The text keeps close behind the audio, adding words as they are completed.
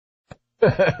Oh,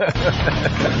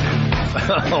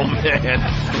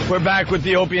 man. We're back with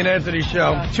the Opie and Anthony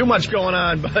show. Too much going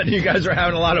on, but you guys are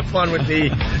having a lot of fun with the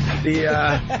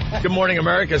Good Morning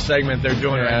America segment they're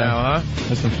doing right now, huh?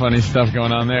 There's some funny stuff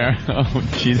going on there. Oh,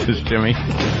 Jesus, Jimmy.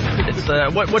 It's,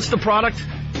 what's the product?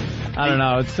 I don't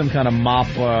know. It's some kind of mop.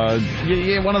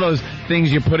 One of those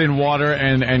things you put in water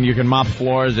and you can mop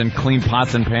floors and clean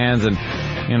pots and pans and,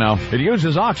 you know, it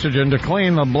uses oxygen to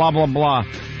clean the blah, blah, blah.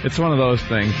 It's one of those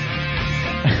things.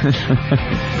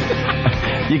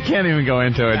 You can't even go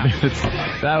into it.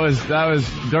 That was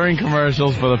during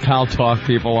commercials for the Pal Talk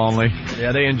people only.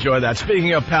 Yeah, they enjoy that.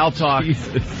 Speaking of Pal Talk,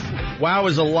 Jesus. WOW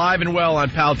is alive and well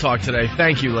on Pal Talk today.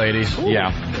 Thank you, ladies. Ooh.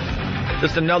 Yeah.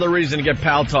 Just another reason to get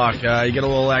Pal Talk. You get a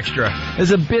little extra.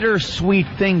 There's a bittersweet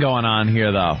thing going on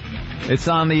here, though. It's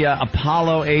on the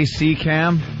Apollo AC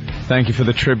cam. Thank you for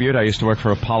the tribute. I used to work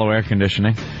for Apollo Air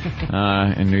Conditioning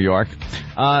in New York.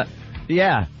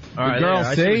 Yeah. All right, girls,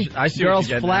 I see girls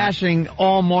flashing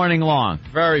all morning long.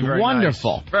 Very, very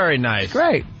wonderful. Nice. Very nice.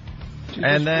 Great.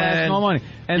 And then all morning.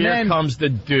 And here then comes the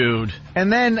dude.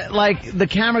 And then, like, the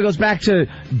camera goes back to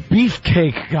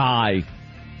Beefcake Guy.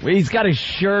 He's got his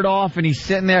shirt off and he's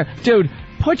sitting there. Dude,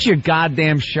 put your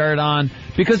goddamn shirt on,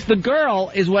 because the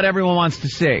girl is what everyone wants to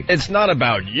see. It's not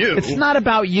about you. It's not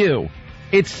about you.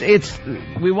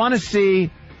 We want to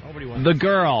see the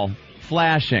girl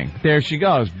flashing. There she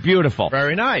goes. Beautiful.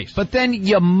 Very nice. But then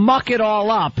you muck it all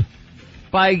up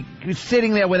by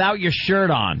sitting there without your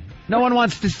shirt on. No one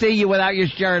wants to see you without your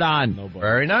shirt on. Nobody.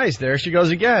 Very nice. There she goes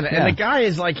again. Yeah. And the guy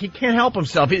is like, he can't help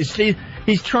himself.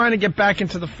 He's trying to get back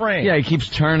into the frame. Yeah, he keeps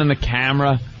turning the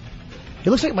camera. He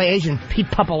looks like my agent, Pete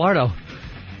Papalardo.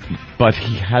 But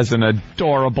he has an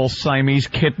adorable Siamese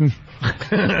kitten.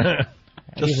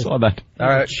 Just saw that. All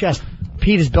right. Chest.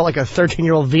 Pete is built like a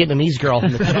 13-year-old Vietnamese girl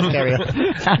in the chest area.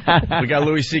 We got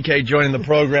Louis C.K. joining the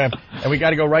program, and we got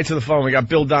to go right to the phone. We got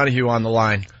Bill Donahue on the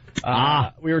line.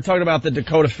 We were talking about the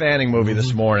Dakota Fanning movie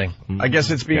this morning. I guess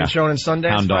it's being shown in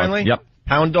Sundance finally? Yep.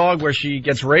 Hound Dog, where she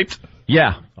gets raped?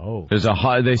 Yeah. Oh.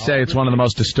 They say it's one of the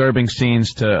most disturbing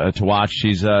scenes to watch.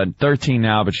 She's 13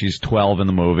 now, but she's 12 in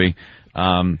the movie.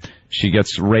 She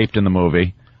gets raped in the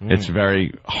movie. It's a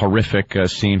very horrific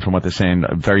scene from what they're saying.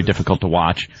 Very difficult to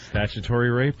watch.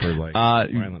 Statutory rape or like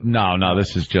violent? No,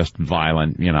 this is just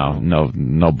violent. You know,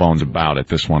 no bones about it.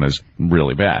 This one is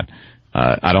really bad.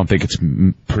 I don't think it's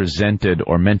presented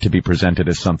or meant to be presented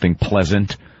as something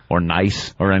pleasant or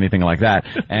nice or anything like that.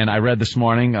 And I read this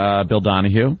morning, Bill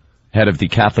Donahue, head of the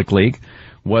Catholic League,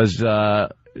 was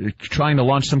trying to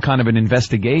launch some kind of an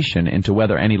investigation into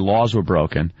whether any laws were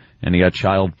broken. Any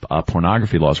child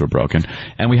pornography laws were broken.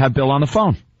 And we have Bill on the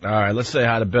phone. All right, let's say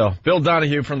hi to Bill. Bill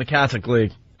Donahue from the Catholic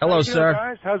League. Hello, sir.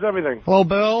 Guys, how's everything? Hello,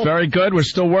 Bill. Very good. We're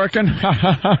still working.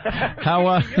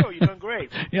 How? You're doing great.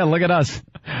 Yeah, look at us.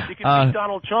 You can beat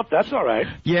Donald Trump. That's all right.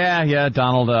 Yeah.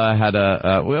 Donald had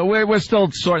a. We're still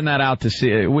sorting that out to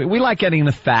see. We like getting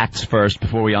the facts first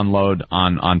before we unload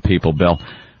on people, Bill.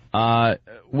 I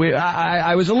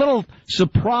was a little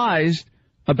surprised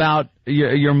about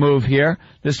your move here.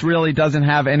 This really doesn't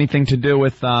have anything to do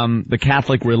with the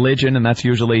Catholic religion, and that's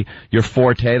usually your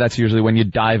forte. That's usually when you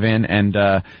dive in and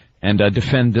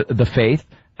defend the faith,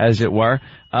 as it were.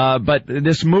 But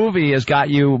this movie has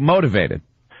got you motivated.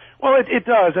 Well, it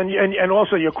does, and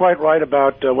also you're quite right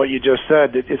about what you just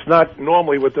said. It's not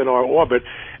normally within our orbit,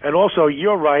 and also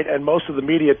you're right, and most of the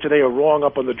media today are wrong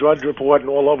up on the Drudge Report and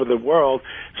all over the world,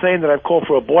 saying that I've called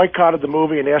for a boycott of the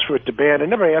movie and asked for it to ban. I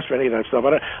never asked for any of that stuff.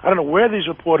 I don't know where these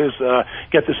reporters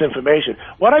get this information.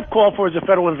 What I've called for is a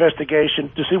federal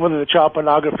investigation to see whether the child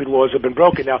pornography laws have been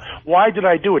broken. Now, why did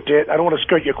I do it? I don't want to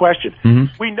skirt your question.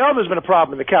 Mm-hmm. We know there's been a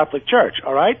problem in the Catholic Church,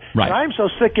 all right? Right. And I'm so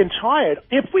sick and tired.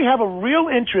 If we have a real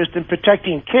interest in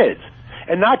protecting kids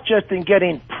and not just in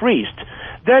getting priests,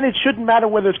 then it shouldn't matter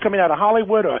whether it's coming out of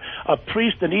Hollywood or a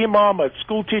priest, an imam, a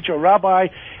school teacher, a rabbi,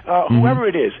 whoever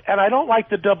it is. And I don't like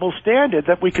the double standard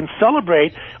that we can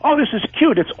celebrate. Oh, this is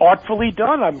cute. It's artfully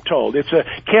done, I'm told. It's a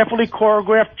carefully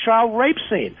choreographed child rape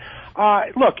scene.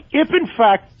 Look, if in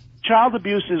fact child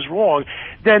abuse is wrong,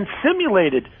 then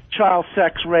simulated child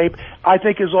sex rape, I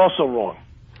think, is also wrong.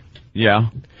 Yeah.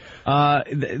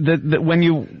 When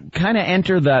you kind of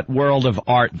enter that world of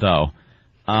art, though,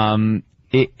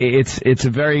 it's a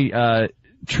very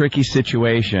tricky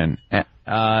situation.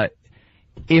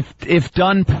 If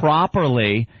done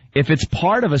properly, if it's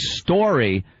part of a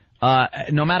story,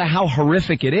 no matter how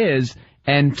horrific it is,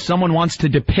 and someone wants to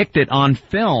depict it on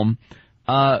film,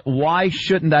 why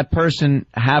shouldn't that person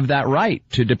have that right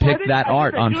to depict that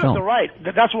art on film? The right.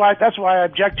 That's why I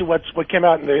object to what came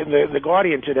out in the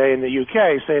Guardian today in the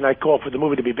UK, saying I call for the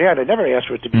movie to be banned. I never asked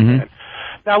for it to be banned.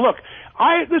 Now, look,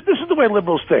 This is the way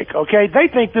liberals think, okay? They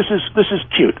think this is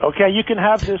cute, okay? You can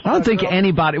have this. I don't think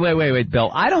anybody. Wait, Bill.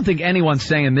 I don't think anyone's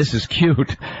saying this is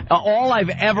cute. All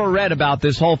I've ever read about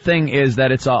this whole thing is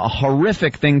that it's a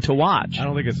horrific thing to watch. I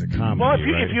don't think it's a comedy. Well,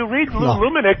 if you read Lou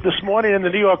Lumenick this morning in the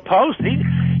New York Post,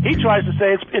 he tries to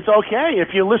say it's okay.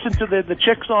 If you listen to the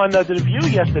chicks on the View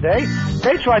yesterday,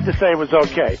 they tried to say it was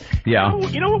okay. Yeah.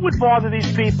 You know what would bother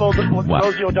these people, the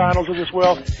Rosie O'Donnells of this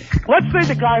world? Let's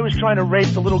say the guy was trying to rape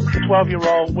the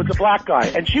 12-year-old was a black guy,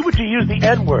 and she would use the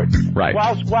N-word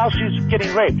while she's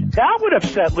getting raped. That would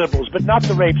upset liberals, but not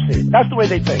the rape scene. That's the way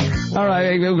they think. All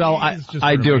right. Well,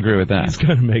 I do agree with that. He's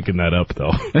kind of making that up,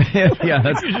 though. Yeah,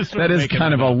 that is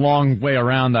kind of a long way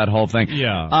around that whole thing.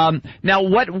 Yeah. Now,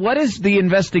 what is the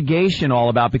investigation all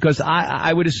about? Because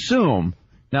I would assume.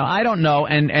 Now, I don't know,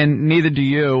 and neither do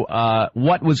you,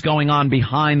 what was going on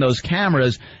behind those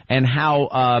cameras and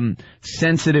how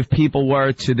sensitive people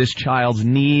were to this child's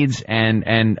needs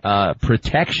and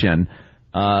protection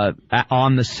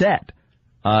on the set.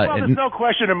 Well, there's no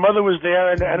question her mother was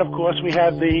there, and of course we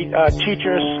had the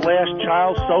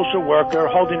teacher/child social worker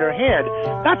holding her hand.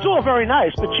 That's all very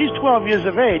nice, but she's 12 years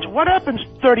of age. What happens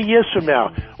 30 years from now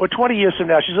or 20 years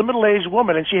from now? She's a middle-aged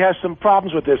woman, and she has some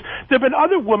problems with this. There have been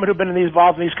other women who've been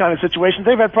involved in these kind of situations.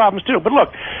 They've had problems too. But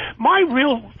look, my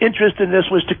real interest in this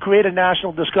was to create a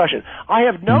national discussion. I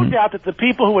have no doubt that the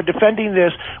people who are defending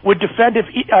this would defend if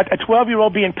a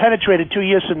 12-year-old being penetrated 2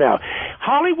 years from now.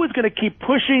 Hollywood's going to keep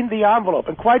pushing the envelope.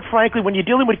 And quite frankly, when you're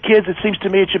dealing with kids, it seems to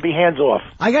me it should be hands off.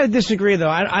 I got to disagree, though.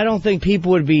 I don't think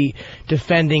people would be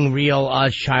defending real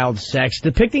child sex.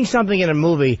 Depicting something in a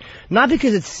movie, not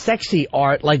because it's sexy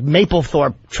art like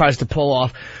Mapplethorpe tries to pull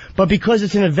off, but because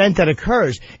it's an event that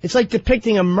occurs. It's like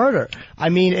depicting a murder. I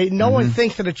mean, no one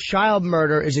thinks that a child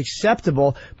murder is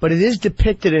acceptable, but it is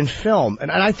depicted in film.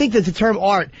 And I think that the term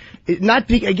art, not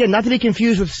to be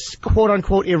confused with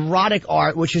quote-unquote erotic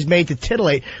art, which is made to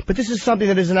titillate, but this is something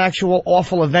that is an actual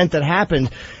awful event that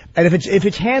happened. And if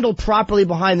it's handled properly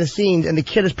behind the scenes and the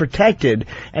kid is protected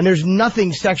and there's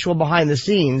nothing sexual behind the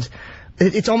scenes,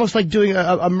 it's almost like doing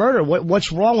a murder.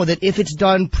 What's wrong with it if it's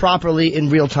done properly in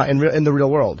real time, in the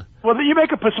real world? Well, you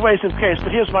make a persuasive case,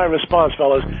 but here's my response,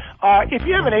 fellas. If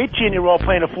you have an 18-year-old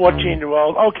playing a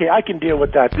 14-year-old, okay, I can deal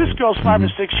with that. This girl's 5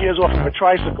 or 6 years off of a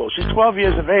tricycle. She's 12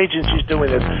 years of age and she's doing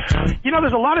this. You know,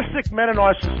 there's a lot of sick men in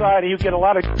our society who get a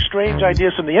lot of strange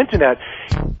ideas from the Internet.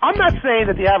 I'm not saying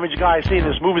that the average guy seeing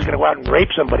this movie is going to go out and rape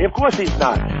somebody. Of course he's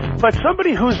not. But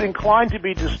somebody who's inclined to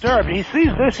be disturbed, he sees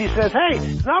this, he says, hey,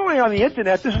 it's not only on the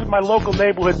Internet, this is my local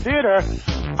neighborhood theater.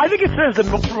 I think it sends the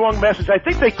wrong message. I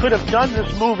think they could have done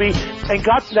this movie and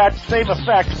got that same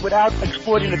effect without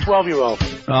exploiting a 12-year-old.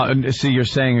 See, you're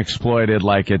saying exploited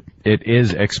like it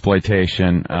is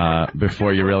exploitation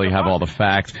before you really have all the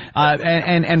facts.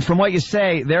 And from what you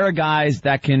say, there are guys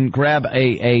that can grab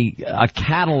a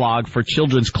catalog for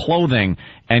children's clothing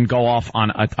and go off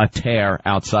on a tear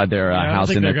outside their house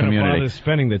in their community. They're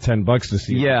spending the $10 to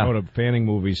see go to fanning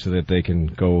movies so that they can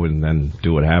go and then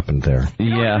do what happened there.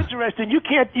 It's interesting. You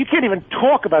can't even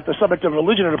talk about the subject of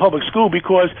religion in a public school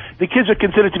because the kids are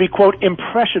considered to be, quote,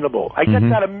 impressionable. I get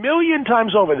that 1,000,000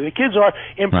 times over. The kids are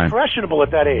impressionable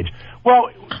at that age.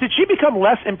 Well, did she become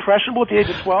less impressionable at the age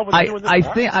of 12?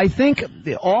 I think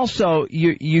also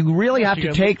you really have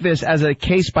to take this as a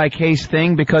case-by-case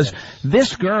thing because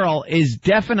this girl is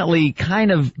definitely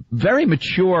kind of very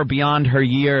mature beyond her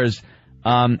years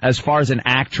as far as an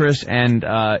actress, and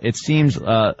it seems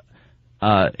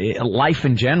life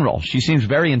in general. She seems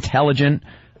very intelligent.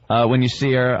 When you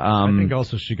see her, I think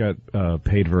also she got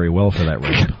paid very well for that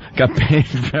rape. Got paid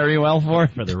very well for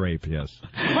the rape, yes.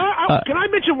 Can I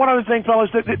mention one other thing, fellas?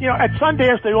 That at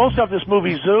Sundance they also have this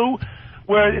movie Zoo,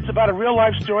 where it's about a real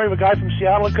life story of a guy from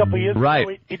Seattle a couple of years ago.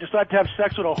 He decided to have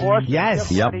sex with a horse. Yes.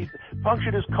 He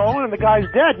punctured his colon, and the guy's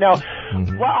dead. Now,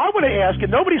 well, I want to ask,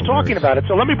 and nobody's talking about it,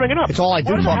 so let me bring it up. It's all I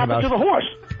do talk about. What happened to the horse?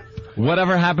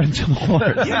 Whatever happened to the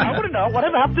horse? Yeah, I want to know.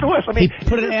 Whatever happened to the horse? I mean, he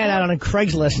put an ad out on a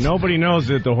Craigslist. Nobody knows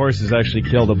that the horse has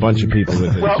actually killed a bunch of people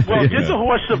with it. Well, did the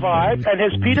horse survive? And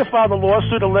has PETA filed a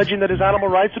lawsuit alleging that his animal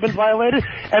rights have been violated?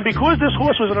 And because this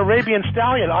horse was an Arabian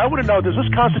stallion, I want to know, does this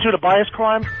constitute a bias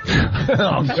crime?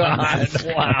 Oh, God.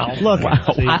 Wow. Look,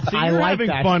 I like having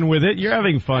that. fun with it. You're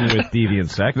having fun with deviant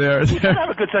sex. You have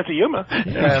a good sense of humor.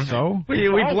 Yeah, so?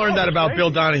 We've learned that about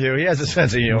Bill Donahue. He has a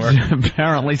sense of humor.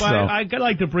 Apparently so. I'd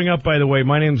like to bring up, by the way,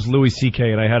 my name's Louis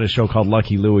C.K., and I had a show called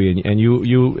Lucky Louie, and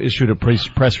you issued a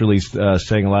press release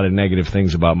saying a lot of negative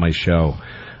things about my show.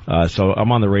 So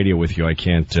I'm on the radio with you. I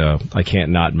can't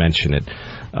not mention it.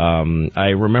 I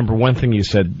remember one thing you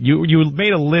said. You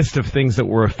made a list of things that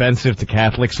were offensive to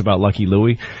Catholics about Lucky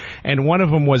Louie, And one of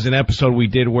them was an episode we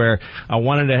did where I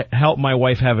wanted to help my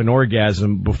wife have an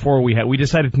orgasm before we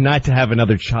decided not to have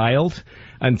another child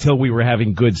until we were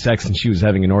having good sex and she was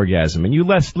having an orgasm. And you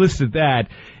listed that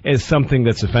as something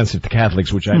that's offensive to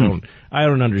Catholics, which I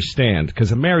don't understand.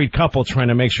 Because a married couple trying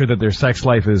to make sure that their sex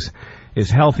life is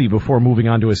healthy before moving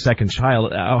on to a second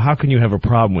child, how can you have a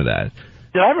problem with that?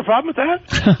 Did I have a problem with that?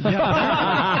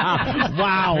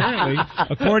 Wow. Apparently,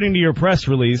 according to your press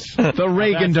release. The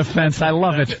Reagan defense, I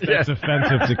love it. That's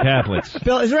offensive to Catholics.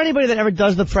 Bill, is there anybody that ever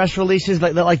does the press releases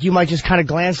that like you might just kind of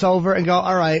glance over and go,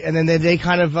 all right, and then they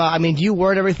kind of, do you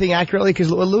word everything accurately?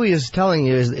 Because what Louis is telling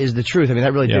you is the truth. I mean,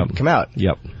 that really did come out.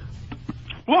 Yep.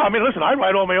 Well, listen, I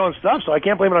write all my own stuff, so I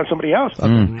can't blame it on somebody else.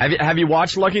 Have you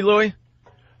watched Lucky Louie?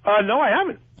 No, I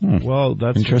haven't. Well,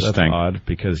 that's interesting. That's odd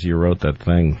because you wrote that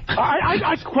thing.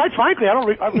 I quite frankly, I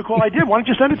don't recall I did. Why don't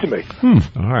you send it to me?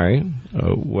 All right.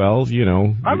 Well,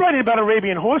 I'm writing about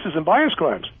Arabian horses and bias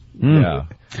crimes. Yeah.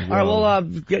 All right, well,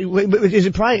 is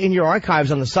it probably in your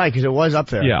archives on the site? Because it was up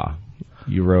there. Yeah.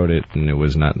 You wrote it, and it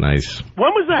was not nice.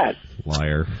 When was that?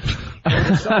 Liar.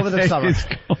 Over the summer. He's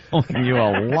calling you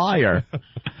a liar.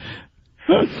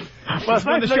 Well,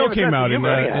 when the show came out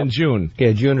in June.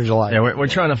 Yeah, June or July. Yeah, we're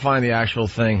trying to find the actual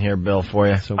thing here, Bill, for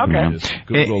you. So okay. Just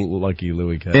Google Lucky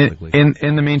Louie Catholic League.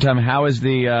 In the meantime, how is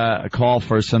the call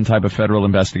for some type of federal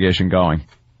investigation going?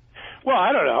 Well,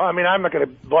 I don't know. I'm not going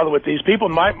to bother with these people.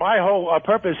 My whole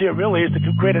purpose here really is to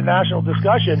create a national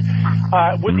discussion.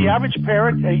 Would the average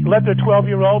parent let their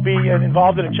 12-year-old be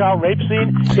involved in a child rape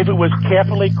scene if it was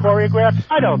carefully choreographed?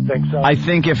 I don't think so. I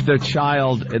think if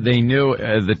they knew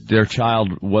that their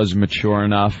child was mature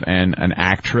enough and an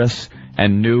actress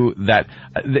and knew that,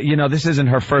 this isn't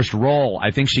her first role.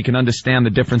 I think she can understand the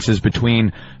differences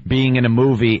between being in a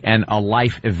movie and a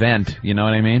life event. You know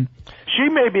what I mean? She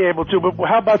may be able to, but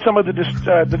how about some of the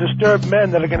disturbed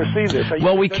men that are going to see this?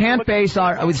 Well, we can't base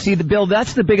Bill,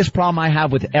 that's the biggest problem I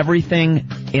have with everything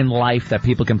in life that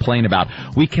people complain about.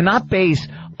 We cannot base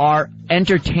our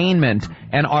entertainment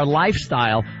and our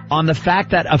lifestyle on the fact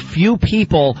that a few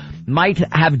people might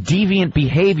have deviant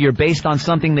behavior based on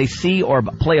something they see or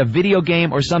play a video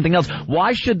game or something else.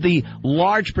 Why should the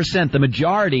large percent, the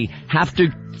majority, have to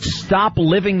stop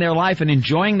living their life and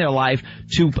enjoying their life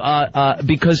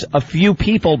because a few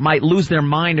people might lose their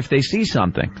mind if they see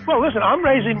something? Well, listen, I'm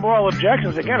raising moral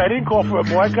objections. Again, I didn't call for a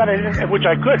boycott, which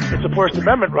I could. It's a First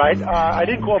Amendment right. I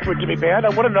didn't call for it to be banned. I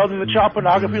want to know that the child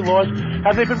pornography laws,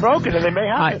 have they been broken? And they may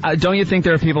have. Don't you think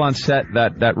there are people on set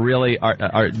that really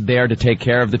are there to take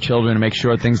care of the children and make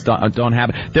sure things don't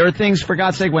happen? There are things, for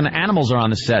God's sake, when the animals are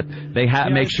on the set, they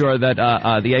make sure that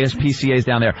the ASPCA is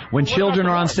down there. When children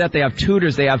are on set, they have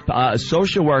tutors, they have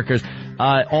social workers.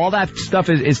 All that stuff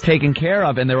is taken care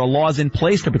of, and there are laws in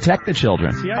place to protect the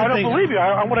children. See, I don't believe you.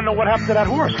 I want to know what happened to that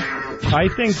horse. I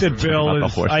think that Bill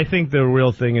is. I think the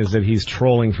real thing is that he's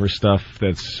trolling for stuff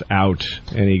that's out,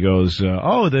 and he goes,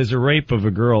 there's a rape of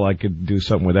a girl. I could do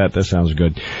something with that. That sounds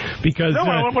good. Because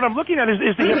what I'm looking at is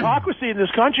the hypocrisy in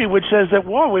this country, which says that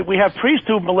we have priests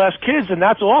who molest kids, and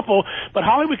that's awful. But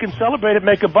Hollywood can celebrate it,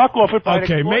 make a buck off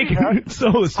it.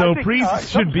 So priests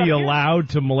should be allowed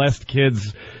to molest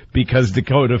kids. Because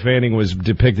Dakota Fanning was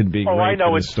depicted being raped I know,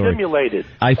 in the it's story. Simulated.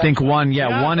 I think one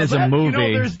is a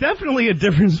movie. There's definitely a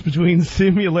difference between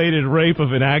simulated rape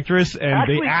of an actress and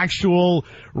the actual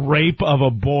rape of a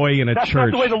boy in a church. That's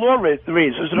not the way the law reads.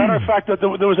 As a matter of fact, there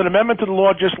was an amendment to the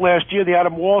law just last year, the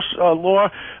Adam Walsh law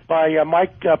by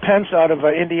Mike Pence out of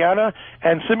Indiana,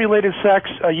 and simulated sex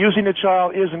using a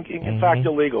child is in fact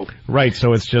illegal. Right,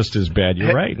 so it's just as bad.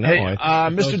 You're right. No,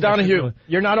 Mr. Donahue,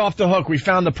 you're not off the hook. We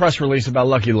found the press release about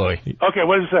Lucky Louie. Okay,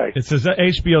 what does it say? It says that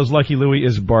HBO's Lucky Louie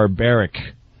is barbaric.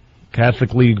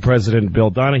 Catholic League President Bill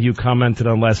Donahue commented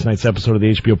on last night's episode of the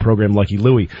HBO program Lucky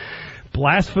Louie.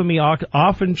 Blasphemy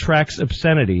often tracks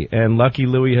obscenity, and Lucky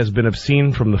Louie has been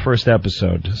obscene from the first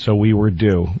episode, so we were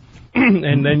due.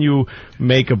 And then you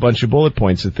make a bunch of bullet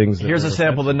points of things. Here's a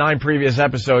sample of the 9 previous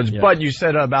episodes, but you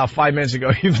said about 5 minutes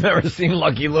ago you've never seen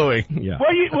Lucky Louie. Yeah.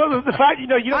 Well, the fact,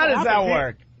 how does that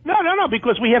work? No,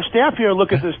 because we have staff here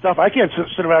look at this stuff. I can't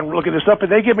sit around and look at this stuff, but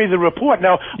they give me the report.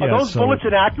 Now, are those bullets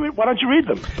inaccurate? Why don't you read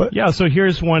them? So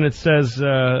here's one. It says,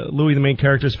 Louis, the main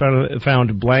character, is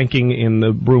found blanking in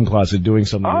the broom closet doing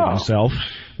something with himself.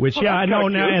 Which, I know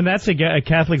now, and that's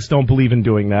Catholics don't believe in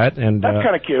doing that. And that's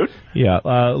kind of cute. Yeah,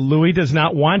 Louis does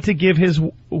not want to get his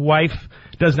wife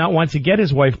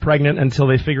pregnant until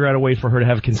they figure out a way for her to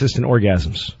have consistent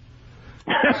orgasms.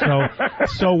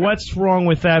 So what's wrong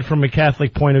with that from a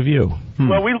Catholic point of view?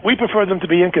 Well, we prefer them to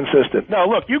be inconsistent. Now,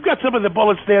 look, you've got some of the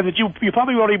bullets there that you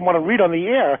probably won't even want to read on the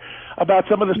air about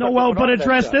some of the stuff. No, well, but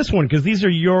address this one, because these are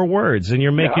your words, and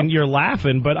you're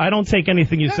laughing, but I don't take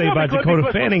anything you say about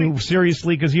Dakota Fanning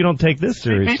seriously, because you don't take this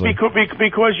seriously.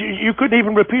 Because you couldn't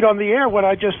even repeat on the air what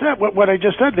I just said, what I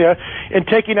just said there, in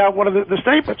taking out one of the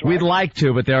statements. Right? We'd like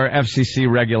to, but there are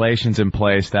FCC regulations in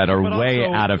place that are way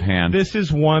out of hand. This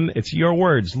is one, it's your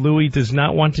words. Louis does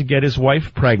not want to get his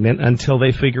wife pregnant until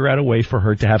they figure out a way for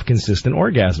her to have consistent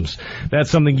orgasms. That's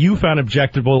something you found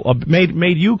objectable,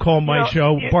 made you call my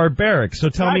show barbaric. So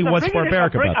tell me what's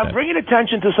barbaric about that. I'm bringing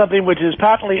attention to something which is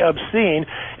patently obscene,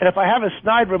 and if I have a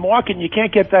snide remark and you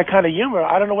can't get that kind of humor,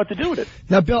 I don't know what to do with it.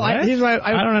 Now, Bill, I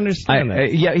don't understand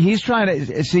that. Yeah, he's trying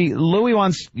to see. Louis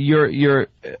wants your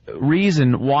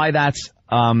reason why that's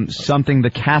something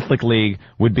the Catholic League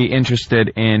would be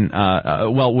interested in,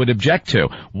 would object to.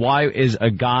 Why is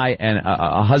a guy and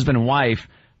a husband and wife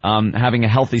having a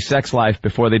healthy sex life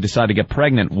before they decide to get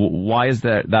pregnant? Why is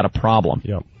that a problem?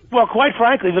 Yeah. Well, quite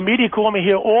frankly, the media call me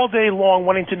here all day long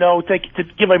wanting to know, to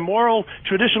give a moral,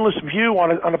 traditionalist view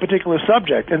on a particular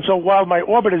subject. And so while my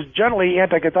orbit is generally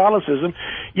anti-Catholicism,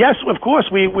 yes, of course,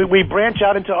 we branch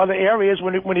out into other areas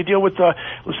when you deal with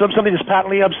something that's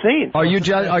patently obscene. Are you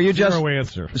just Zero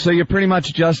answer. So you're pretty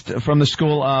much just from the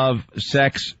school of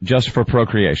sex just for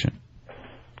procreation?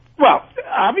 Well,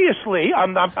 obviously,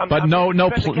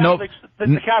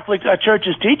 the Catholic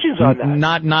Church's teachings on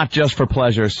that. Not just for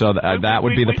pleasure, so that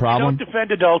would be the problem? We don't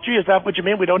defend adultery. Is that what you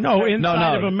mean? We don't. No,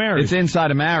 inside of a marriage. It's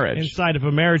inside a marriage. Inside of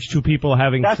a marriage, two people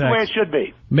having sex. That's the way it should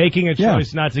be. Making a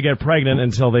choice not to get pregnant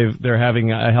until they're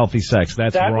having a healthy sex.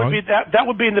 That's wrong. That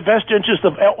would be in the best interest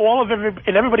of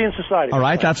everybody in society. All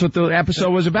right, that's what the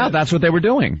episode was about. That's what they were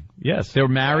doing. Yes. They were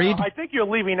married. I think you're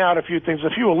leaving out a few things,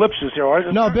 a few ellipses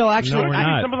here. No, Bill, actually,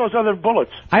 I need some of those other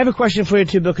bullets. I have a question for you,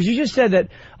 too, Bill, because you just said that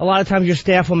a lot of times your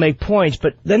staff will make points,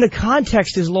 but then the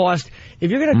context is lost.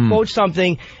 If you're going to quote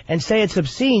something and say it's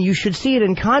obscene, you should see it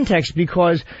in context,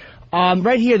 because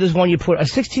right here, there's one you put, a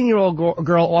 16-year-old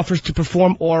girl offers to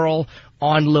perform oral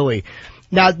on Louis.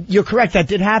 Now, you're correct, that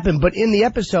did happen, but in the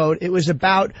episode, it was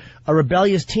about a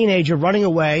rebellious teenager running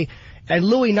away, and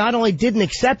Louis not only didn't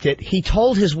accept it, he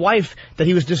told his wife that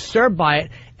he was disturbed by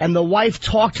it, and the wife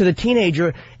talked to the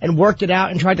teenager and worked it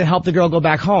out and tried to help the girl go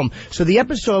back home. So the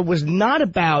episode was not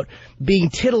about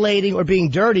being titillating or being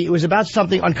dirty. It was about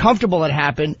something uncomfortable that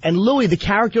happened, and Louis, the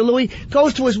character Louis,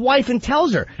 goes to his wife and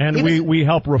tells her. And we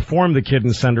help reform the kid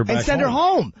and send her back and send her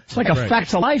home. It's like a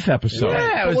Facts of Life episode.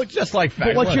 Yeah, it was just like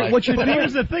Facts of Life. But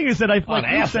here's the thing: is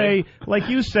that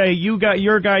you say,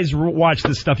 your guys watch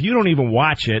this stuff. You don't even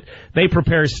watch it. They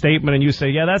prepare a statement, and you say,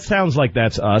 "Yeah, that sounds like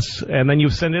that's us," and then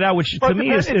you send it out, which to me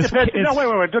is. No,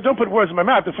 wait. Don't put words in my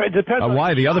mouth. It depends.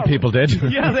 Why? The other people did.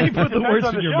 Yeah, they put the words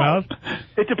in your mouth.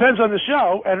 It depends on the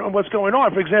show and what's going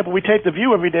on. For example, we tape The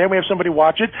View every day, and we have somebody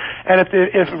watch it. And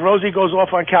if Rosie goes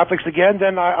off on Catholics again,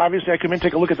 then obviously I come in and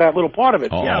take a look at that little part of it.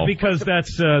 Oh. Yeah, because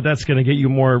that's going to get you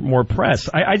more press.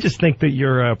 I just think that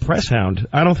you're a press hound.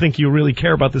 I don't think you really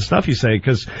care about the stuff you say,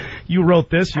 because you wrote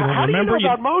this. You How remember. Do you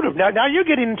know about motive? Now you're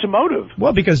getting into motive.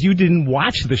 Well, because you didn't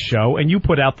watch the show, and you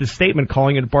put out this statement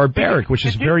calling it barbaric, which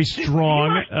is very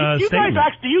strong statement.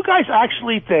 Do you guys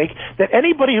actually think that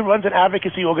anybody who runs an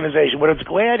advocacy organization, whether it's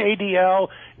GLAAD, ADL,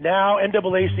 now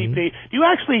NAACP, do you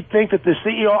actually think that the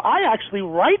CEO, I actually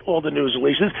write all the news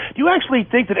releases, do you actually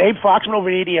think that Abe Foxman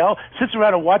over at ADL sits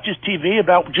around and watches TV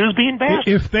about Jews being bashed?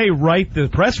 If they write the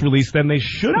press release, then they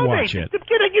should watch it.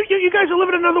 You guys are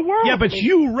living in another world. Yeah, but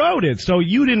you wrote it, so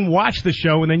you didn't watch the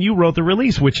show, and then you wrote the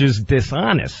release, which is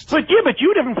dishonest. But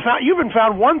you haven't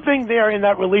found one thing there in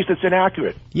that release that's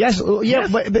inaccurate. Yes,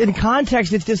 but in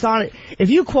context, it's dishonest. If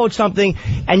you quote something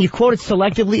and you quote it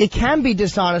selectively, it can be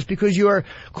dishonest because you're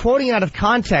quoting it out of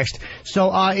context.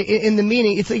 So in the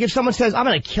meaning, it's like if someone says, "I'm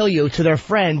going to kill you" to their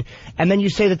friend, and then you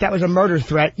say that was a murder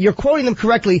threat, you're quoting them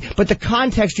correctly, but the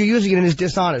context you're using it in is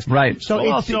dishonest. Right.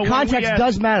 So context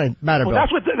does matter. Well,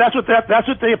 that's what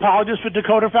the apologists for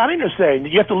Dakota Fanning are saying.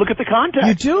 You have to look at the context.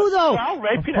 You do, though.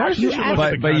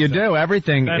 Well, but you do.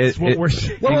 Everything That's what we're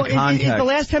saying. Well, in context. is The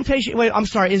Last Temptation? Wait, I'm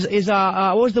sorry.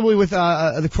 What was the movie with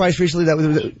the Christ recently?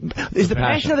 Is The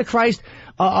Passion of the Christ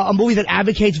a movie that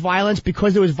advocates violence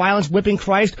because there was violence whipping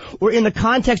Christ, or in the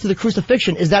context of the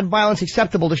crucifixion, is that violence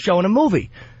acceptable to show in a movie?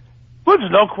 Well,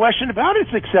 there's no question about it.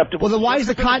 It's acceptable. Well, then why is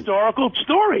the historical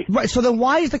story? Right. So then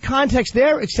why is the context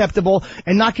there acceptable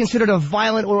and not considered a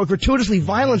violent or a gratuitously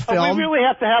violent film? We really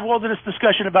have to have all this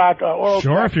discussion about oral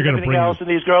sex and everything else, and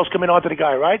these girls coming on to the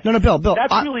guy, right? No, Bill.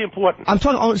 That's really important. I'm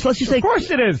talking. So let's just say. Of course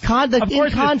it is.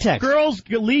 In context. Girls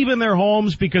leaving their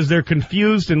homes because they're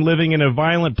confused and living in a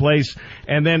violent place,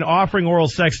 and then offering oral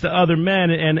sex to other men,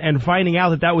 and finding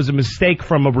out that was a mistake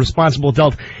from a responsible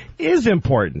adult is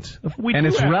important. And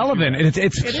it's relevant. It's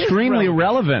extremely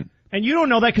relevant. And you don't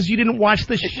know that because you didn't watch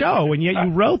the show, and yet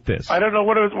you wrote this. I don't know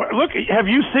what it was. Look, have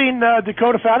you seen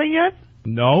Dakota Fanning yet?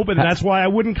 No, but that's why I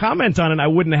wouldn't comment on it. I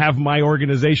wouldn't have my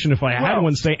organization, if I had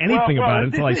one, say anything about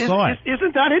it until I saw it.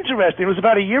 Isn't that interesting? It was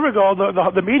about a year ago.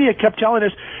 The media kept telling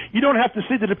us, you don't have to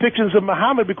see the depictions of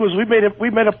Muhammad because we made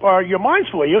up your minds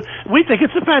for you. We think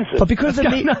it's offensive. But because it's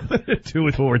got nothing to do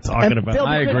with what we're talking about.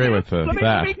 I agree with that.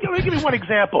 Let me give you one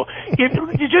example.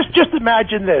 Just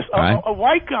imagine this. A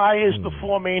white guy is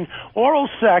performing oral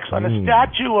sex on a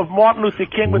statue of Martin Luther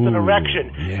King with an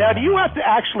erection. Yeah. Now, do you have to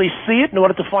actually see it in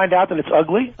order to find out that it's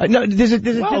ugly? No, there's a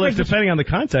difference. Depending on the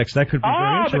context, that could be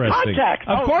very interesting. The context.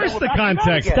 Of course, the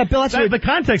context. The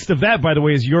context of that, by the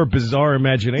way, is your bizarre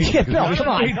imagination. Yeah, Bill, come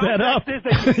on. Made that up.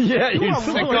 Yeah, you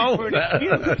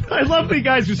sicko. I love the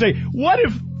guys who say, "What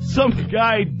if some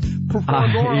guy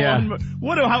performed oral on?"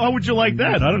 How would you like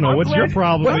that? I don't know. What's your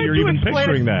problem when you're even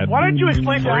picturing that? Why don't you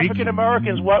explain to African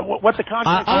Americans what the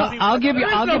context is? I'll give you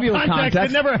a context.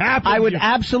 It never happened. I would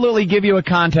absolutely give you a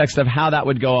context of how that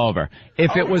would go over.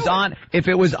 If it was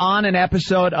on an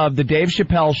episode of the Dave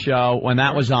Chappelle show, when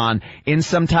that was on, in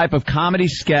some type of comedy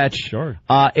sketch,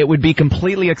 it would be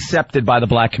completely accepted by the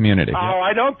black community. Oh,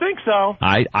 I don't think so.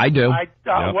 I do. I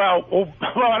don't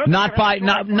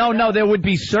there would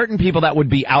be certain people that would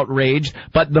be outraged,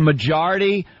 but the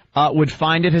majority would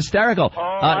find it hysterical.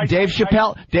 Dave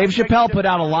Chappelle put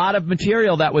out a lot of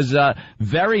material that was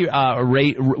very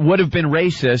would have been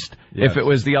racist if it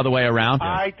was the other way around.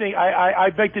 I think I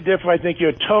beg to differ. I think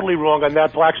you're totally wrong on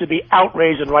that. Blacks would be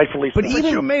outraged and rightfully so. But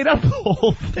you made up the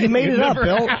whole thing. You made it up,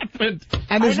 Bill. Happened.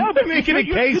 And there's making a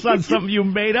case on something you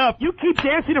made up. You keep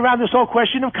dancing around this whole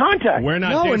question of context. We're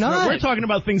not. We're talking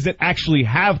about things that actually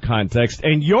have context,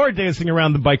 and you're dancing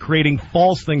around them by creating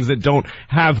false things that don't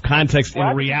have context in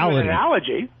reality. An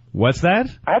analogy. What's that?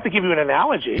 I have to give you an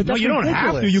analogy. But you don't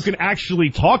have to. You can actually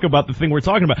talk about the thing we're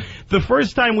talking about. The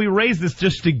first time we raised this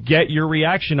just to get your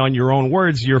reaction on your own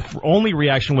words, your only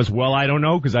reaction was, well, I don't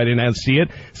know, because I didn't see it.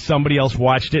 Somebody else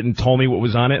watched it and told me what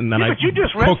was on it, and then but you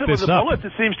just read some of the bullets.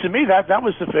 It seems to me that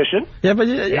was sufficient. Yeah, but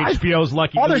HBO's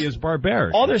Lucky Louie is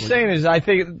barbaric. All they're saying is, I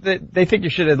think that they think you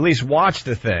should at least watch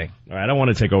the thing. All right, I don't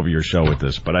want to take over your show with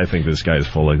this, but I think this guy is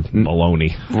full of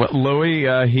baloney. Well, Louie,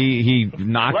 he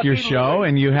knocked Lucky your show, Louie.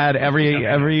 And you had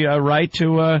every right to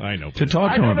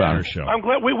talk to him about our show. I'm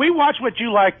glad we watch what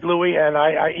you like, Louie, and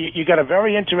you got a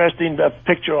very interesting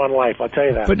picture on life. I'll tell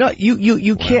you that. But no,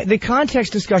 you can't. The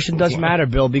context discussion does matter,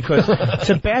 Bill, because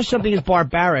to bash something as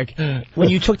barbaric when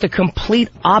you took the complete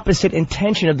opposite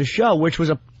intention of the show, which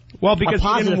was because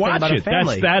you didn't watch it.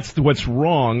 That's what's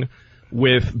wrong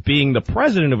with being the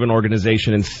president of an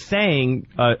organization and saying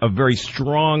a very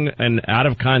strong and out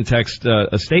of context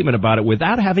a statement about it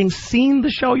without having seen the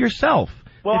show yourself.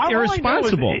 Well, it's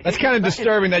irresponsible. That's kind of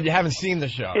disturbing that you haven't seen the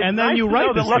show. And then you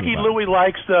write that Lucky Louie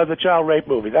likes the child rape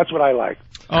movie. That's what I like.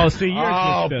 Oh, see,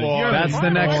 you're that's the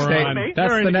next statement.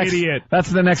 Idiot. That's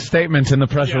the next statement in the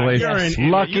press release.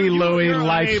 Lucky Louie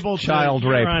likes child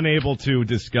rape. You're unable to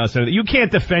discuss it. You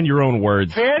can't defend your own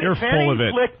words. You're full of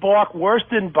it. Flick bark worse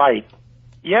than bite.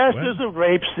 Yes, there's a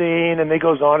rape scene, and it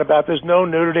goes on about there's no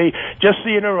nudity, just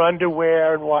seeing her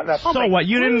underwear and whatnot. So what?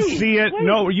 You didn't see it?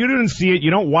 No, you didn't see it.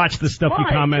 You don't watch the stuff you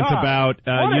comment about.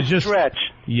 Stretch.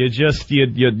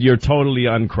 You're totally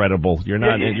uncredible. You're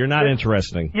not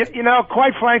interesting. You know,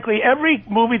 quite frankly, every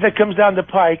movie that comes down the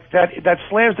pike that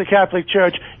slams the Catholic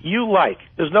Church, you like.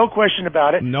 There's no question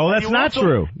about it. No, that's not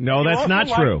true. No, that's not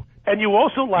true. And you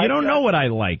also like... You don't know what I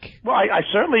like. Well, I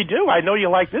certainly do. I know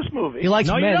you like this movie. He likes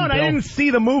men, you don't. Bill. I didn't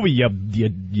see the movie, you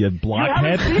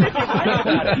blockhead. You haven't seen it.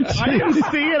 I didn't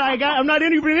see it. I'm not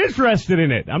even interested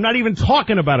in it. I'm not even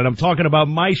talking about it. I'm talking about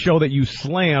my show that you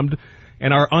slammed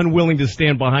and are unwilling to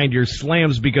stand behind your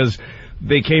slams because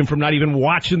they came from not even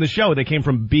watching the show. They came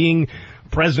from being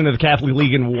president of the Catholic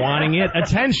League and wanting it.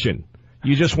 Attention.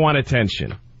 You just want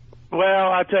attention. Well,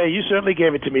 I'll tell you certainly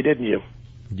gave it to me, didn't you?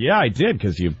 Yeah, I did,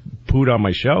 because you pooed on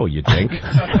my show, you dink.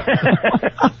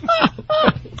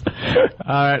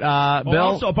 All right, Bill.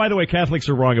 Also, by the way, Catholics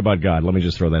are wrong about God. Let me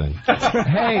just throw that in.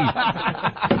 Hey,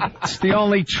 it's the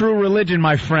only true religion,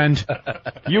 my friend.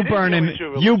 You burn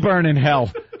in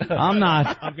hell. I'm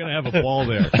not. I'm going to have a ball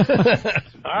there.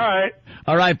 All right.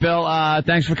 All right, Bill.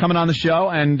 Thanks for coming on the show,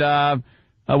 and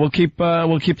we'll keep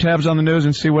tabs on the news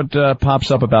and see what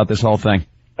pops up about this whole thing.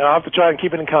 I'll have to try and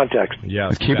keep it in context. Yeah.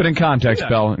 Keep it in context,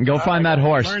 Bill, and go find that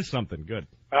horse. Learn something. Good.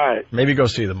 All right. Maybe go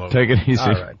see the movie. Take it easy.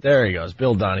 All right. There he goes.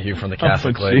 Bill Donahue from the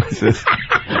Catholic League. Jesus.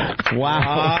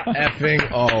 Wow. Effing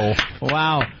oh.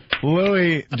 Wow.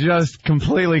 Louis just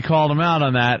completely called him out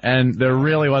on that, and there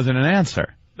really wasn't an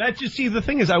answer. You see, the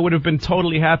thing is, I would have been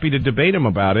totally happy to debate him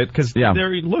about it, because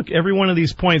look, every one of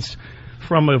these points,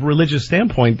 from a religious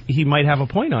standpoint, he might have a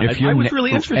point on it. I was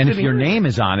really interested and if your name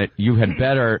is on it, you had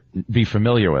better be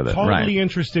familiar with it. Totally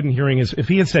interested in hearing if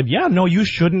he had said, yeah, no, you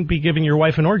shouldn't be giving your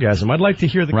wife an orgasm. I'd like to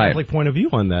hear the Catholic point of view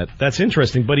on that. That's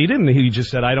interesting. But he didn't. He just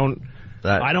said, I don't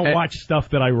watch stuff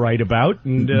that I write about.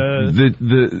 And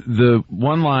the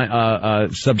one line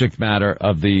subject matter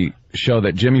of the show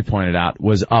that Jimmy pointed out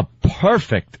was a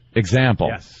perfect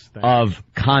example of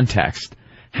context.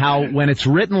 How when it's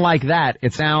written like that,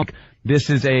 it sounds.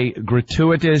 This is a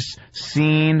gratuitous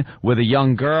scene with a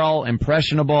young girl,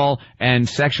 impressionable, and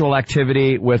sexual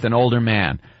activity with an older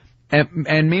man.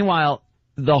 And meanwhile,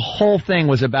 the whole thing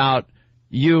was about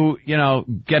you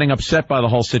getting upset by the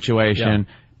whole situation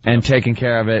and taking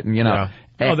care of it, and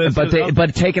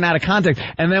but taken out of context.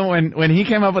 And then when he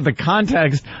came up with the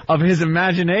context of his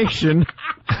imagination,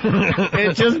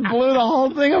 it just blew the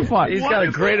whole thing apart. He's got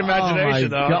a great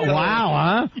imagination, though. God, wow,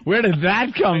 huh? Where did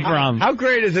that come from? How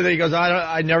great is it that he goes,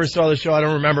 I never saw the show, I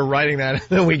don't remember writing that. And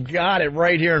then we got it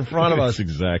right here in front of us.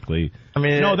 Exactly. I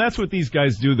mean, no, that's what these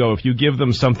guys do, though. If you give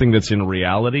them something that's in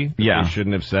reality that they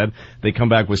shouldn't have said, they come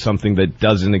back with something that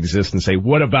doesn't exist and say,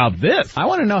 what about this? I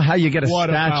want to know how you get a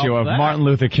statue of Martin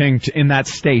Luther King in that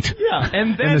state. Yeah.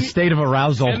 And then, in the state of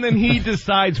arousal. And then he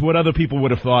decides what other people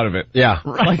would have thought of it. Yeah.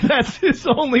 Like, that's his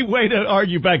only way to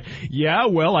argue back. Yeah,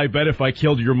 well, I bet if I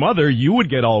killed your mother, you would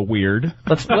get all weird.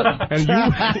 And you,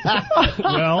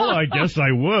 well, I guess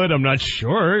I would. I'm not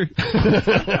sure. In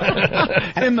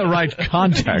the right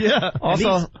context. Yeah.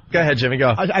 Also, go ahead, Jimmy, go.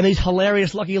 And these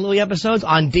hilarious Lucky Louie episodes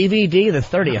on DVD the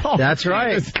 30th. That's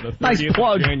right. The 30th Nice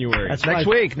plug. of January. That's Next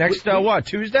week. Next, what,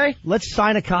 Tuesday? Let's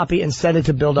sign a copy and send it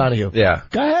to Bill Donahue. Yeah.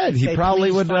 Go ahead. He Say, probably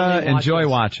please would finally enjoy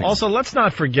watch watching. Also, let's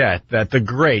not forget that the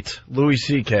great Louis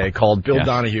C.K. called Bill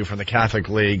Donahue from the Catholic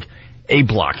League a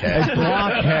blockhead.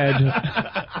 Blockhead.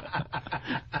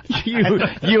 He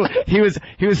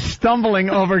was stumbling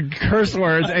over curse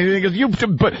words, and he goes,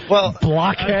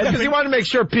 blockhead. Because he wanted to make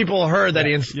sure people heard that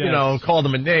he, called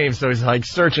him a name, so he's like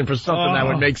searching for something that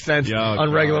would make sense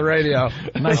on regular radio.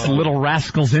 Nice little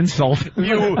rascal's insult.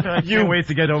 You can't wait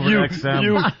to get over to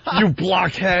XM. You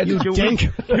blockhead. You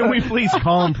Dink. Can we please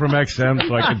call him from XM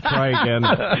so I can try again?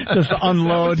 Just to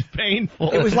unload. It's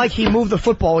painful. It was like he moved the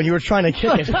football when you were trying to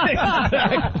kick it. We got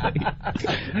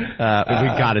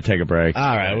to take a break.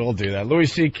 All right, we'll do that. Louis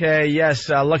C.K., yes,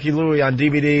 Lucky Louie on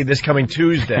DVD this coming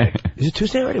Tuesday. Is it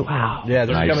Tuesday already? Wow. Yeah,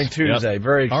 this coming Tuesday.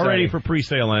 Very exciting. Already for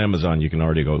pre-sale on Amazon. You can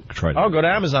already go try it. Oh, go to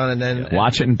Amazon and then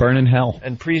watch it and burn in hell.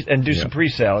 And do some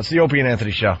pre-sale. It's the Opie and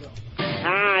Anthony Show.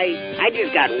 Hi, I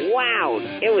just got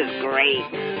wowed. It was great.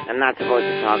 I'm not supposed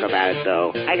to talk about it,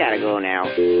 though. I gotta go now.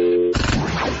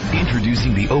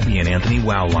 Introducing the Opie and Anthony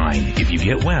Wow Line. If you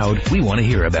get wowed, we want to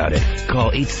hear about it.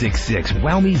 Call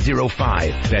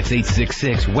 866-WOW-ME-05. That's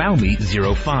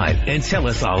 866-WOW-ME-05. And tell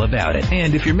us all about it.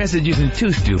 And if your message isn't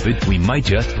too stupid, we might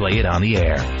just play it on the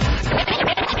air.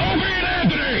 Opie and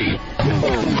Anthony!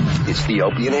 It's the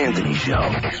Opie and Anthony Show.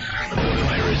 The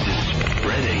virus is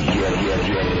spreading.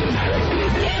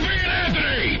 Opie and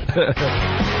Anthony!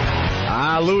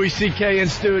 Louis C.K. in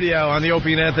studio on the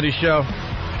Opie and Anthony Show.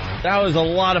 That was a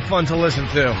lot of fun to listen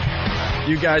to.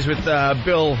 You guys with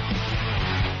Bill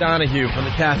Donahue from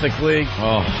the Catholic League.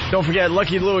 Oh. Don't forget,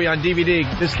 Lucky Louie on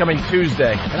DVD this coming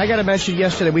Tuesday. And I got to mention,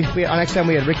 yesterday, on XM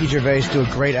we had Ricky Gervais do a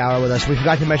great hour with us. We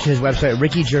forgot to mention his website,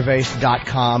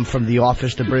 rickygervais.com, from The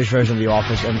Office, the British version of The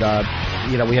Office. And,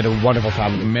 we had a wonderful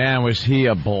time. Man, was he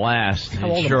a blast.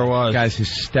 He sure was. Guy's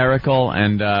hysterical.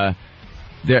 And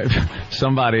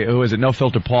somebody, who was it? No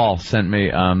Filter Paul sent me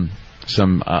a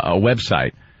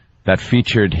website that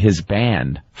featured his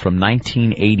band from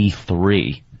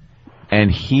 1983. And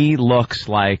he looks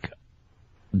like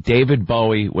David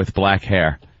Bowie with black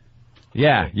hair.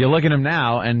 Yeah, you look at him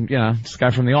now, and, this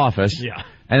guy from The Office. Yeah.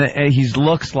 And he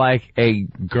looks like a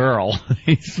girl.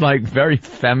 He's, like, very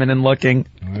feminine looking.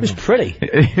 He was pretty.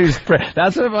 He's pretty.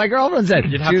 That's what my girlfriend said.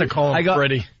 You'd have to call him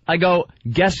pretty. I go,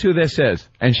 guess who this is?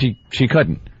 And she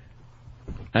couldn't.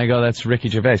 I go, that's Ricky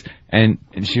Gervais. And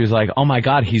she was like, oh, my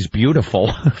God, he's beautiful.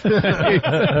 All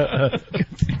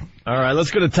right,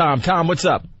 let's go to Tom. Tom, what's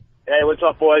up? Hey, what's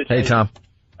up, boys? Hey, Tom.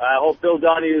 I hope Bill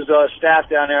Donahue's staff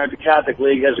down there at the Catholic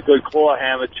League has a good claw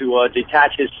hammer to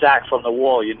detach his sack from the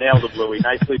wall. You nailed it, Louie.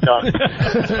 Nicely done.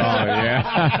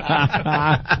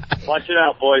 Watch it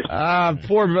out, boys.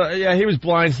 He was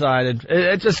blindsided.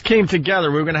 It just came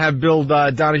together. We were going to have Bill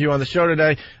Donahue on the show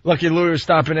today. Lucky Louie was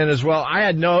stopping in as well. I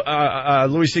had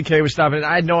Louis C.K. was stopping in.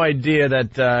 I had no idea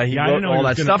that he wrote all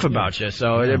that stuff about you,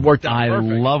 so it worked out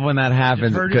perfect. I love when that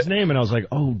happens. I heard his name, and I was like,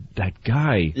 oh, that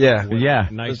guy. Yeah.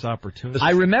 Nice opportunity.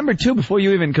 I remember, too, before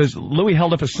you even, because Louis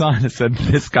held up a sign that said,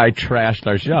 this guy trashed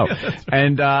our show.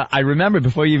 And I remember,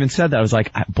 before you even said that, I was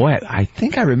like, boy, I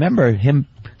think I remember him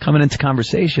coming into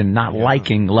conversation not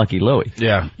liking Lucky Louie.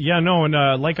 Yeah, no,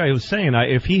 and like I was saying,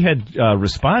 if he had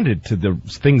responded to the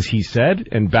things he said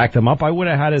and backed them up, I would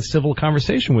have had a civil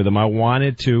conversation with him. I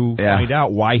wanted to find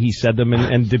out why he said them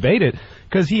and debate it,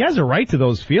 because he has a right to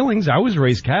those feelings. I was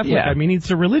raised Catholic. I mean,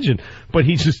 it's a religion. But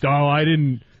he's just, I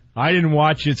didn't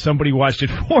watch it. Somebody watched it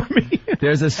for me.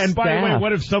 There's a And by the way,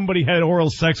 what if somebody had oral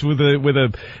sex with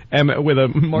a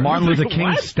Martin Luther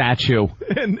King statue?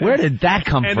 Where did that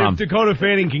come from? And if Dakota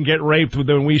Fanning can get raped,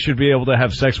 then we should be able to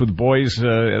have sex with boys.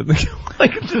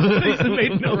 Like, it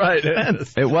made no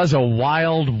sense. It was a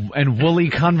wild and woolly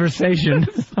conversation.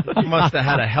 He must have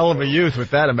had a hell of a youth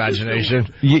with that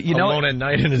imagination. You know, alone at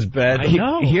night in his bed.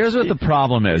 Here's what the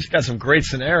problem is. He's got some great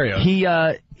scenarios. He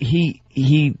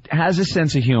has a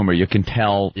sense of humor, you can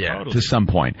tell, to some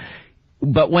point.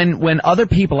 But when other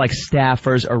people like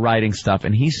staffers are writing stuff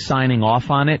and he's signing off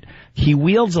on it, he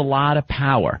wields a lot of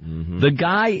power. Mm-hmm. The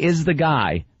guy is the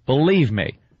guy, believe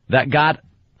me, that got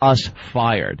us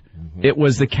fired. Mm-hmm. It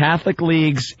was the Catholic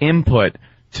League's input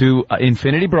to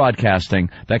Infinity Broadcasting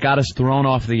that got us thrown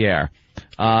off the air.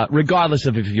 Regardless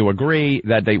of if you agree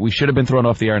that we should have been thrown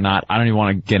off the air or not, I don't even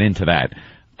want to get into that.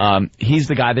 He's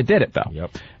the guy that did it,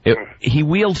 though. Yep. He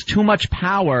wields too much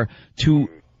power to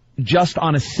just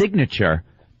on a signature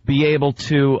be able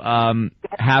to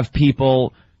have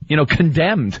people,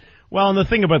 condemned. Well, and the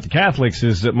thing about the Catholics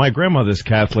is that my grandmother's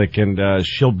Catholic, and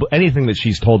anything that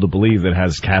she's told to believe that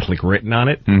has Catholic written on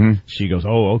it, she goes,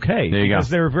 "Oh, okay." There you go. Because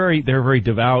they're very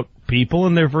devout people,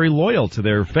 and they're very loyal to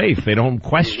their faith. They don't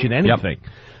question anything.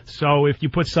 Yep. So if you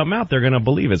put something out, they're going to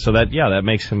believe it. So that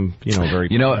makes him, very.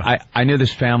 I knew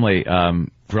this family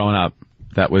growing up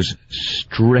that was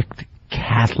strict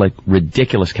Catholic,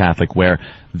 ridiculous Catholic, where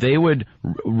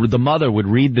the mother would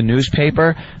read the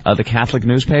newspaper, the Catholic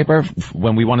newspaper,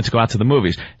 when we wanted to go out to the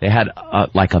movies. They had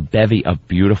like a bevy of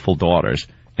beautiful daughters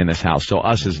in this house. So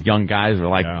us as young guys,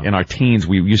 or in our teens,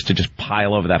 we used to just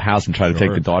pile over that house and try to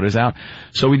take the daughters out.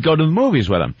 So we'd go to the movies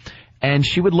with them. And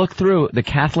she would look through the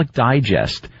Catholic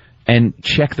Digest and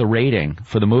check the rating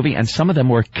for the movie, and some of them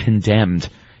were condemned.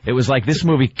 It was like, this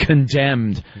movie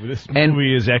condemned. This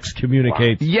movie is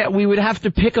excommunicated. Yeah, we would have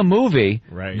to pick a movie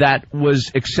that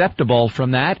was acceptable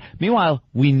from that. Meanwhile,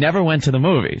 we never went to the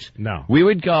movies. No. We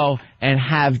would go and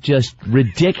have just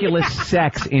ridiculous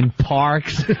sex in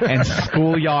parks and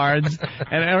schoolyards,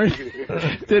 and everything.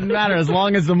 Didn't matter as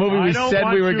long as the movie we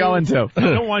said we were going to. I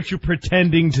don't want you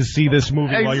pretending to see this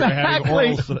movie while you're having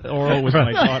oral with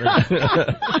my daughter.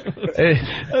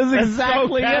 That's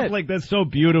exactly so Catholic. That's so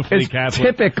beautifully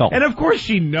Catholic. Typical. And of course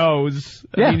she knows.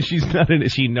 I mean, she's not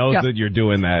she knows that you're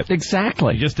doing that.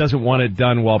 Exactly. She just doesn't want it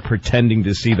done while pretending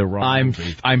to see the wrong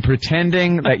movie. I'm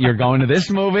pretending that you're going to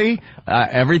this movie.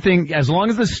 Everything, as long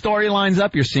as the story lines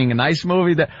up, you're seeing a nice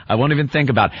movie that I won't even think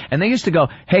about. And they used to go,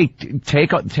 hey,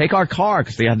 take our car,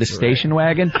 because they had the station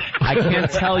wagon. I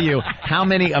can't tell you how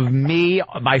many of me,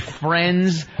 my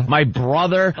friends, my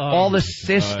brother, all the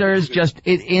sisters, just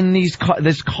in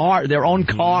this car, their own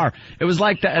car. It was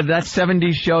like that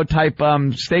 70s show type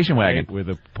station wagon with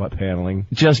a paneling.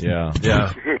 Just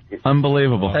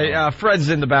unbelievable. Hey, Fred's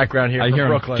in the background here. I hear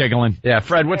Brooklyn. him giggling. Yeah,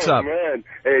 Fred, what's up? Man.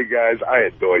 Hey guys, I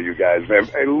adore you guys, man.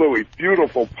 Hey Louis,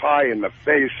 beautiful pie in the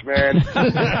face, man.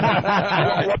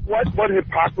 what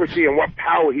hypocrisy and what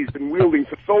power he's been wielding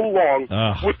for so long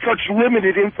with such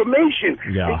limited information.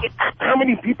 Yeah. How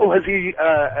many people has he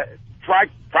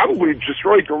probably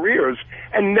destroyed careers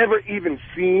and never even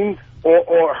seen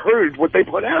or heard what they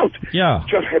put out? Yeah.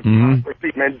 Just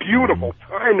hypocrisy, man. Beautiful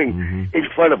timing.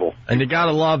 Incredible. And you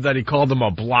gotta love that he called him a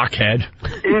blockhead.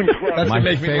 Incredible. That's what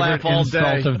makes me laugh all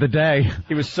day. Insult of the day.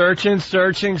 He was searching,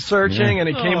 and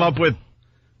he came up with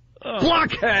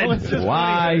blockhead.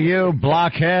 Why, you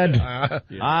blockhead?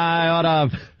 I ought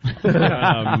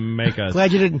to make us.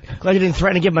 Glad you didn't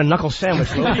threaten to give him a knuckle sandwich.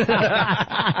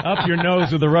 Up your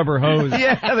nose with a rubber hose.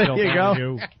 Yeah, there you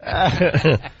go.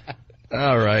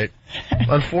 All right.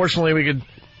 Unfortunately, we could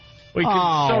We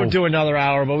could so do another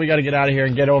hour, but we got to get out of here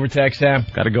and get over to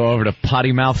XM. Got to go over to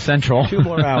Potty Mouth Central. 2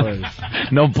 more hours.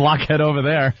 No Blockhead over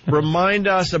there. Remind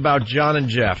us about John and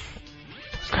Jeff.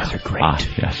 Those guys are great.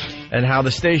 Yes. And how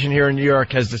the station here in New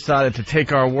York has decided to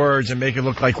take our words and make it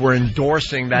look like we're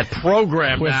endorsing that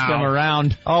program Twist now. them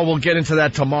around. Oh, we'll get into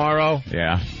that tomorrow.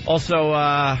 Yeah. Also,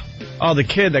 the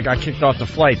kid that got kicked off the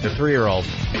flight, the 3-year-old.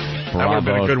 That would have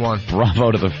been a good one.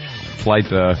 Bravo to the flight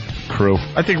crew.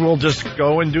 I think we'll just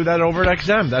go and do that over at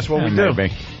XM. That's what we do. Maybe.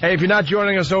 Hey, if you're not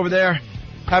joining us over there,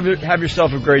 have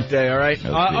yourself a great day, all right?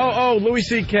 Louis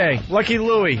C.K. Lucky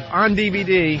Louie on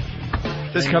DVD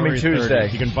this coming Tuesday.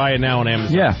 You can buy it now on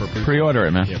Amazon. Yeah, for pre-order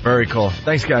it, man. Yeah, very cool.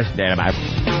 Thanks, guys. Yeah, bye.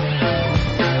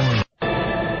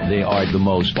 They are the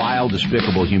most vile,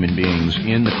 despicable human beings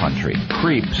in the country.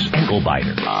 Creeps,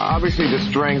 ankle-biters. Obviously, the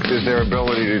strength is their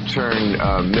ability to turn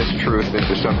mistruth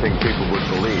into something people would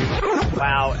believe.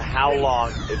 Wow, how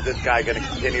long is this guy going to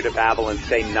continue to babble and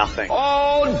say nothing?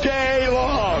 All day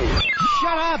long.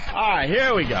 Shut up. All right,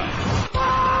 here we go.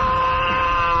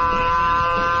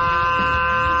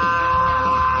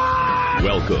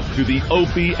 Welcome to the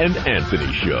Opie and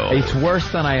Anthony Show. It's worse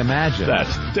than I imagined.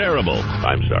 That's terrible.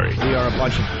 I'm sorry. We are a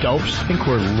bunch of dopes. I think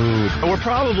we're lewd. And we're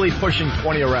probably pushing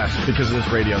 20 arrests because of this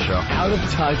radio show. Out of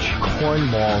touch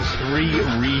cornballs. 3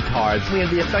 retards. We have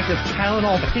the effect of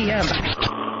Tylenol PM.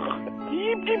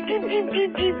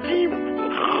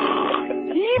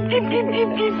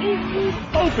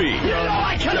 Opie. You know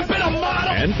I could have been a model.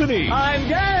 Anthony. I'm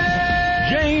gay.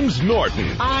 James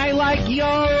Norton. I like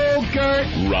yogurt.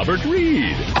 Robert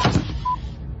Reed.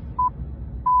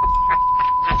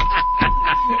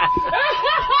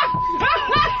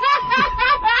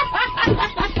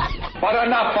 But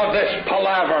enough of this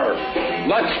palaver.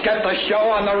 Let's get the show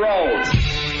on the road.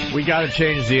 We got to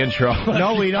change the intro.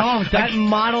 No, we don't. That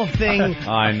model thing.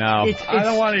 I know. I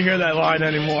don't want to hear that line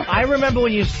anymore. I remember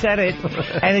when you said it,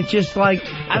 and it just like,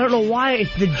 I don't know why,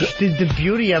 it's the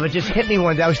beauty of it just hit me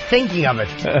one day. I was thinking of it.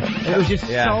 And it was just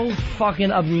so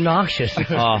fucking obnoxious.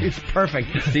 It's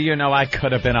perfect. Do you know I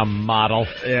could have been a model?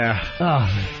 Yeah. Oh,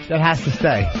 that has to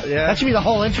stay. Yeah. That should be the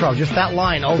whole intro, just that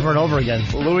line over and over again.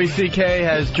 Louis C.K.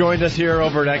 has joined us here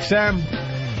over at XM.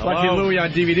 Lucky Louie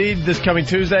on DVD this coming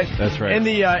Tuesday. That's right. In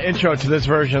the intro to this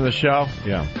version of the show,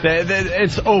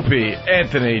 it's Opie,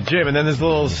 Anthony, Jim, and then there's a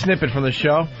little snippet from the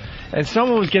show. And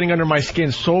someone was getting under my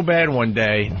skin so bad one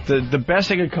day, the best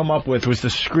I could come up with was to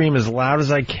scream as loud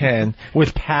as I can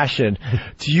with passion,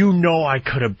 "Do you know I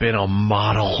could have been a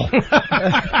model?"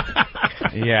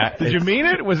 Yeah. Did you mean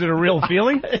it? Was it a real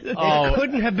feeling? It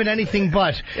couldn't have been anything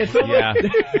but. Yeah.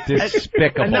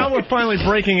 Despicable. And now we're finally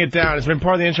breaking it down. It's been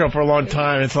part of the intro for a long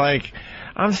time. It's like,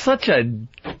 I'm such a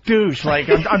douche. Like,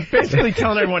 I'm basically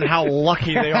telling everyone how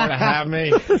lucky they are to have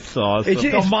me. That's awesome.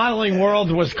 The modeling world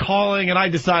was calling, and I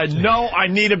decided, no, I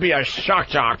need to be a shock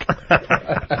jock.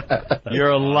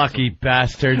 You're lucky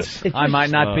bastards. I might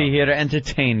not be here to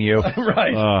entertain you.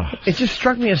 Right. It just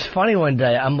struck me as funny one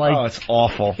day. I'm like, oh, it's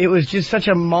awful. It was just such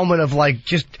a moment of like,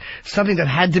 just something that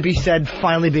had to be said,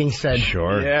 finally being said.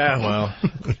 Sure. Yeah, well.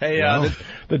 Hey,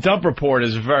 the dump report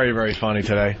is very, very funny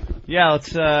today. Yeah,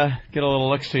 let's get a little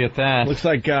look-see at that. Looks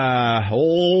like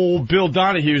old Bill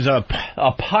Donahue's a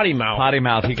potty mouth. Potty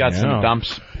mouth. He got some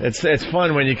dumps. It's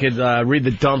fun when you could read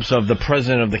the dumps of the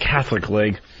president of the Catholic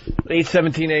League.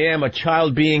 8:17 a.m. A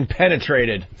child being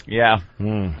penetrated. Yeah.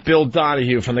 Bill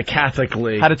Donahue from the Catholic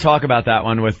League. Had to talk about that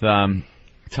one with Tom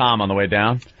on the way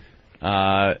down.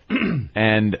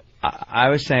 And I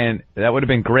was saying that would have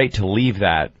been great to leave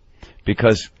that,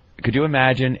 because could you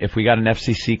imagine if we got an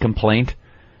FCC complaint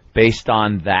based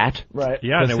on that? Right.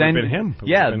 Yeah, and it would have been him.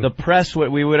 The press,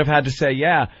 we would have had to say,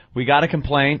 yeah, we got a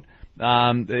complaint.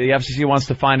 The FCC wants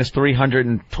to fine us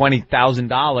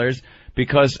 $320,000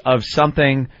 because of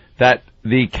something that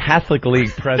the Catholic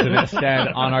League president said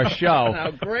on our show. How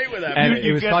great would that and be?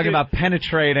 he was talking about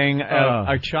penetrating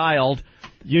a child.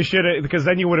 You should have, because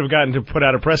then you would have gotten to put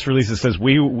out a press release that says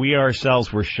we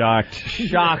ourselves were shocked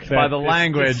by the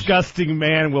language. Disgusting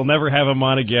man. We'll never have him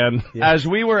on again. Yeah. As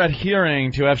we were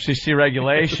adhering to FCC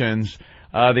regulations,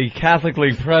 the Catholic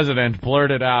League president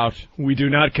blurted out, "We do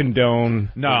not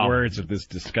condone the words of this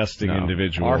disgusting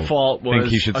individual." Our fault was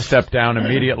think he should step down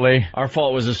immediately. Our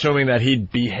fault was assuming that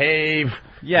he'd behave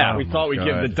Yeah, we thought we'd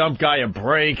give the dump guy a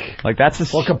break. Like, that's the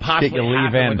what could possibly shit you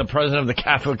leave happen in. with the president of the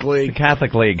Catholic League. The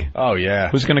Catholic League. Oh, yeah.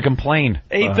 Who's going to complain?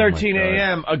 8:13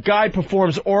 a.m. A guy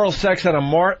performs oral sex on a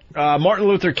Martin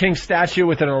Luther King statue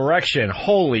with an erection.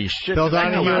 Holy shit. Bill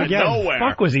Donahue again. Nowhere. What the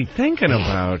fuck was he thinking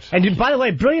about? And by the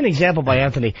way, brilliant example by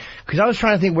Anthony, because I was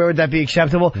trying to think where would that be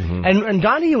acceptable, and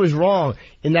Donahue was wrong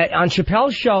in that on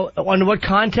Chappelle's show, under what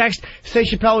context, say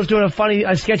Chappelle was doing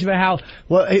a sketch about how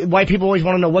white people always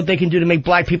want to know what they can do to make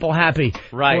black people happy.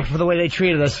 Right. For the way they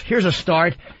treated us. Here's a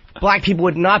start. Black people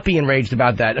would not be enraged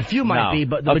about that. A few might be,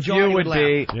 but the majority would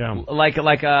be. Like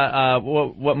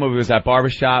what movie was that?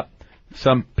 Barbershop.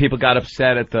 Some people got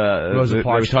upset at the Rosa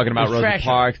Parks. They were talking about Rosa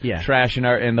Parks trashing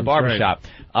her in the barbershop.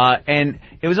 And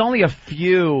it was only a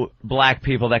few black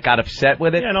people that got upset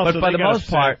with it, but by the most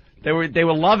part, they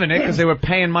were loving it because they were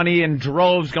paying money in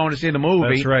droves going to see the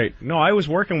movie. That's right. No, I was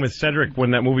working with Cedric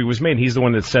when that movie was made. He's the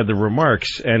one that said the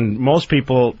remarks, and most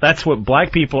people, that's what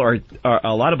black people are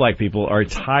a lot of black people are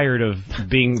tired of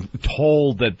being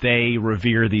told that they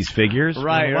revere these figures.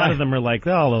 Right. And a lot of them are like,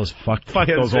 oh, those fuck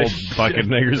those old bucket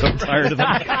niggers. I'm tired of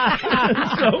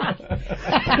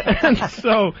them.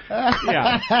 so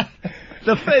yeah.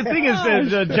 The thing is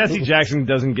that Jesse Jackson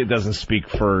doesn't speak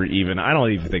for even. I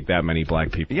don't even think that many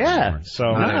black people. Yeah. Anymore.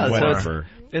 So whatever.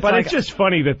 It's just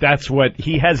funny that that's what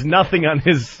he has nothing on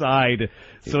his side.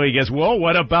 So he goes, well,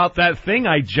 what about that thing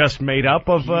I just made up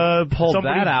of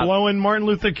somebody blowing Martin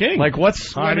Luther King? Like, what's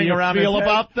swimming around his head?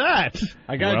 About that?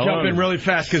 I gotta jump in really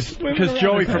fast because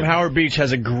Joey from Howard Beach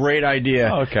has a great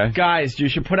idea. Oh, okay. Guys, you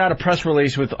should put out a press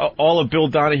release with all of Bill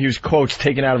Donahue's quotes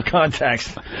taken out of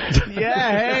context.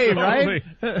 Yeah, hey, right?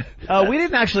 We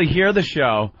didn't actually hear the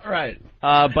show. Right.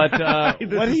 But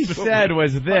what he said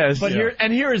was this. But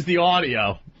here is the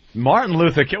audio. Martin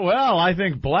Luther King. Well, I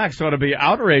think blacks ought to be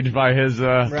outraged by his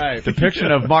depiction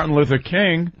of Martin Luther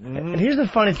King. And here's the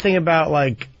funny thing about,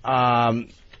 like, wow,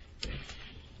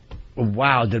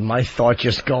 did my thought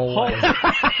just go away?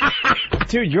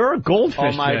 Dude, you're a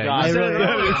goldfish. Oh, my God.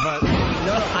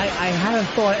 I had a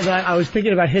thought, and I was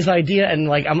thinking about his idea, and,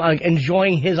 like, I'm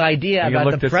enjoying his idea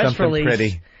about the press release.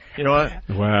 Pretty. You know what?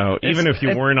 Wow. Even if you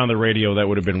weren't on the radio, that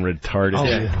would have been retarded. Oh,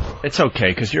 yeah. It's okay,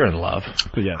 because you're in love.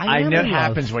 Yeah. I know it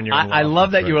happens when you're in love. I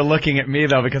love that you were looking at me,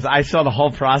 though, because I saw the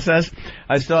whole process.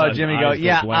 I saw Jimmy go,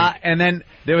 and then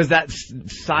there was that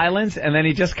silence, and then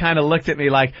he just kind of looked at me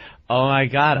like, oh, my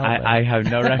God, I have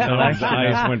no recollection. His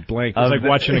eyes went blank. It was like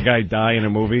watching a guy die in a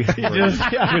movie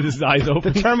with his eyes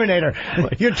open. The Terminator.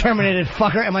 You're terminated,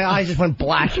 fucker, and my eyes just went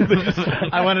black.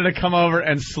 I wanted to come over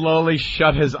and slowly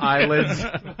shut his eyelids.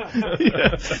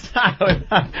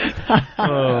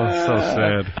 Oh, so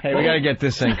sad. Hey, we got to get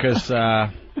this in, because,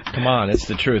 come on, it's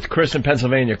the truth. Chris in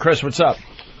Pennsylvania. Chris, what's up?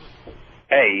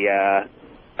 Hey,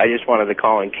 I just wanted to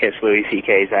call and kiss Louis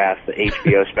C.K.'s ass. The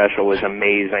HBO special was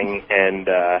amazing, and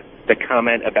the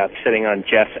comment about sitting on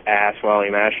Jeff's ass while he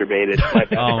masturbated.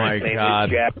 Oh, my God.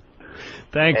 Jeff.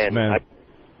 Thanks, man.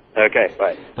 Okay,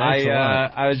 bye.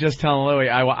 I was just telling Louis,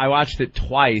 I watched it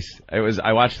twice.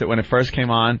 I watched it when it first came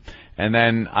on, and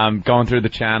then I'm going through the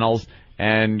channels,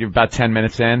 and you're about 10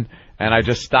 minutes in, and I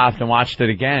just stopped and watched it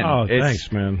again. Oh,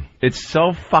 thanks, man. It's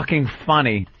so fucking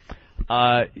funny.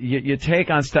 You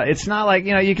take on stuff. It's not like,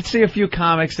 you could see a few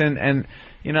comics and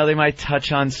they might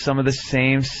touch on some of the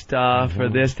same stuff or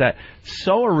this, that.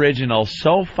 So original,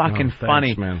 so fucking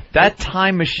funny. Man. That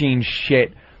time machine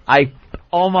shit, I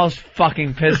almost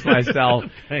fucking pissed myself.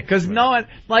 Because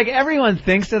everyone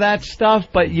thinks of that stuff,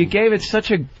 but you gave it such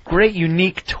a great,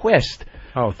 unique twist.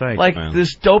 Oh, thanks, like man.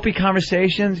 this dopey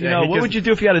conversations, what would you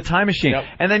do if you had a time machine? Yep.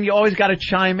 And then you always got to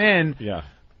chime in. Yeah.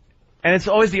 And it's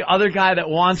always the other guy that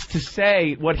wants to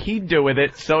say what he'd do with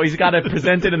it, so he's got to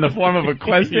present it in the form of a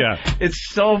question. Yeah. It's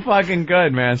so fucking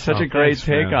good, man. Such a great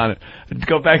take on it. I'd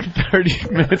go back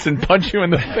 30 minutes and punch you in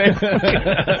the face.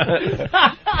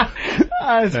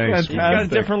 It's fantastic. He's got a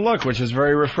different look, which is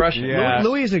very refreshing. Yeah.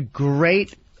 Louis is a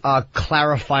great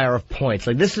clarifier of points.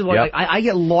 Like, this is what I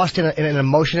get lost in an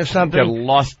emotion of something. Get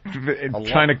lost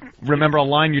trying to remember a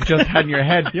line you just had in your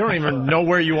head. You don't even know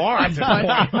where you are.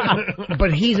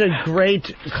 But he's a great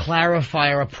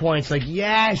clarifier of points. Like,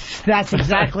 yes, that's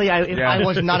exactly. If I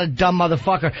was not a dumb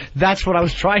motherfucker, that's what I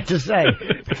was trying to say.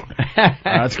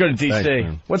 Let's go to DC.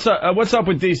 Thanks, what's up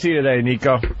with DC today,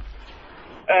 Nico?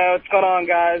 What's going on,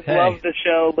 guys? Hey. Love the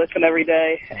show. Listen every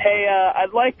day. Hey,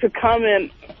 I'd like to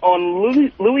comment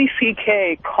on Louis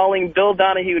C.K. calling Bill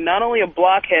Donahue not only a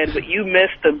blockhead, but you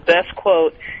missed the best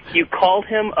quote. You called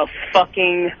him a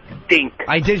fucking dink.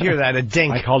 I did hear that, a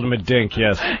dink. I called him a dink,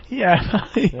 yes. Yeah.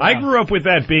 I grew up with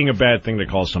that being a bad thing to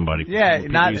call somebody. Yeah,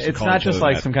 it's not just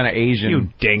like some kind of Asian you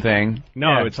dink thing.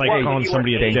 No, it's like calling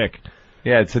somebody a dick.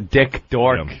 Yeah, it's a dick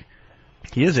dork. Yeah.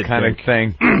 He is a kind of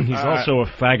thing. He's also a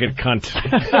faggot cunt.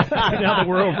 Now that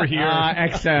we're over here.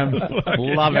 XM.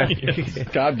 Love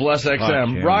it. God bless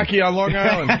XM. Fuck, Rocky on Long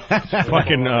Island.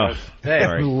 Fucking,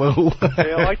 hey, Lou.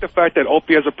 Hey, I like the fact that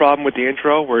Opie has a problem with the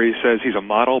intro where he says he's a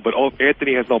model, but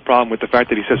Anthony has no problem with the fact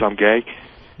that he says I'm gay.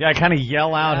 Yeah, I kind of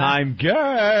yell out, I'm gay.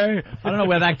 I don't know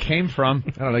where that came from.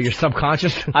 I don't know, your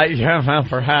subconscious? Yeah, well,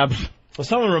 perhaps. Well,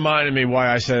 someone reminded me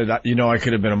why I said, I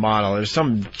could have been a model. There's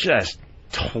some just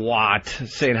twat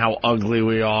saying how ugly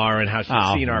we are and how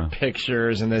she's seen our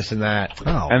pictures and this and that.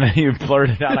 Oh. And then you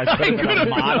blurted out, I could have been a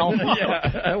model.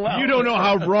 Yeah. Well, you don't know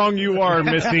how wrong you are,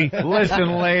 Missy.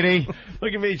 Listen, lady.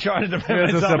 Look at me trying to defend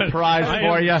Here's a myself. surprise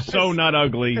for you. So not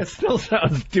ugly. It still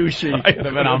sounds douchey. I could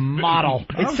have been a model.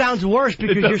 It sounds worse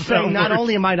because you're saying not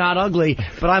only am I not ugly,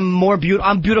 but I'm more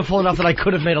I'm beautiful enough that I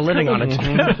could have made a living on it.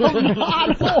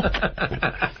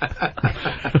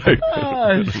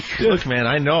 Look, man,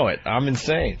 I know it. I'm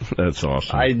insane. That's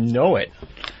awesome. I know it.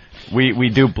 We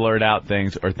do blurt out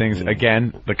things, or things,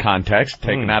 again, the context,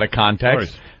 taken out of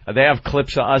context. They have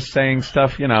clips of us saying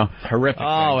stuff, horrific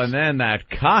things. And then that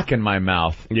cock in my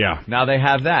mouth. Yeah. Now they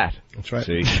have that. That's right.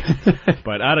 See?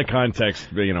 But out of context,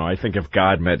 I think if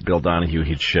God met Bill Donahue,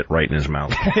 he'd shit right in his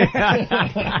mouth.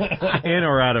 In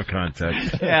or out of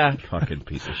context. Yeah. Fucking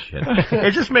piece of shit.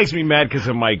 It just makes me mad because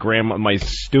of my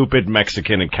stupid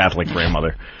Mexican and Catholic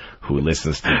grandmother who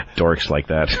listens to dorks like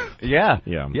that. Yeah.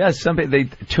 Yeah. Yeah,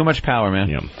 too much power, man.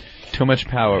 Yeah. Too much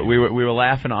power. We were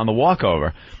laughing on the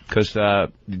walkover because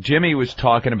Jimmy was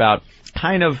talking about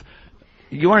kind of,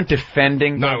 you weren't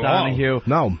defending Bill Donahue.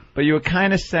 No. But you were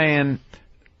kind of saying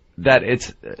that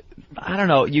it's, I don't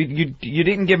know, you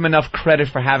didn't give him enough credit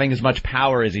for having as much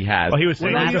power as he has. Well, he was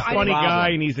saying he's a funny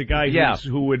guy, and he's a guy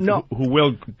who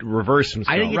will reverse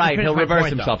himself. Right, he'll reverse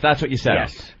himself. That's what you said.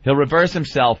 Yes. He'll reverse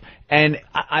himself. And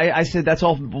I said that's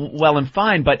all well and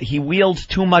fine, but he wields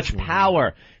too much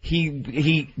power.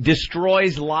 He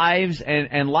destroys lives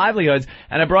and livelihoods.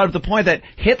 And I brought up the point that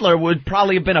Hitler would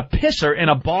probably have been a pisser in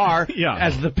a bar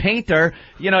as the painter.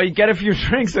 You get a few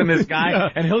drinks in this guy,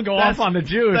 and he'll go off on the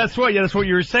Jews. That's what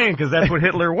you were saying, because that's what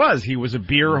Hitler was. He was a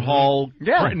beer hall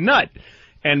nut.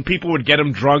 And people would get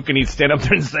him drunk, and he'd stand up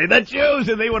there and say, "The Jews!"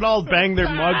 And they would all bang their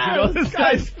mugs and go, "This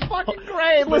guy's fucking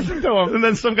great. Listen to him." And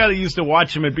then some guy that used to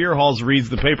watch him at beer halls reads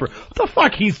the paper. What the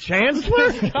fuck? He's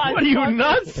chancellor? What are you,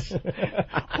 nuts?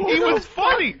 He was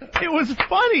funny. It was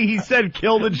funny. He said,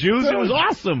 "Kill the Jews." It was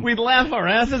awesome. We'd laugh our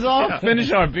asses off,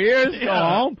 finish our beers, go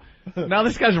home. Now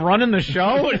this guy's running the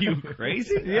show? Are you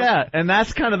crazy? Yeah, and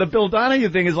that's kind of the Bill Donahue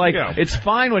thing is like, it's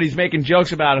fine when he's making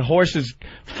jokes about horses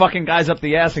fucking guys up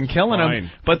the ass and killing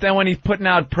them, but then when he's putting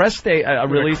out press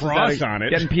releases on it.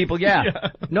 Getting people,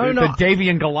 No. The Davy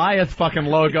and Goliath fucking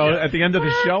logo at the end of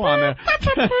the show on there.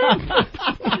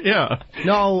 Yeah.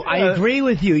 No, I agree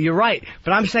with you. You're right.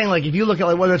 But I'm saying, like, if you look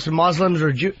at whether it's Muslims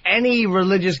or Jew, any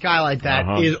religious guy like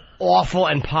that is awful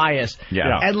and pious.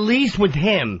 Yeah. At least with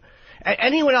him.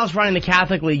 Anyone else running the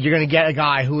Catholic League, you're going to get a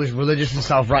guy who is religious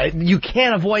himself, right? You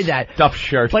can't avoid that. Stuffed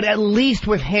shirt. But at least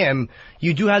with him,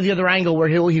 you do have the other angle where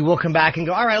he will come back and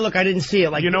go, all right, look, I didn't see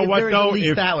it. Like, you know what, though?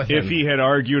 If him. he had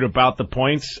argued about the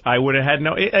points, I would have had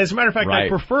no... As a matter of fact, I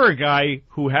prefer a guy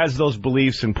who has those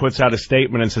beliefs and puts out a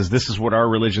statement and says, this is what our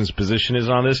religion's position is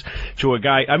on this, to a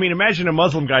guy... I mean, imagine a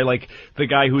Muslim guy like the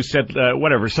guy who said,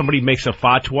 somebody makes a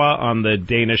fatwa on the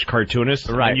Danish cartoonist,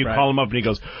 and you call him up and he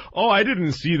goes, oh, I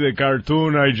didn't see the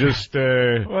cartoon, I just...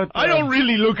 I don't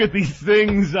really look at these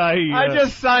things, I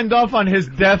just signed off on his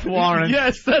death warrant.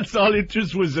 Yes, that's all. It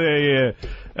just was a...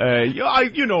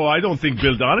 I don't think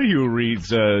Bill Donahue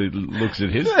looks at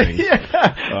his things.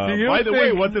 By the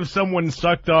way, what if someone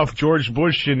sucked off George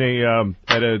Bush in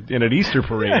an Easter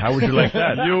parade? How would you like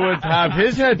that? You would have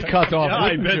his head cut off.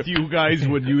 I bet you guys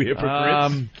would, you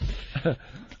hypocrites.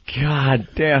 God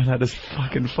damn, that is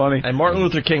fucking funny. And Martin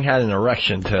Luther King had an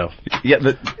erection too. Yeah,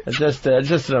 it's just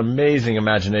an amazing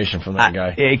imagination from that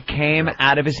guy. It came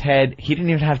out of his head. He didn't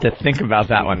even have to think about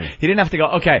that one. He didn't have to go,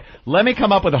 okay, let me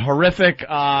come up with a horrific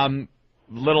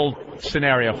little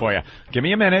scenario for you. Give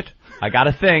me a minute. I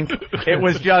gotta think. It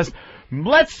was just,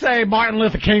 let's say Martin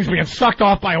Luther King's being sucked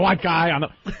off by a white guy on the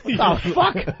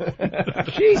fuck?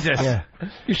 Jesus. Yeah.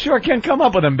 You sure can come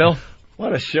up with him, Bill.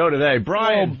 What a show today.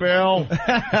 Brian. Hello,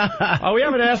 Bill. We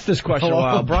haven't asked this question in a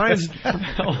while. Brian's...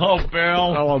 Hello,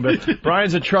 Bill. Hello, Bill.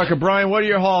 Brian's a trucker. Brian, what are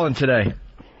you hauling today?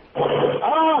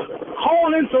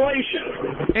 Hauling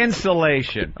insulation.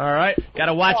 Insulation. All right.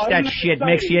 Gotta watch that shit,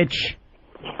 Mix-Yitch.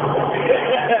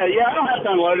 Yeah, I don't have to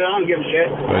unload it. I don't give a shit.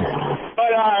 Good.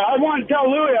 But I want to tell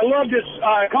Louie I love this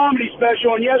comedy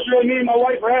special, and yesterday me and my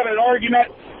wife were having an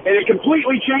argument, And it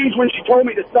completely changed when she told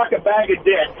me to suck a bag of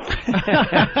dicks.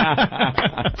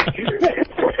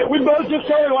 We both just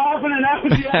started laughing, and that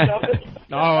was the end of it.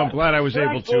 Oh, I'm glad I was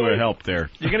able to help there.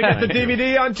 You're going to get the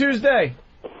DVD on Tuesday.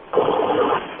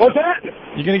 What's that?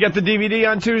 You're going to get the DVD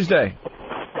on Tuesday.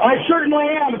 I certainly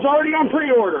am. It's already on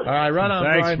pre-order. All right, run on,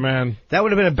 Thanks, Brian. man. That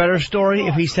would have been a better story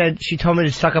if he said she told me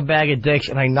to suck a bag of dicks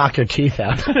and I knocked her teeth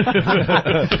out.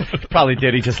 Probably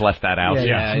did. He just left that out.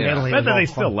 Yeah. But then they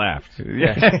still laughed.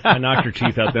 Yeah. I knocked her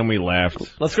teeth out, then we laughed.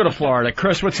 Let's go to Florida.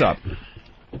 Chris, what's up?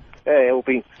 Hey,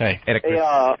 Opie. Hey. Hey,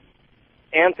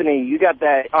 Anthony, you got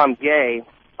that I'm gay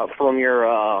from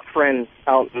your friend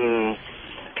out in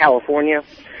California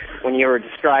when you were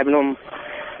describing him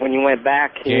when you went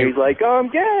back. And he was like, I'm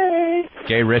gay.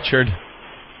 Gay Richard?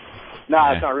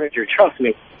 Nah, it's not Richard. Trust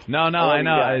me. No, I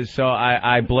know. So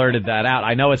I blurted that out.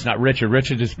 I know it's not Richard.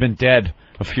 Richard has been dead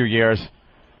a few years.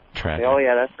 Tragic. Oh,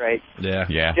 yeah, that's right.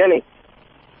 Yeah. Jimmy.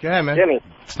 Go ahead, man. Jimmy.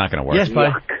 It's not going to work. Yes,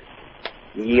 buddy.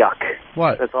 Yuck.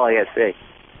 What? That's all I got to say.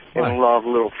 What? In love,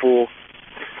 little fool.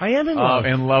 I am in love. Oh,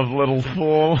 in love, little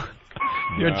fool.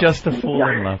 You're just a fool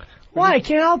in love. Why? I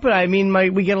can't help it. I mean,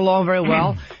 we get along very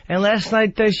well. And last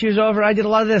night she was over. I did a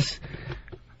lot of this.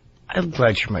 I'm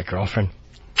glad you're my girlfriend.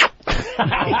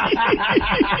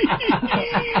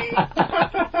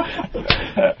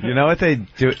 You know what they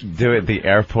do at the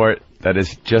airport that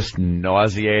is just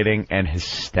nauseating and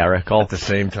hysterical? At the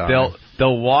same time.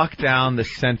 They'll walk down the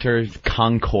center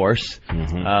concourse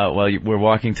while we're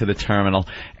walking to the terminal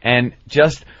and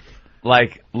just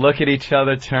like look at each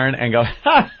other, turn and go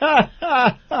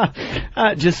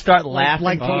just start laughing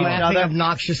like to each laughing, other.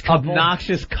 obnoxious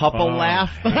couple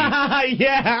laugh.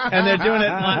 Yeah. And they're doing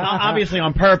it obviously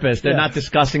on purpose. They're not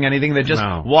discussing anything. They're just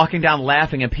walking down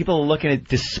laughing, and people are looking at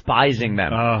despising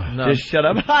them. Just shut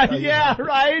up. Yeah,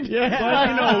 right. Yeah.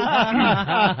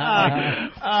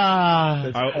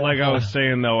 Like I was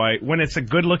saying, though, when it's a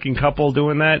good-looking couple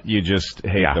doing that, you just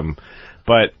hate them.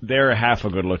 But they're half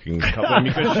a good-looking couple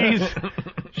because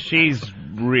she's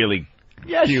really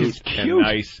cute and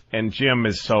nice, and Jim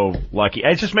is so lucky.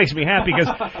 It just makes me happy because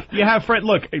you have friends.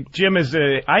 Look, Jim is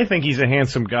I think he's a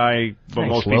handsome guy, but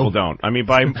most people don't. I mean,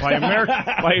 by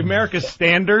America's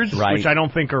standards, which I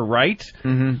don't think are right,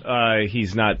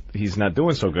 he's not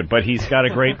doing so good. But he's got a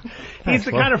great. He's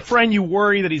the kind of friend you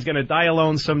worry that he's going to die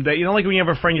alone someday. You know, like when you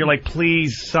have a friend, you're like,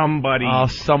 please, somebody,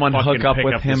 someone hook up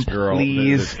with him, this girl,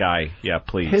 please. This guy, yeah,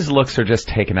 please. His looks are just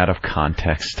taken out of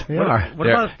context. Yeah. What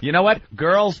about, you know what?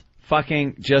 Girls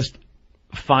fucking just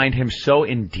find him so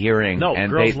endearing,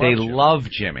 and they love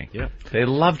Jimmy. Yeah. They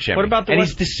love Jimmy. What about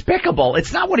he's despicable.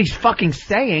 It's not what he's fucking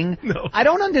saying. No. I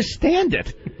don't understand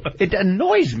it. It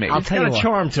annoys me. It's got a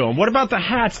charm to him. What about the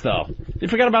hats, though? You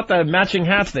forgot about the matching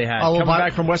hats they had coming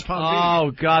back from West Palm Beach.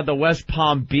 Oh, God, the West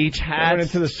Palm Beach hats. They went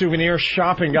into the souvenir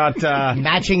shop and got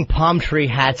matching palm tree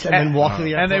hats and then walked to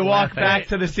the airport. And they walk back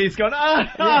to the seats going,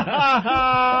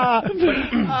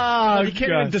 you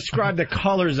can't even describe the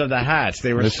colors of the hats.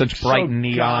 They were such bright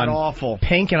neon. Awful.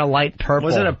 Pink and a light purple.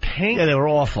 Was it a pink? Yeah, they were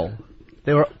awful.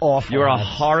 They were awful. You're a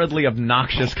horridly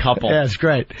obnoxious couple. Yeah, it's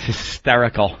great. It's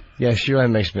hysterical. Yeah, sure, it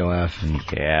makes me laugh.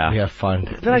 Yeah. We have fun.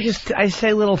 Then I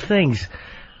say little things.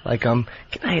 Like, good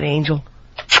night, Angel.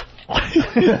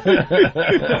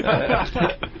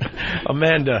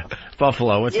 Amanda,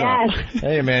 Buffalo, what's up?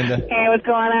 Hey, Amanda. Hey, what's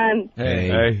going on?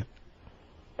 Hey.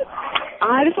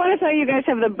 I just want to tell you guys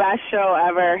have the best show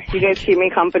ever. You guys keep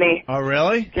me company. Oh,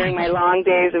 really? During my long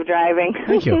days of driving.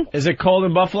 Thank you. Is it cold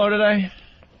in Buffalo today?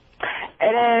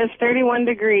 It is 31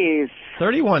 degrees.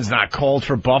 31's not cold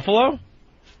for Buffalo?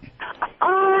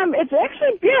 It's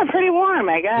actually, pretty warm,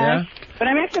 I guess. Yeah? But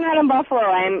I'm actually not in Buffalo.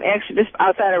 I'm actually just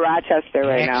outside of Rochester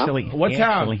right now. What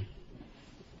town?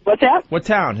 What's that? What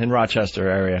town in Rochester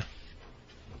area?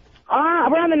 We're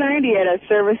on the 90 at a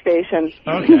service station.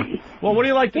 Okay. Well, what do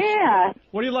you like? Yeah.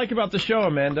 What do you like about the show,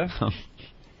 Amanda?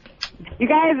 You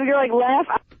guys, you're like laugh.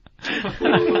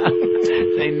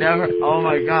 They never. Oh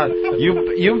my God!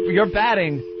 You're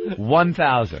batting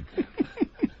 1,000.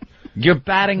 You're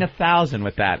batting 1,000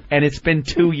 with that, and it's been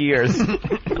 2 years.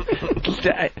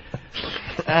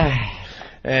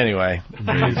 Anyway,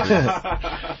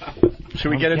 should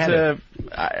we get into?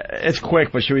 It's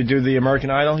quick, but should we do the American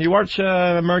Idol? You watch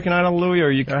American Idol, Louis,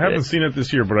 or you? I haven't seen it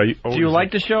this year, but do you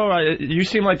like the show? You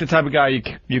seem like the type of guy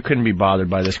you couldn't be bothered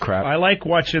by this crap. I like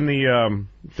watching the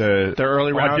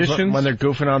early rounds auditions when they're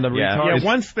goofing on the retards. Yeah,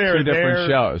 once they're two different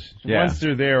shows. Yeah. Once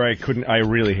they're there, I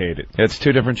really hate it. It's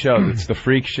two different shows. It's the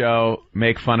freak show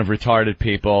make fun of retarded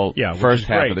people first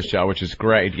half of the show, which is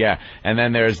great, and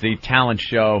then there's the talent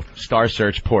show Star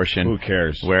Search portion. Who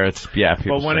cares? Where it's, people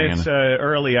But when singing. it's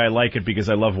early, I like it because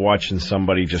I love watching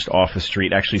somebody just off the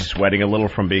street actually sweating a little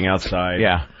from being outside.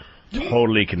 Yeah.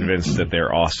 Totally convinced that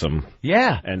they're awesome.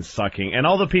 Yeah. And sucking. And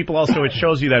all the people also, it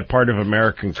shows you that part of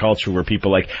American culture where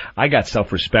people like, I got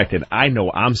self-respect and I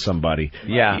know I'm somebody.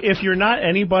 Yeah. If you're not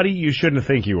anybody, you shouldn't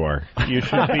think you are. You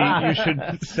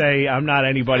should say, I'm not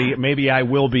anybody. Maybe I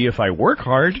will be if I work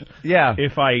hard. Yeah.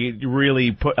 If I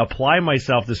really apply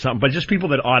myself to something. But just people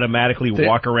that automatically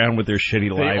walk around with their shitty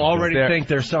lives. They already think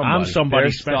they're somebody. I'm somebody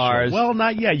They're special. stars. Well,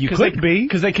 not yet. You could be.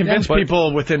 Because they convince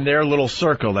people within their little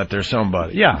circle that they're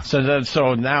somebody. Yeah. So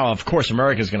now, of course,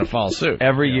 America's going to follow suit.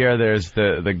 Every year there's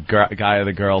the guy or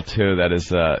the girl, too, that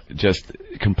is just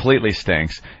completely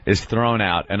stinks, is thrown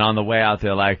out. And on the way out,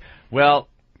 they're like, well,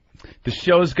 the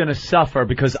show's going to suffer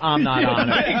because I'm not on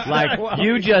it. Like,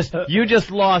 you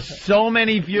just lost so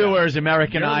many viewers,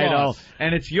 American Idol,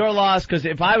 and it's your loss because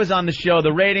if I was on the show,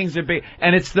 the ratings would be,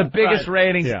 and it's the biggest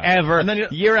ratings ever. And then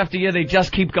year after year, they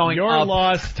just keep going Your up.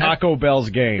 loss, Taco Bell's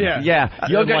game. Yeah.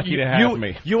 You're lucky to have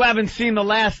me. You haven't seen the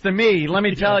last of me. Let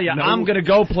me tell you, I'm going to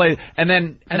go play. And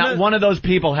then not one of those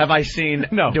people have I seen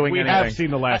doing anything. We have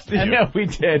seen the last of you. Yeah, we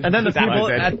did. And then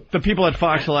the people at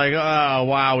Fox are like, oh,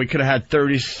 wow, we could have had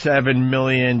 37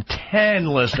 million, 10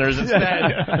 listeners.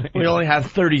 Instead, we only have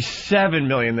 37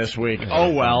 million this week. Oh,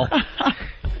 well.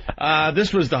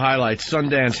 This was the highlight,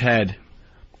 Sundance Head.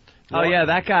 Oh, yeah,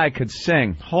 that guy could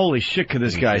sing. Holy shit, could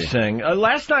this guy sing.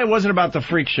 Last night wasn't about the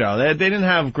freak show. They didn't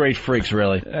have great freaks,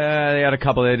 really. They had a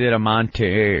couple. They did a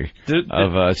monte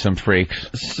of some freaks.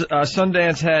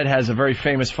 Sundance Head has a very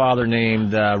famous father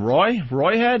named Roy?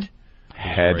 Roy Head?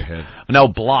 Head. No,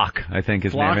 Block, I think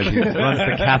his Block? name is. He runs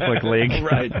the Catholic League.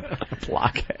 Right.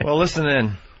 Blockhead. Well, listen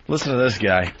in. Listen to this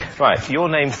guy. Right, your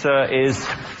name, sir, is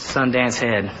Sundance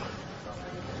Head.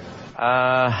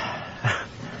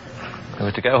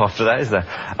 Nowhere to go after that, is there?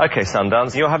 Okay,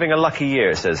 Sundance, you're having a lucky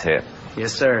year, it says here.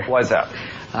 Yes, sir. Why is that?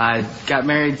 I got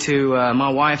married to my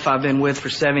wife I've been with for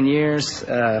 7 years.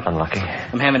 Unlucky.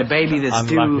 I'm having a baby that's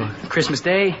due Christmas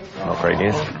Day. Not great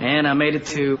news. And I made it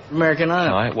to American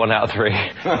Idol. All right, 1 out of 3.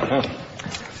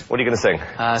 What are you going to sing?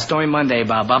 Stormy Monday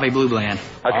by Bobby Blue Bland.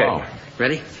 Okay. Oh.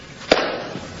 Ready?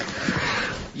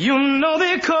 You know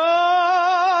they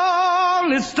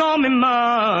call it Stormy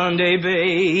Monday,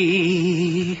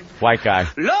 babe. White guy.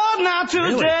 Lord, now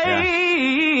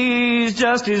today's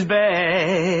just as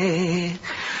bad.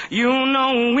 You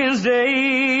know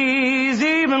Wednesday's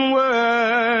even worse.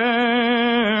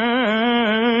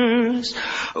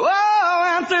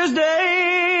 Oh, and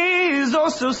Thursday's oh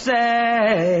so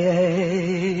sad.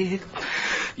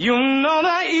 You know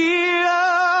the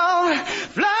eagle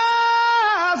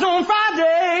flies on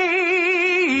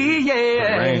Friday,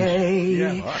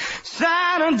 yeah.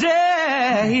 Saturday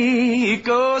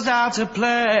goes out to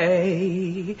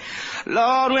play.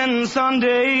 Lord, when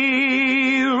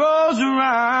Sunday rolls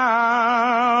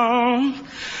around,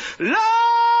 Lord,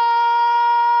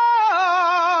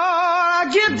 I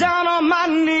get down on my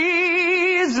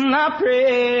knees and I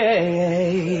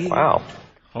pray. Wow.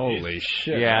 Holy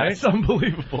shit. Yeah, right? it's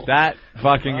unbelievable. That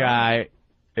fucking guy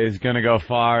is going to go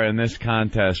far in this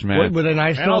contest, man. With a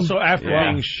nice And also after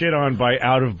being shit on by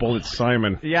Out of Bullet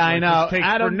Simon. Yeah, I know.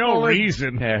 For no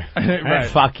reason. Here. Right.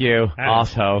 Fuck you,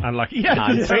 also. Unlucky.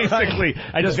 Yeah, basically.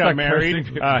 I just got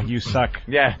married. You suck.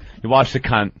 Yeah, you watch the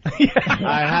Cunt.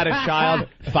 I had a child.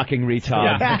 Fucking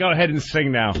retard. Yeah, go ahead and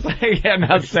sing now. Yeah,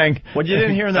 now sing. What you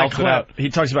didn't hear in that clip, he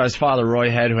talks about his father,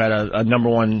 Roy Head, who had a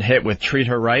 #1 hit with Treat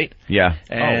Her Right. Yeah.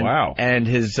 And, oh, wow. And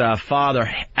his father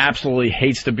absolutely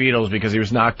hates the Beatles because he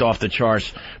was knocked off the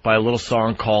charts by a little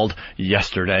song called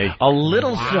Yesterday. A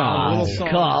little song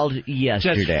called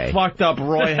Yesterday. Just fucked up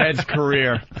Roy Head's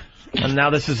career. And now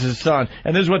this is his son.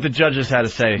 And this is what the judges had to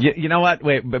say. You know what?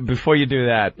 Wait, but before you do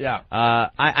that. Yeah.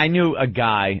 I knew a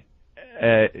guy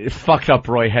fucked up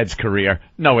Roy Head's career.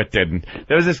 No, it didn't.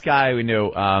 There was this guy we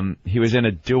knew. He was in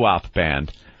a doo-wop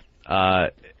band.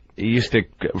 He used to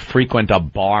frequent a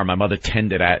bar. My mother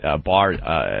tended at a bar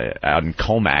out in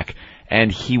Comac. And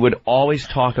he would always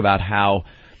talk about how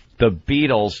the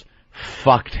Beatles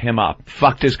fucked him up,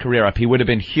 fucked his career up. He would have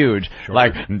been huge. Sure.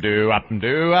 Like, do up,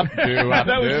 do up, do up,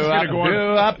 do up,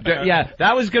 do up. Yeah,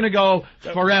 that was going to go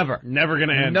forever. Never going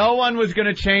to end. No one was going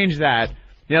to change that.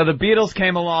 You know, the Beatles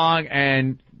came along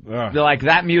and like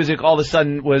that music all of a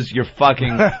sudden was your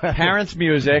fucking parents'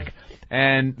 music,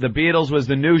 and the Beatles was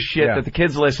the new shit that the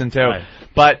kids listened to. Right.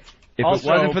 But If Also-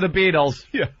 it wasn't for the Beatles,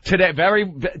 today,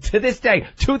 to this day,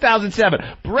 2007,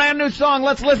 brand new song.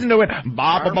 Let's listen to it.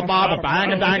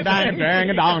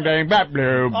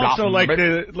 Also,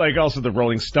 also the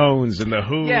Rolling Stones and the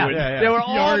Who. Yeah, they were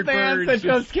all bands that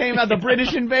just came out. The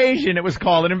British Invasion, it was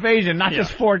called an invasion, not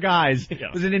just four guys.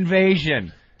 It was an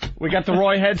invasion. We got the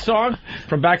Roy Head song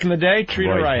from back in the day. Treat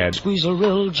her right. Head. Squeeze a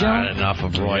real jump. Not enough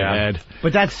of Roy Head.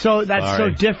 But that's so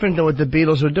different than what the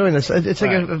Beatles were doing. It's like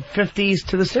a 50s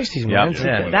to the 60s, man.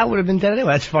 That would have been dead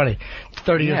anyway. That's funny.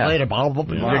 30 years later,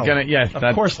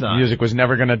 Of course not. Music was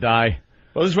never gonna die.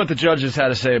 Well, this is what the judges had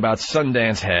to say about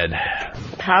Sundance Head.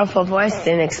 Powerful voice,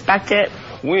 didn't expect it.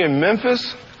 We in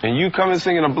Memphis, and you coming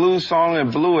singing a blues song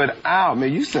and blew it out.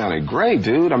 Man, you sounded great,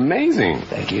 dude. Amazing.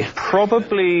 Thank you.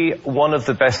 Probably one of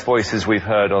the best voices we've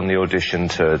heard on the audition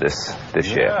tour this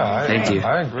year. Thank you.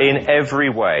 I agree. In every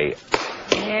way.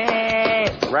 Yay!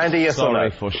 Randy, yes or no?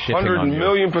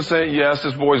 100,000,000% yes.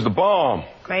 This boy's the bomb.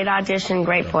 Great audition,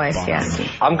 great voice, yes.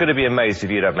 I'm going to be amazed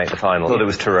if you don't make the final. I thought it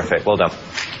was terrific. Well done.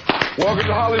 Welcome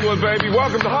to Hollywood, baby.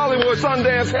 Welcome to Hollywood,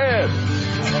 Sundance Head.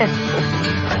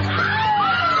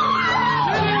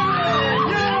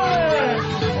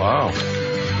 Wow.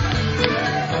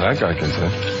 That guy can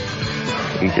sing.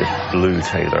 He just blew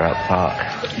Taylor out the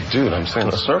park. Dude, I'm saying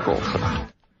a circle.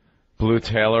 Blew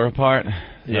Taylor apart.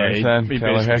 Yeah, he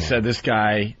basically said this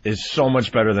guy is so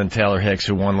much better than Taylor Hicks,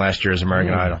 who won last year's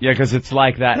American Idol. Yeah, because it's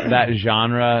like that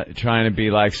genre, trying to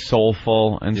be like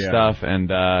soulful and stuff, and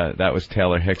that was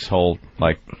Taylor Hicks' whole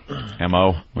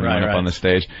MO when he went up on the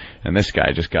stage. And this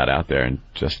guy just got out there and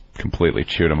just completely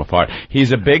chewed him apart.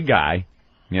 He's a big guy,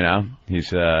 you know. He's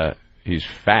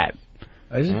fat.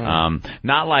 Is he?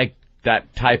 Not like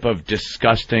that type of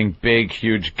disgusting, big,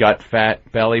 huge gut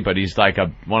fat belly, but he's like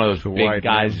one of those big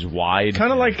guys, he's wide.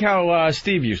 Kind of like how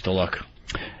Steve used to look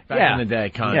back in the day,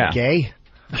 kind of. Gay?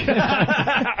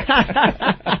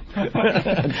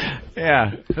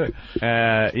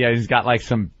 He's got like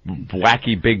some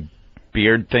wacky big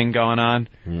beard thing going on.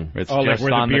 It's like just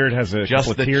where on the beard has just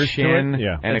couple the tears chin, to it?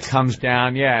 Yeah. and it comes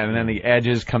down, and then the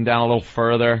edges come down a little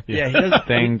further. Yeah, he doesn't,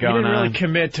 thing going he didn't really on.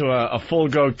 commit to a full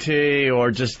goatee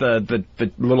or just the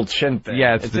little chin thing.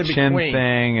 Yeah, it's the chin between.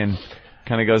 thing, and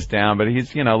kind of goes down, but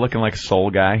he's, looking like a soul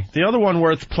guy. The other one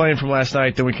worth playing from last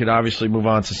night, then we could obviously move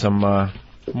on to some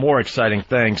more exciting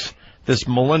things. This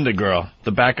Melinda girl,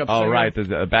 the backup singer. Oh, right,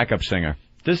 the backup singer.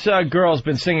 This girl's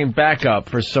been singing backup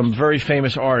for some very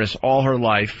famous artists all her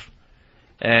life.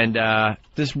 And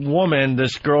this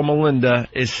girl Melinda,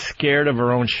 is scared of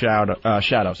her own shadow.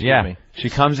 Yeah, she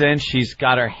comes in, she's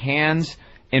got her hands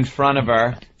in front of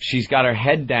her, she's got her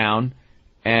head down,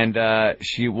 and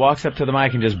she walks up to the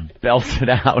mic and just belts it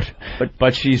out.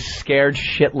 But she's scared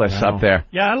shitless up there.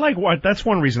 Yeah, that's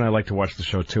one reason I like to watch the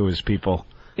show, too, is people...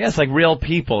 Yeah, it's like real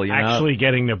people, actually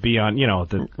getting to be on,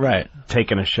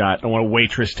 taking a shot. And when a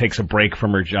waitress takes a break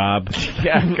from her job,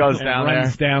 goes down there,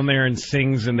 runs down there and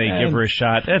sings, and they give her a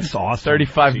shot. That's awesome.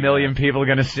 35 million people are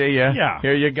going to see you. Yeah.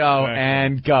 Here you go,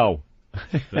 and go.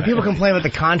 And people complain about the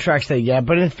contracts they get,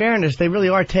 but in fairness, they really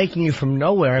are taking you from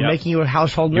nowhere and making you a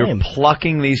household name. You're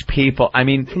plucking these people. I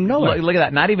mean, from nowhere. Look at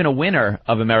that. Not even a winner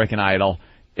of American Idol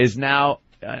is now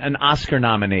an Oscar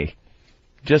nominee.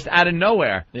 Just out of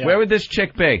nowhere. Yeah. Where would this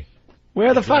chick be?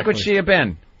 Where the fuck would she have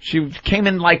been? She came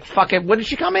in like fucking... When did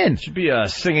she come in? She'd be a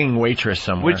singing waitress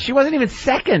somewhere. She wasn't even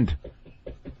second.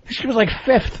 She was like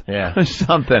fifth. Yeah. Or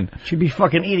something. She'd be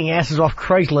fucking eating asses off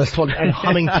Craigslist and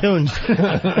humming tunes.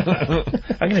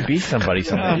 I'm going to be somebody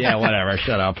someday. Yeah, whatever.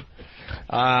 Shut up.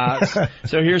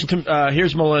 So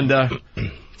here's Melinda.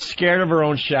 Scared of her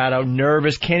own shadow,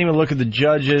 nervous, can't even look at the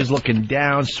judges, looking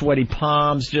down, sweaty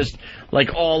palms, just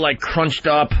all crunched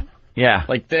up. Yeah.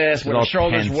 Like this, with her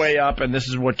shoulders way up, and this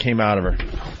is what came out of her.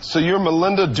 So you're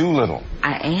Melinda Doolittle.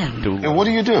 I am. And what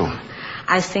do you do?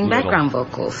 I sing background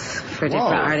vocals for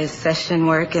different artists, session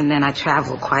work, and then I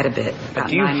travel quite a bit.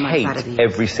 Do you hate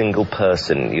every single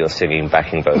person you're singing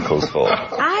backing vocals for?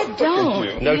 I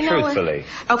don't. No, truthfully.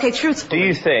 Okay, truthfully. Do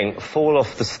you think, fall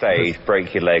off the stage,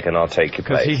 break your leg, and I'll take your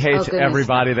place? Because he hates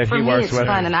everybody that he works with. For me, it's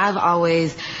fun, and I've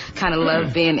always kind of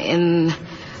loved being in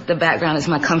the background. It's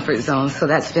my comfort zone, so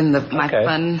that's been my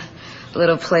fun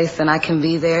little place, and I can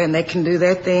be there, and they can do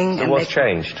their thing. So what's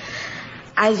changed?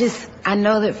 I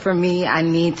know that for me, I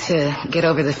need to get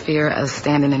over the fear of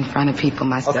standing in front of people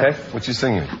myself. Okay, what you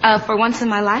singing? For Once in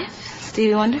My Life,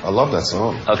 Stevie Wonder. I love that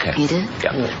song. Okay. You do?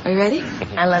 Yeah. Are you ready?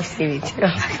 I love Stevie, too.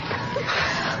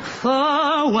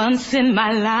 For once in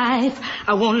my life,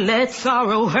 I won't let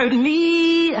sorrow hurt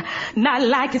me, not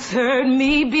like it's hurt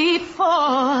me before.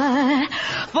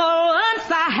 For once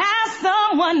I have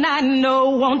someone I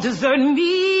know won't desert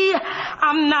me, I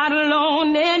I'm not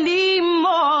alone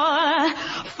anymore.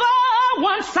 For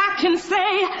once I can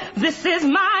say, this is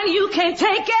mine, you can't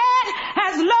take it.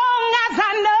 As long as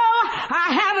I know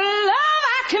I have love,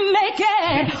 I can make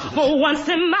it. For once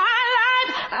in my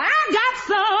life, I got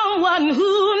someone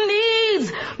who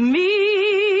needs me.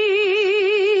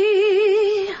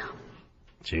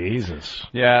 Jesus.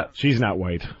 Yeah. She's not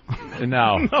white.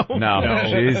 No,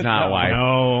 she's not white.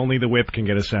 No, only the whip can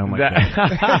get a sound like that.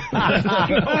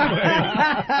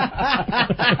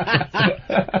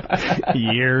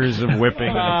 Years of whipping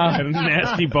and a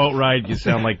nasty boat ride, you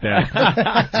sound like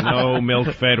that. No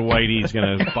milk-fed whitey's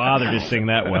going to bother to sing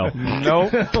that well.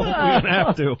 Nope. We don't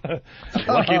have to.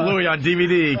 Lucky Louie on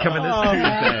DVD coming this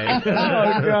Tuesday.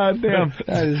 Oh, God damn.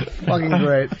 That is fucking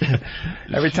great.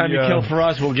 Every time you kill for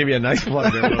us, we'll give you a nice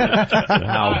plug there.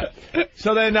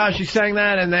 So then she sang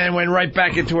that and then went right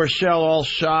back into her shell, all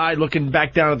shy, looking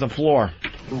back down at the floor.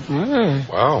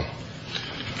 Wow.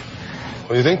 What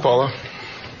do you think, Paula?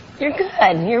 You're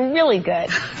good. You're really good.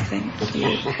 Thank you.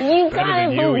 You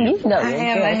gotta believe no. I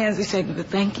have my hands are shaking, but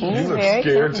thank you. You look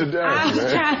scared to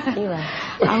death, man.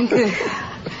 I'm good.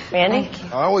 Randy?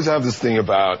 I always have this thing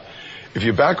about, if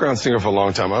you're a background singer for a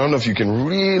long time, I don't know if you can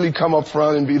really come up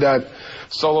front and be that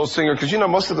solo singer, because,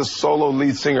 most of the solo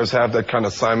lead singers have that kind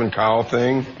of Simon Cowell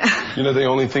thing. They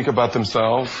only think about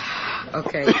themselves.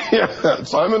 Okay. Yeah,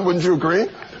 Simon, wouldn't you agree?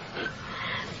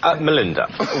 Melinda,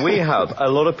 we have a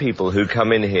lot of people who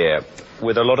come in here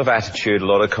with a lot of attitude, a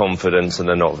lot of confidence, and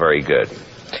they're not very good.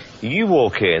 You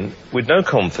walk in with no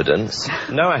confidence,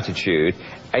 no attitude,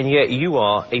 and yet you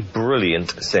are a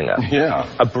brilliant singer. Yeah.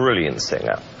 A brilliant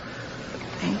singer.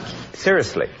 Thank you.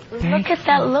 Seriously. Look at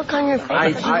that look on your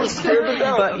face.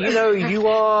 But, you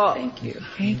are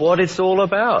what it's all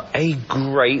about. A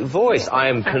great voice. I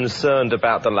am concerned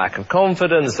about the lack of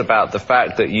confidence, about the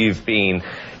fact that you've been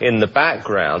in the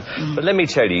background. But let me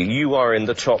tell you, you are in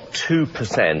the top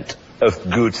 2% of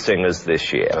good singers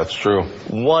this year. That's true.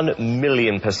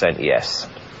 1,000,000% yes.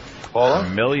 Paula?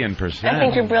 1,000,000%. I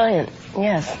think you're brilliant.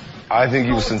 Yes. I think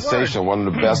he was sensational. One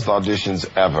of the best auditions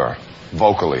ever,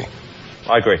 vocally.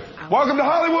 I agree. Welcome to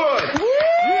Hollywood!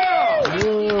 Yeah!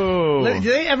 Do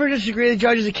they ever disagree, the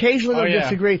judges? Occasionally they'll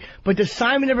disagree. But does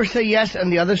Simon ever say yes and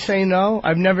the others say no?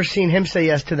 I've never seen him say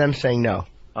yes to them saying no.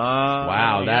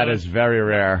 Wow, that is very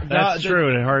rare. That's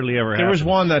true. It hardly ever happens. There was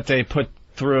one that they put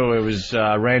through. It was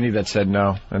Randy that said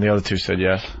no, and the other two said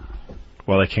yes.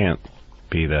 Well, they can't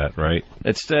be that, right?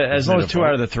 It's as long as 2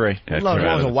 out of the 3. As long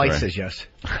as a white says yes.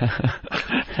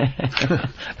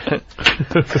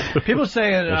 People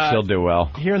saying they still do well.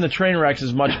 Here in the train wrecks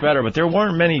is much better, but there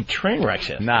weren't many train wrecks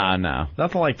yet. No.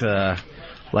 Nothing like the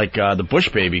Bush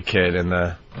Baby kid and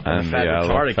the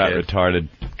retarded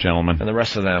gentleman and the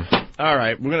rest of them. All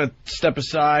right, we're gonna step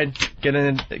aside. We're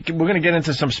gonna get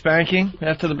into some spanking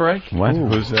after the break. What?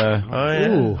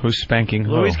 Ooh. Who's spanking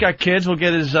who? Louis got kids. We'll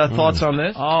get his thoughts on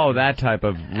this. Oh, that type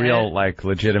of real,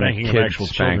 legitimate kid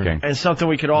spanking. And something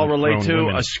we could all relate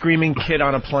to: a screaming kid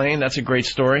on a plane. That's a great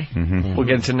story. Mm-hmm. We'll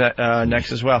get into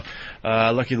next as well.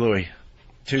 Lucky Louie.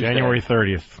 Tuesday. January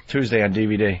 30th. Tuesday on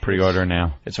DVD. Pre-order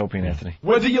now. It's Opie and Anthony.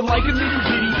 Whether you like a little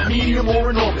bitty, medium,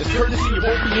 or enormous, courtesy of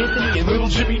Opie Anthony and little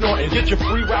Jimmy Norton. Get your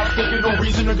free route ticket, no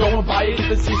reason to go and buy it.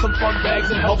 Even see some fun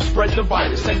bags and help spread the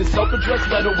virus. Send a self-addressed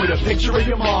letter with a picture of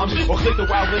your mom, or click the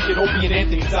wow link at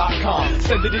opieandanthony.com.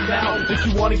 Send it in now if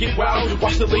you want to get wowed.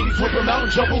 Watch the ladies whip them out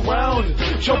and jump around.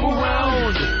 Jump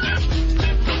around.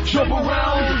 Jump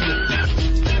around.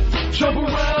 Jump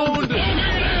around.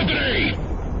 Anthony.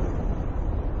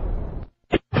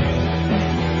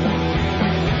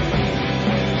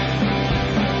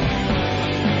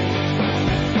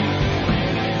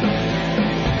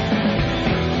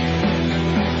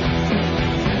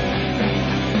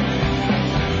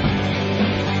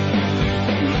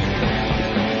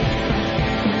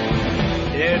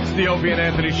 It's the Opie and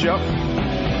Anthony Show.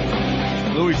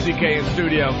 Louis C.K. in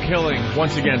studio, killing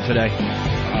once again today.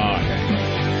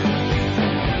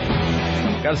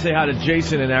 Got to say hi to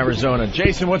Jason in Arizona.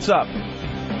 Jason, what's up?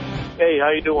 Hey,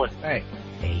 how you doing? Hey.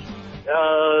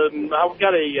 I've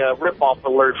got a rip-off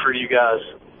alert for you guys.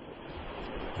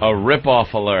 A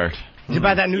rip-off alert. Is it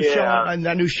about that new show?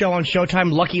 That new show on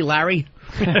Showtime, Lucky Larry?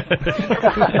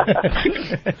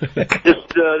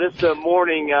 This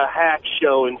morning hack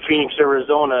show in Phoenix,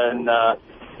 Arizona, and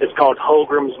it's called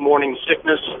Holgram's Morning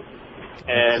Sickness.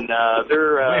 And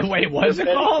they're wait, what is it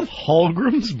called?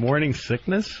 Holgram's Morning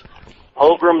Sickness?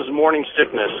 Holgram's Morning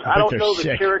Sickness. I don't know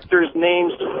the characters'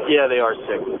 names. Yeah, they are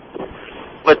sick.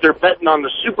 But they're betting on the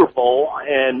Super Bowl,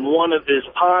 and one of his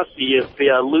posse, if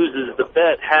he loses the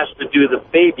bet, has to do the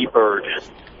baby bird.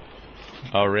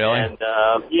 Oh, really? And,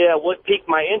 yeah, what piqued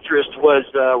my interest was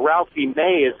Ralphie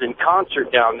May is in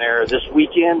concert down there this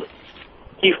weekend.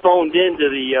 He phoned into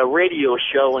the radio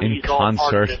show, and he's all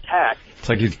part of this hack. It's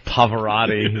like he's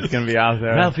Pavarotti. He's going to be out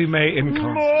there. Ralphie May in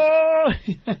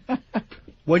concert.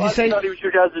 What'd you say? I thought he was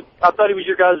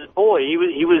your guys' boy.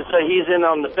 He's in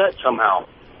on the bet somehow.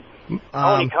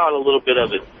 I only caught a little bit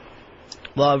of it.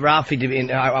 Well, Ralphie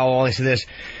did. I'll only say this: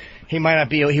 he might not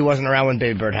be. He wasn't around when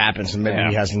Baby Bird happened, so maybe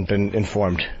he hasn't been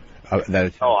informed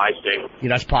that. Oh, I see.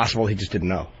 That's possible. He just didn't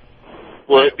know.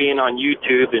 Well, it being on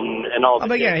YouTube and all.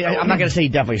 But yeah, I'm not going to say he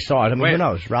definitely saw it. I mean, who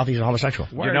knows? Ralphie's a homosexual.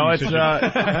 You know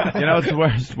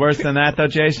what's worse than that though,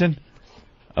 Jason?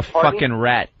 A fucking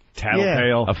rat.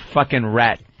 Tattletale. A fucking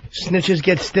rat. Snitches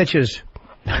get stitches.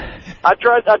 I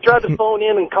tried to phone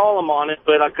in and call him on it,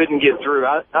 but I couldn't get through.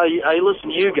 I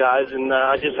listen to you guys, and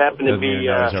I just happened to be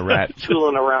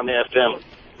tooling around the FM.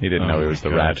 He didn't know he was the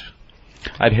rat.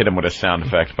 I'd hit him with a sound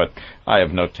effect, but I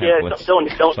have no templates. Yeah,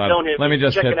 don't hit Let me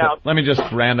just check hit it out. Let me just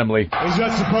randomly. Is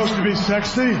that supposed to be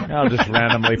sexy? I'll just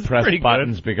randomly press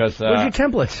buttons because where's your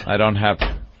templates? I don't have.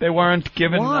 They weren't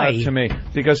given to me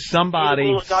because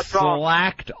somebody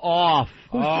slacked off.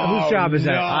 Whose job is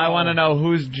that? I want to know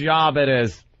whose job it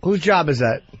is. Whose job is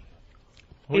that?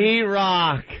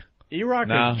 E-Rock. E-Rock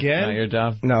No, again? not your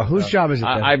job. No, whose job is it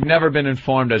then? I've never been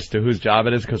informed as to whose job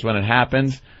it is because when it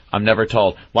happens, I'm never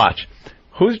told. Watch.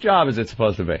 Whose job is it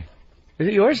supposed to be? Is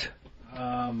it yours?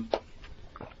 I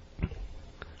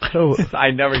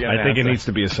never get an I think it answer. needs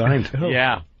to be assigned.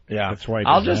 Yeah. That's why.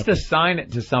 I'll just assign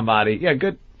it to somebody. Yeah,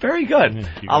 good. Very good.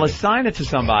 I'll assign it to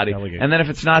somebody, and then if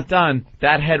it's not done,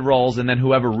 that head rolls, and then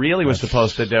whoever really was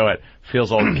supposed to do it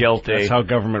feels all guilty. That's how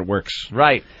government works.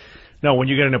 Right. No, when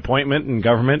you get an appointment in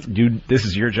government, this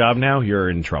is your job now, you're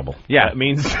in trouble. Yeah. That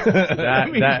means,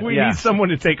 we need someone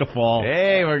to take a fall.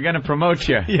 Hey, we're going to promote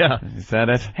you. Yeah. Is that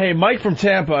it? Hey, Mike from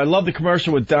Tampa, I love the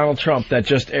commercial with Donald Trump that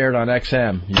just aired on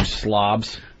XM, you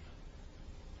slobs.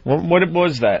 What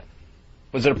was that?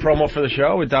 Was it a promo for the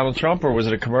show with Donald Trump, or was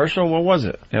it a commercial? What was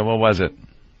it? Yeah, what was it?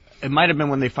 It might have been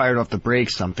when they fired off the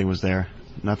brakes, something was there.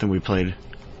 Nothing we played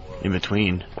in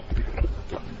between.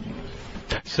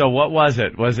 So what was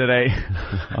it? Was it a...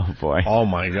 Oh, boy. Oh,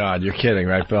 my God. You're kidding,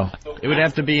 right, Bill? It would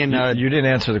have to be in... You didn't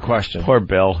answer the question. Poor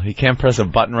Bill. He can't press a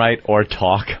button right or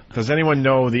talk. Does anyone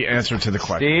know the answer to the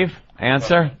question? Steve,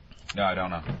 answer? No, I don't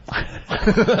know.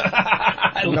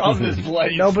 I love this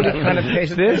place. Nobody kind of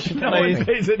pays attention. This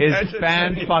place is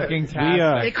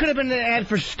fan-fucking-tastic. It could have been an ad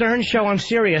for Stern Show on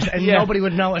Sirius, and nobody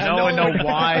would know it. No one know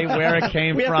why, where it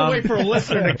came we from. We have to wait for a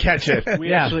listener to catch it.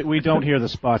 We don't hear the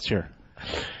spots here.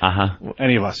 Uh-huh.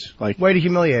 Any of us. Way to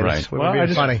humiliate us. Right. Well,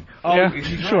 just funny. Oh, yeah,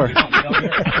 sure.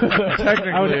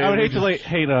 I would hate to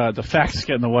hate the facts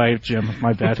get in the way, Jim.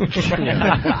 My bad.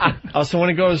 So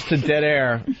when it goes to dead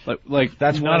air, like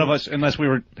that's none of us, unless we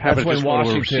were having that's when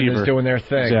Washington is doing their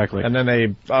thing. Exactly. And then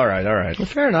they, all right. Well,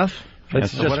 fair enough.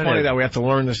 It's just funny that we have to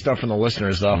learn this stuff from the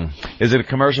listeners, though. Is it a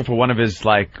commercial for one of his,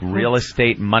 real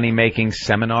estate money-making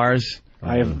seminars?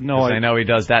 I have no idea. I know he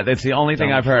does that. That's the only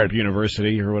thing I've heard.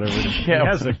 University or whatever. Yeah. He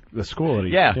has the school.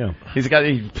 Yeah.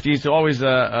 He's always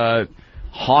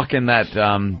hawking that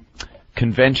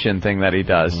convention thing that he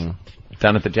does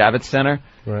down at the Javits Center,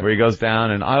 where he goes down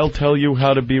and I'll tell you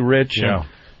how to be rich. Yeah.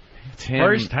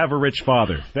 First, have a rich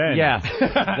father. Then,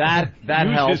 that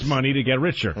use helps. his money to get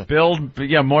richer. Build,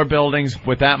 more buildings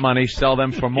with that money. Sell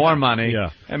them for more money.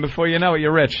 Yeah. And before you know it,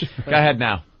 you're rich. Go ahead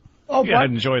now. Oh, I'd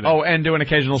enjoy that. Oh, and do an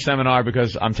occasional seminar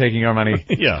because I'm taking your money.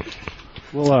 Yeah.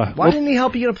 Well, why didn't he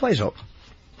help you get a place, Hope?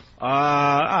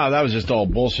 That was just all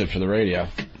bullshit for the radio.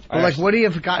 Well, what do you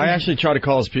have gotten? I actually tried to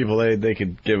call his people. They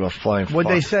could give a flying fuck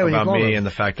What'd they say when you about called me them? and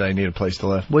the fact that I need a place to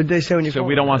live. What'd they say when you So called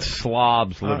we don't them? want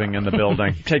slobs living in the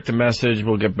building. Take the message.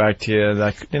 We'll get back to you.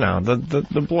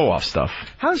 The blow off stuff.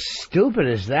 How stupid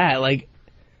is that?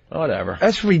 Whatever.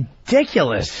 That's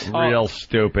ridiculous. Real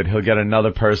stupid. He'll get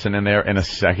another person in there in a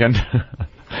second.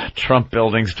 Trump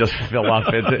buildings just fill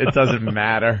up. It doesn't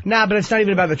matter. Nah, but it's not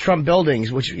even about the Trump buildings,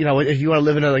 which, if you want to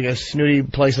live in a snooty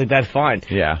place like that, fine.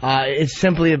 Yeah. It's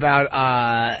simply about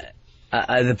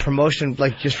the promotion,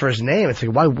 just for his name. It's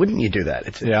why wouldn't you do that?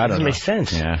 It doesn't make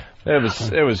sense. Yeah.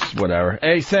 It was whatever.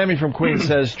 Hey, Sammy from Queens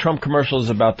says Trump commercial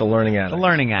is about the learning addict. The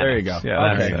learning addict. There you go.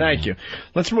 Yeah, okay, thank you.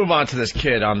 Let's move on to this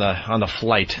kid on the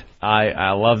flight.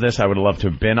 I love this. I would love to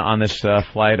have been on this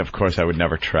flight. Of course, I would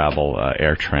never travel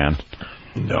AirTran.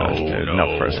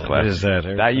 No first class. What is that?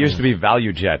 That used to be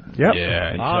Value Jet. Yep.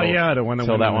 Yeah. The one that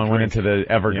until that one went into the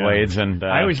Everglades, and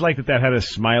I always liked that had a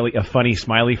funny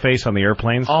smiley face on the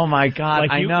airplanes. Oh my God,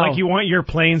 I know. Like you want your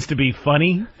planes to be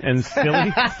funny and silly.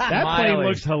 That plane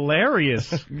looks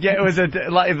hilarious. Yeah, it was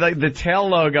the tail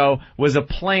logo was a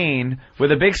plane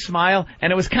with a big smile,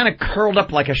 and it was kind of curled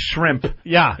up like a shrimp.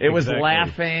 Yeah, it was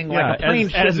laughing like a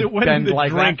plane. As it went in the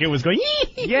drink, it was going.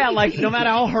 Yeah, like no matter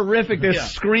how horrific, there's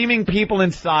screaming people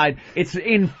inside. It's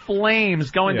in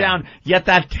flames going down, yet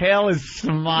that tail is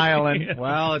smiling.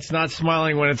 Well, it's not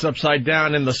smiling when it's upside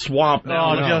down in the swamp.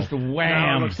 Just wham!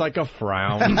 Now it looks like a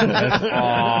frown.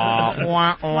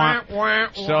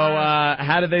 So,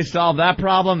 how did they solve that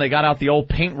problem? They got out the old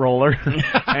paint roller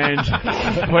and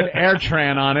put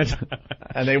AirTran on it,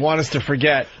 and they want us to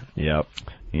forget. Yep.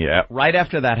 Yeah. Right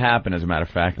after that happened, as a matter of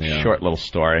fact, short little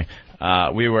story.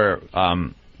 We were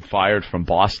fired from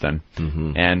Boston,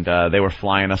 and they were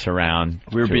flying us around.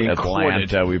 We were being Atlanta.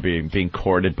 courted. We were being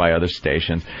courted by other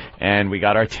stations, and we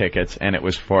got our tickets, and it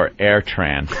was for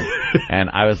AirTran. And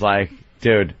I was like,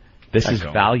 dude, this is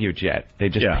Value Jet. They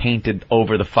just painted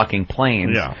over the fucking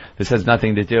planes. Yeah. This has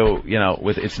nothing to do,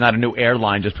 with, it's not a new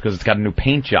airline just because it's got a new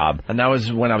paint job. And that was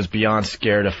when I was beyond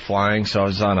scared of flying, so I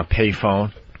was on a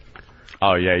payphone.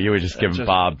 Oh, yeah, you were just giving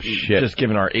Bob shit. Just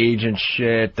giving our agent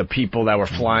shit, the people that were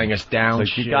flying us down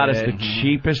shit. You got us the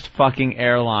cheapest fucking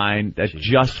airline that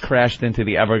just crashed into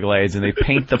the Everglades, and they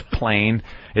paint the plane.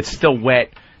 It's still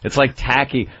wet. It's like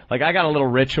tacky. Like, I got a little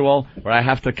ritual where I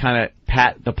have to kind of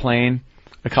pat the plane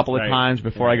a couple of times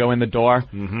before I go in the door.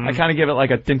 I kind of give it like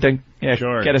a ding-ding. Yeah,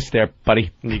 get us there, buddy.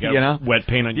 You got wet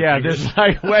paint on your fingers. There's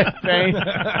like wet paint.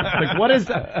 Like, what is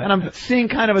that? And I'm seeing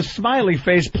kind of a smiley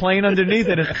face plane underneath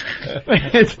it.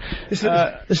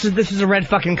 This is a red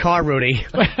fucking car, Rudy.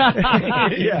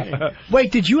 Yeah.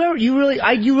 Wait, did you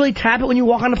really tap it when you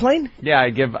walk on the plane? Yeah, I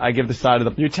give the side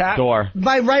of the door.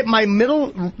 The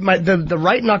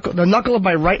right knuckle, the knuckle of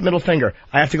my right middle finger.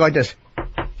 I have to go like this.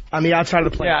 On the outside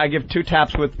of the plane. Yeah, I give 2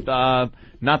 taps with,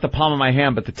 not the palm of my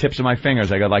hand, but the tips of my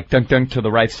fingers. I go like dunk dunk to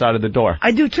the right side of the door.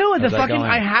 I do too.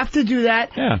 I have to do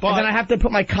that. Yeah. And then I have to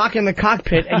put my cock in the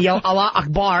cockpit and yell Allah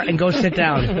Akbar and go sit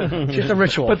down. Just a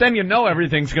ritual. But then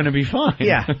everything's going to be fine.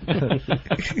 Yeah.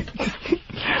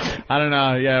 I don't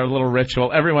know. Yeah, a little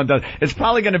ritual. Everyone does. It's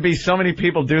probably going to be so many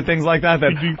people do things like that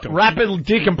rapid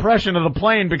decompression of the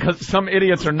plane because some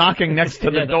idiots are knocking next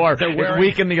to the door. It's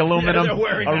weak in the aluminum.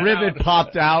 A rivet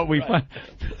popped out. We find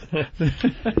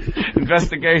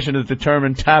investigation has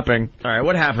determined tapping. All right,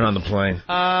 what happened on the plane?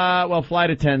 Well, flight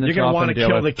attendants. You're going to want to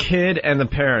kill the kid and the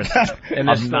parents.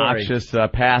 Obnoxious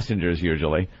passengers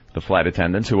usually. The flight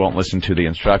attendants who won't listen to the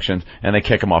instructions, and they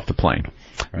kick them off the plane.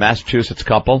 Right. Massachusetts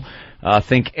couple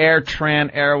think AirTran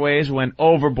Airways went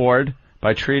overboard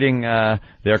by treating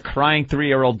their crying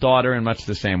 3-year-old daughter in much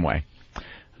the same way.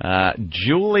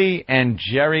 Julie and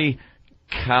Jerry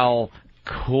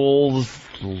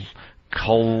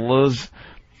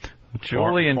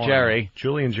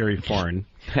Julie and Jerry Foreign.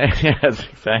 Yes,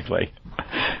 exactly.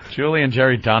 Julie and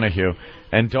Jerry Donahue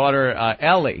and daughter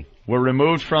Ellie were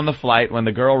removed from the flight when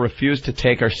the girl refused to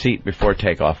take her seat before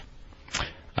takeoff.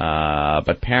 But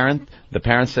the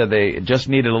parents said they just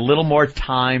needed a little more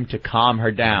time to calm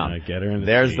her down. Get her in the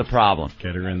There's seat. the problem.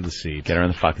 Get her in the seat. Get her in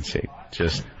the fucking seat.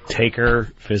 Just take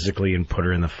her physically and put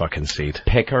her in the fucking seat.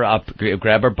 Pick her up,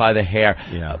 grab her by the hair.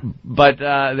 Yeah. But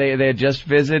they had just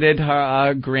visited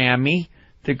her Grammy.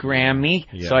 The Grammy.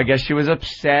 Yeah. So I guess she was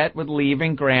upset with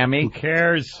leaving Grammy. Who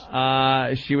cares?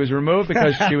 She was removed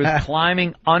because she was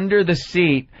climbing under the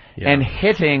seat and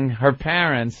hitting her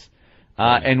parents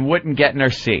and wouldn't get in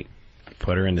her seat.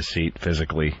 Put her in the seat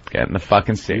physically. Get in the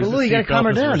fucking seat. Well, Lou, you gotta calm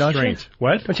her down, don't you?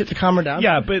 What? Don't you have to calm her down?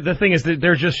 Yeah, but the thing is that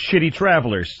they're just shitty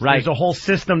travelers. Right. There's a whole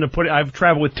system to put it. I've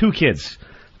traveled with 2 kids.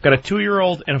 I've got a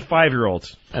 2-year-old and a 5-year-old.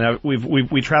 And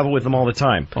we travel with them all the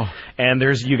time. Oh. And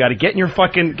you gotta get your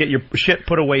shit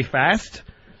put away fast.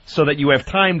 So that you have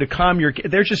time to calm your...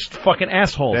 They're just fucking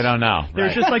assholes. They don't know. They're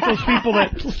just like those people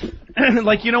that...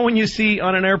 like, when you see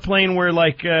on an airplane where,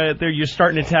 you're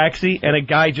starting a taxi and a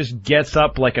guy just gets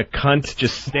up like a cunt,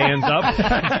 just stands up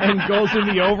and goes in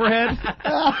the overhead.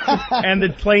 And the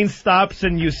plane stops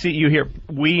and you hear,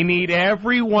 we need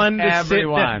everyone to sit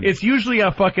down. It's usually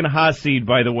a fucking Hasid,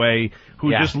 by the way,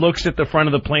 who just looks at the front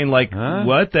of the plane like,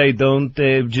 what? I don't,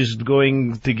 just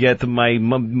going to get my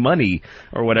money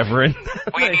or whatever.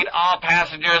 We need all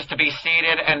passengers to be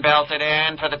seated and belted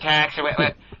in for the taxi.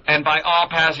 And by all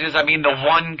passengers, I mean the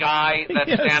one guy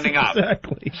that's standing up.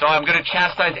 Exactly. So I'm going to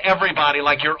chastise everybody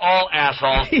like you're all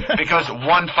assholes because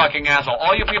one fucking asshole.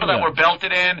 All you people that were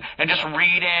belted in and just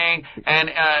reading and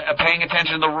paying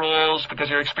attention to the rules because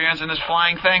you're experiencing this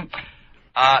flying thing,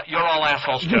 you're all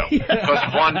assholes too.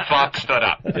 Because one fuck stood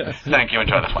up. Thank you.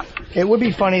 Enjoy the flight. It would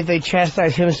be funny if they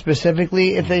chastised him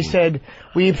specifically if they said,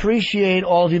 "We appreciate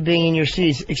all of you being in your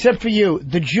seats, except for you,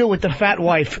 the Jew with the fat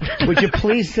wife. Would you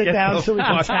please sit down so we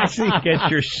can taxi?" Get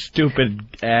your stupid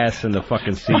ass in the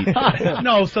fucking seat.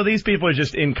 No, so these people are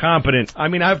just incompetent. I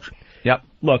mean,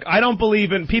 Look, I don't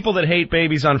believe in people that hate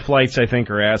babies on flights. I think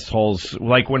are assholes.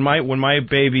 Like when my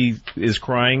baby is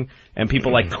crying and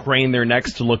people like crane their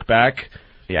necks to look back.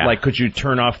 Yeah. Like, could you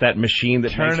turn off that machine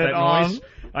that makes that noise?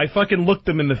 I fucking looked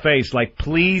them in the face, like,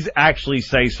 please actually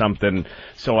say something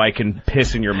so I can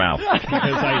piss in your mouth.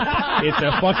 Because it's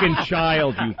a fucking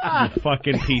child, you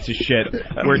fucking piece of shit.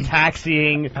 We're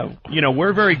taxiing. You know,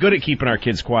 we're very good at keeping our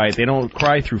kids quiet. They don't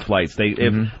cry through flights.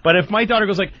 But if my daughter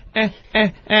goes like,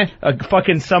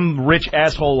 fucking some rich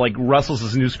asshole, like, rustles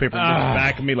his newspaper and looks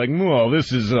back at me like, whoa,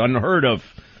 this is unheard of.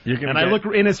 I look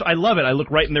in his, I love it. I look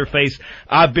right in their face.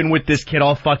 I've been with this kid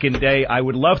all fucking day. I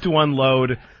would love to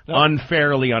unload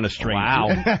unfairly on a stranger.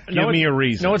 Wow. Give me a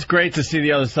reason. No, it's great to see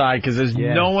the other side because there's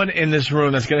no one in this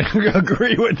room that's going to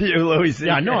agree with you, Louis C.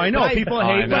 Yeah, no, I know. People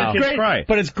hate when kids cry.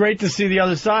 But it's great to see the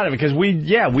other side of it because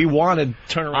we want to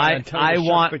turn around and tell I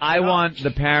want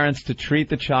the parents to treat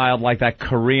the child like that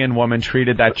Korean woman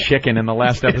treated that chicken in the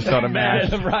last episode of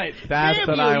MASH. Right. That's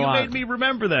what I want. You made me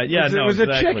remember that. Yeah, it was a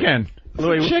chicken.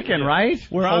 Louis, chicken, right?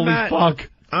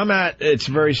 It's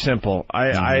very simple.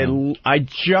 I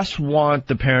just want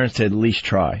the parents to at least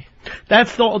try.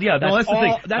 That's the the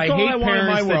thing. That's all I want in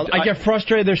my world. I get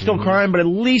frustrated. They're still crying, but at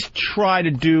least try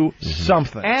to do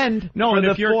something. And for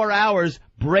the 4 hours,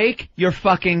 break your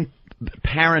fucking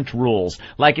parent rules.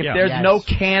 Like if there's no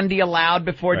candy allowed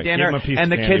before dinner and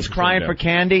the kid's crying for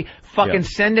candy, fucking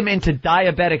send him into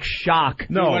diabetic shock.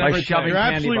 No, you're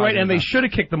absolutely right, and they should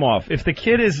have kicked them off. If the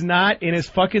kid is not in his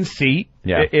fucking seat,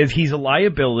 if he's a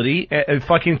liability,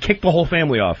 fucking kick the whole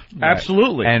family off. Right.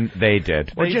 Absolutely. And they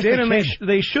did. They did, and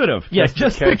they should have. Yes,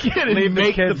 just the kid. And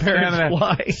make the parents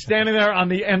fly. Standing there on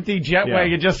the empty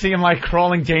jetway, you just see him like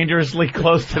crawling dangerously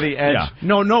close to the edge. Yeah.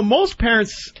 No, most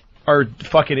parents are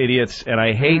fucking idiots, and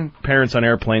I hate parents on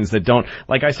airplanes that don't.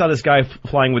 Like, I saw this guy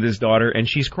flying with his daughter, and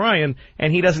she's crying,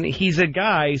 and he's a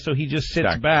guy, so he just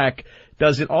sits back,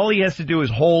 does it. All he has to do is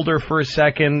hold her for a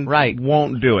second. Right.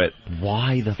 Won't do it.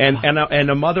 Why the fuck? And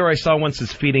a mother I saw once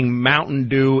is feeding Mountain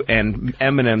Dew and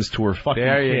M&M's to her fucking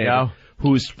kid.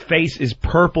 Whose face is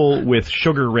purple with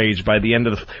sugar rage by the end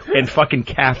of and fucking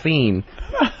caffeine.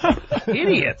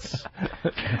 Idiots.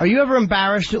 Are you ever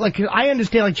embarrassed? Like, I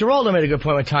understand, like, Geraldo made a good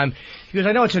point one time. He goes,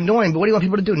 I know it's annoying, but what do you want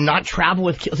people to do? Not travel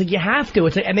with kids? It's like, you have to.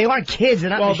 It's like, and they aren't kids.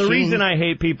 They're not machines. The reason I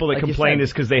hate people that complain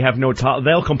is because they have no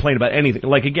they'll complain about anything.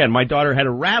 Like, again, my daughter had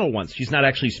a rattle once. She's not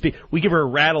actually we give her a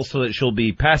rattle so that she'll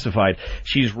be pacified.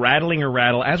 She's rattling her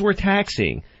rattle as we're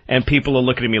taxiing, and people are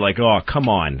looking at me like, oh, come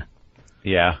on.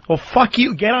 Yeah. Well, fuck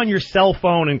you. Get on your cell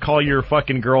phone and call your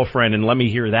fucking girlfriend and let me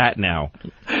hear that now.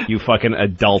 You fucking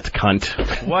adult cunt.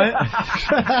 What?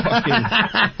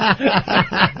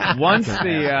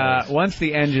 Once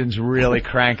the engines really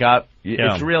crank up,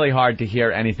 it's really hard to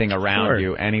hear anything around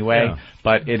you anyway. Yeah.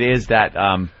 But it is that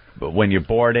when you're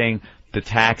boarding, the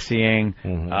taxiing,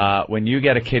 when you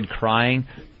get a kid crying,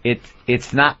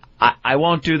 it's not. I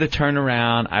won't do the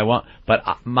turnaround. I won't. But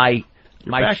my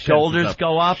shoulders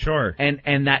go up,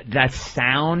 and that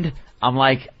sound, I'm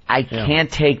like, I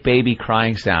can't take baby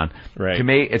crying sound. Right. To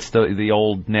me, it's the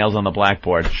old nails on the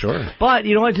blackboard. Sure. But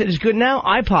you know what is good now?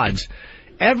 iPods.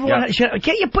 Everyone,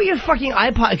 can't you put your fucking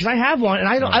iPod? Because I have one, and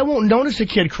I won't notice a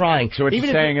kid crying. So what you're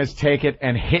saying is take it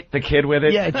and hit the kid with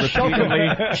it,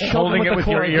 repeatedly, holding it with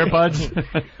your earbuds.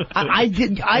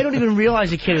 I don't even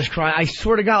realize the kid is crying. I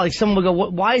swear to God, like someone will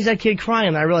go, "Why is that kid crying?"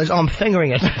 And I realize, oh, I'm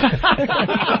fingering it.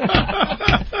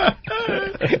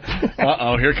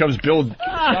 Uh-oh, here comes Bill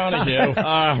Donahue.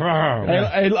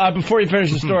 Before you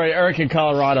finish the story, Eric in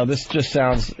Colorado, this just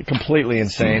sounds completely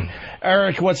insane.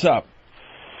 Eric, what's up?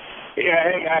 Yeah,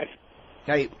 hey guys.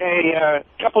 Hey, a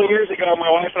couple of years ago, my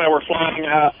wife and I were flying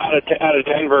out of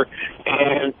Denver,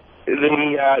 and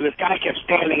this guy kept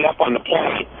standing up on the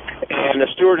plane, and the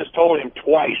stewardess told him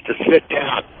twice to sit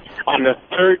down. On the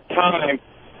third time,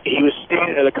 he was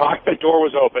standing, the cockpit door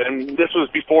was open, and this was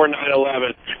before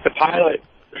 9/11. The pilot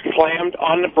slammed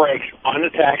on the brakes on the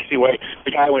taxiway.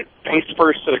 The guy went face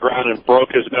first to the ground and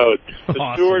broke his nose.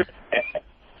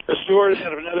 The steward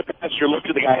and another passenger looked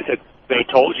at the guy and said, "They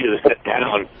told you to sit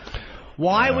down."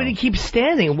 Why would he keep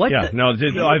standing? What? Yeah,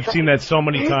 I've seen that so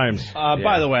many times.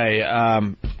 By the way,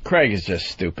 Craig is just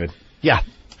stupid. Yeah.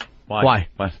 Why?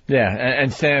 Yeah,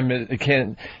 and Sam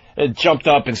jumped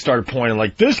up and started pointing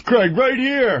like, this Craig right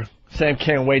here. Sam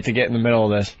can't wait to get in the middle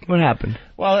of this. What happened?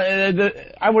 Well,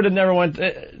 I would have never went.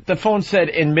 The phone said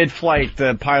in mid-flight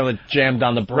the pilot jammed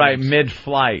on the brakes. Right,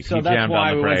 mid-flight. So that's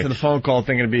why we went to the phone call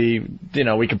thinking it'd be,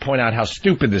 we could point out how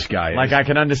stupid this guy is. Like, I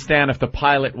can understand if the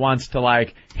pilot wants to,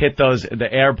 like, hit the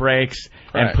air brakes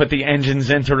and put the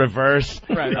engines into reverse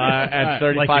at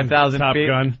 35,000 Top feet.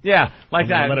 Gun. Yeah, like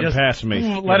that. Let him pass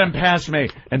me. Let him pass me.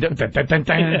 And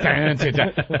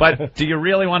but do you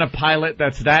really want a pilot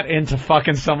that's that into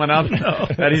fucking someone up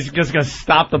that he's just going to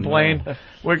stop the plane?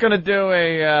 We're going to do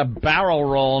a barrel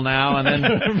roll now and then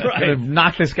gonna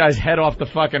knock this guy's head off the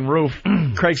fucking roof.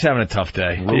 Craig's having a tough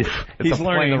day. He's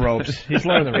learning the ropes. He's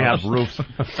learning the ropes. roofs.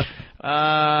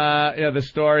 The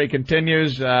story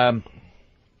continues.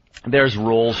 There's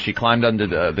rules. She climbed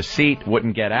under the seat,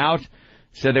 wouldn't get out.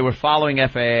 Said they were following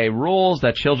FAA rules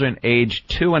that children age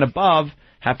 2 and above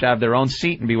have to have their own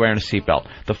seat and be wearing a seatbelt.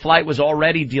 The flight was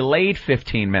already delayed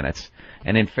 15 minutes.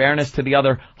 And in fairness to the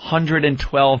other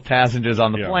 112 passengers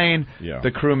on the plane, the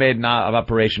crew made an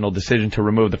operational decision to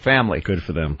remove the family. Good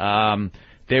for them.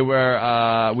 We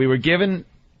were giving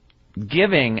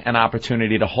an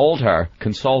opportunity to hold her,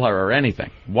 console her, or anything.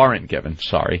 Weren't given,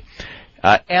 sorry.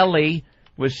 Ellie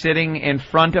was sitting in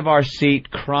front of our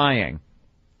seat crying.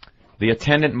 The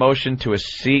attendant motioned to a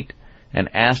seat and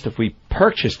asked if we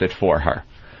purchased it for her.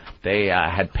 They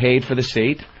had paid for the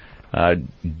seat.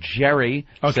 Jerry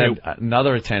said,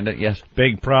 another attendant, yes.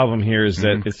 Big problem here is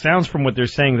that it sounds from what they're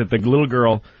saying that the little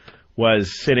girl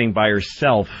was sitting by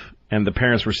herself and the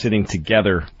parents were sitting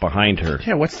together behind her.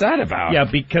 Yeah, what's that about? Yeah,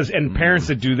 because parents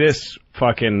that do this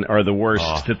fucking are the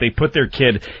worst. That they put their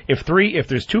kid, if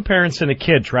there's 2 parents and a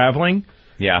kid traveling.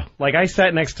 Yeah. Like I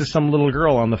sat next to some little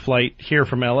girl on the flight here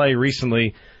from LA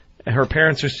recently. Her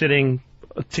parents are sitting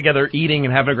together eating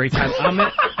and having a great time.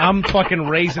 I'm fucking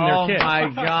raising their kid. Oh my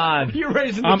God. You're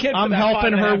raising the kid. I'm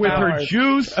helping her with her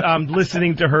juice. I'm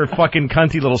listening to her fucking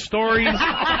cunty little stories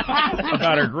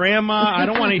about her grandma. I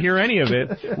don't want to hear any of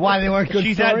it. Why, they weren't good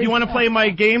She's stories? Do you want to play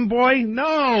my Game Boy?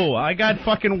 No, I got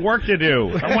fucking work to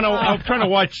do. I'm trying to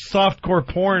watch softcore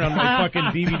porn on my fucking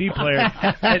DVD player.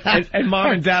 And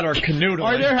mom and dad are canoodling.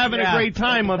 Or they're having a great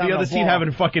time on the other seat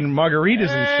having fucking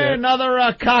margaritas and shit.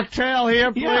 Another cocktail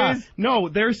here, please. Yeah. No,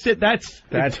 they're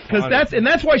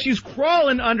that's why she's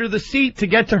crawling under the seat to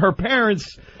get to her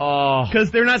parents. Because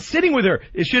they're not sitting with her.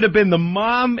 It should have been the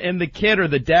mom and the kid, or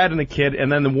the dad and the kid,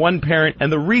 and then the one parent.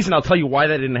 And the reason I'll tell you why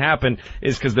that didn't happen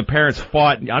is because the parents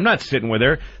fought. I'm not sitting with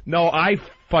her. No, I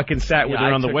fucking sat with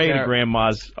her on the way to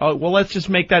grandma's. Oh, well, let's just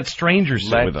make that stranger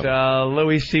sit with them.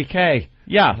 Louis C.K.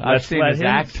 Yeah, I've seen his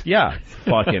act. Yeah,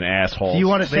 fucking asshole. Do you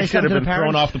want to say something to the They should have been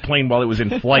thrown off the plane while it was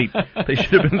in flight. They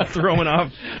should have been thrown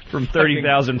off from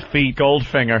 30,000 feet.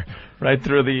 Goldfinger right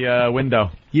through the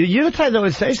window. You're the type that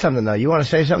would say something, though. You want to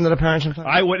say something to the parents sometimes?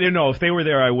 I would. If they were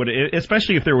there, I would.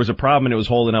 Especially if there was a problem and it was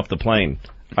holding up the plane.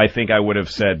 I think I would have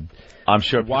said, I'm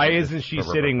sure. Why isn't she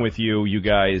sitting with you? You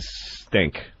guys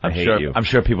stink. I hate you. I'm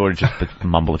sure people were just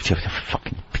mumbling.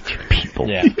 Fucking people.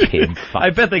 Yeah. I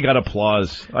bet they got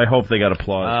applause. I hope they got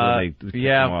applause when they kicked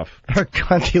them off. Her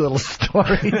cunty little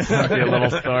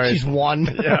stories. She's one.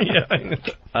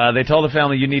 Yeah. They told the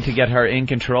family, you need to get her in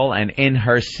control and in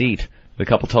her seat. The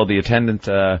couple told the attendant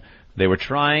they were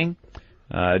trying.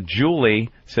 Julie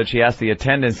said she asked the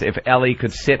attendants if Ellie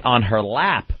could sit on her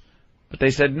lap, but they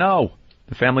said no.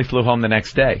 The family flew home the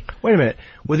next day. Wait a minute.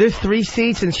 Were there 3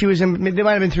 seats and she was in... There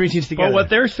might have been 3 seats together. Well, what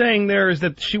they're saying there is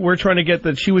that we're trying to get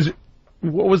that she was...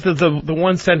 What was the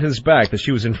one sentence back? That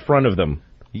she was in front of them.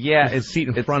 Yeah, it's seat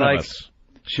in front of us.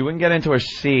 She wouldn't get into her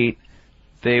seat.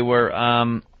 They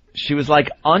were... she was like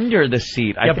under the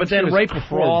seat. Yeah, but then right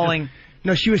crawling...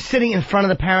 No, she was sitting in front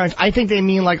of the parents. I think they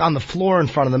mean like on the floor in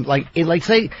front of them. Like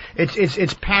say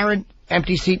it's parent,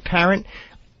 empty seat, parent.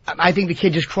 I think the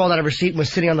kid just crawled out of her seat and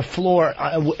was sitting on the floor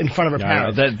in front of her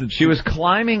parents. She was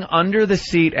climbing under the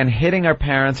seat and hitting her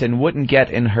parents and wouldn't get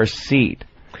in her seat.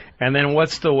 And then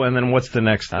what's the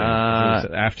next thing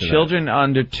after Children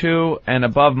under 2 and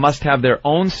above must have their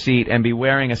own seat and be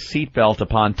wearing a seatbelt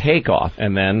upon takeoff.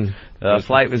 And then the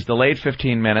flight was delayed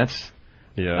 15 minutes.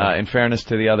 Yeah. In fairness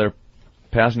to the other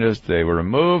passengers, they were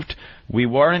removed. We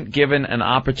weren't given an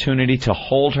opportunity to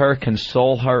hold her,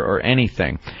 console her, or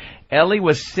anything. Ellie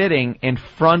was sitting in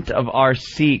front of our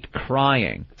seat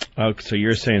crying. Oh, so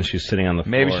you're saying she's sitting on the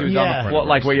floor. Maybe she was on the floor,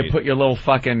 like where you put your little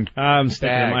fucking I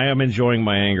am enjoying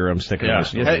my anger. I'm sticking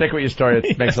with you stick with your story.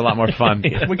 It makes it a lot more fun.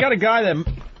 We got a guy that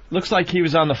Looks like he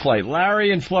was on the flight.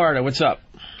 Larry in Florida, what's up?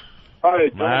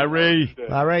 Hi, Larry.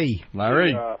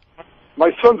 Larry. My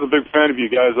son's a big fan of you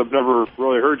guys. I've never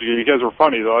really heard you. You guys are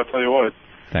funny, though, I'll tell you what.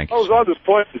 Thanks. I was on this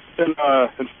plane and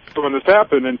when this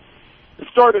happened, and it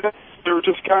started, they were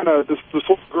just kind of, this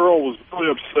little girl was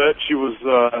really upset. She was,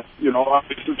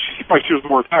 obviously, she seemed like she was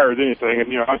more tired than anything,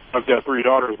 and, I've got 3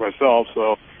 daughters myself,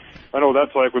 so I know what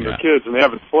that's like when they're kids and they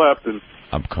haven't slept, and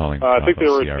I'm calling. I think they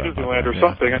were at Disneyland or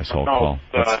something. This whole call.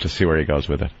 Let's just see where he goes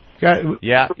with it.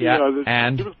 Yeah,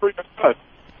 and? She was pretty upset.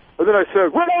 And then I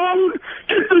said, "Ramon,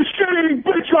 get this shitty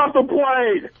bitch off the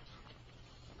plane!"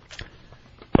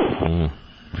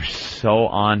 We're so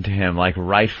on to him, like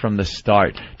right from the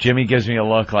start. Jimmy gives me a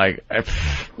look like,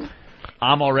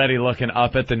 I'm already looking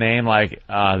up at the name like,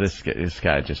 this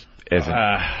guy just isn't.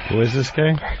 Who is this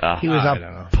guy? He was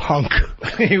a punk.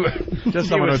 Just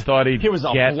someone who thought he'd was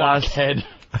a get blockhead.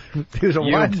 He was a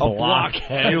what? A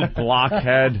blockhead. You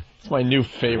blockhead. It's my new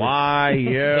favorite. Why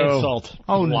you? Insult.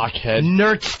 Oh, blockhead.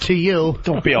 Nerds to you.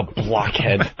 Don't be a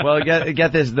blockhead. Well,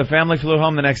 get this. The family flew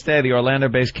home the next day. The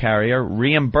Orlando-based carrier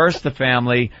reimbursed the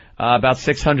family about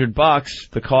 $600,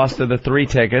 the cost of the 3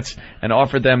 tickets, and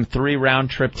offered them 3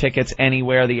 round-trip tickets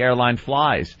anywhere the airline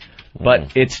flies.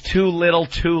 But it's too little,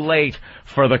 too late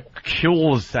for the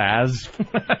Kulsas.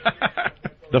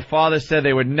 The father said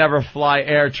they would never fly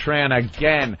Air Tran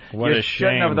again. What a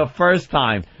shouldn't shame. have the first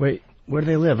time. Wait, where do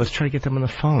they live? Let's try to get them on the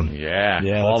phone. Yeah,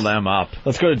 call them up.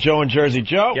 Let's go to Joe in Jersey.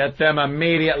 Joe? Get them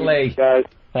immediately. Guys.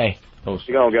 Hey. How's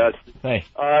it going, guys? Hey.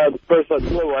 First,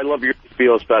 Lou, I love your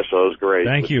HBO special. It was great.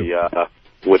 Thank you.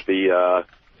 With the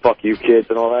fuck you kids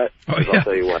and all that. Oh, yeah. I'll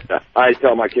tell you what. I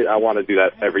tell my kid I want to do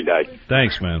that every day.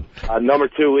 Thanks, man. Number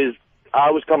 2 is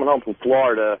I was coming home from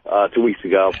Florida 2 weeks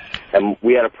ago, and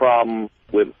we had a problem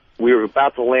with, we were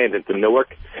about to land into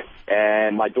Newark,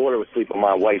 and my daughter was sleeping on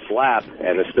my wife's lap,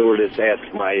 and the stewardess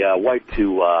asked my wife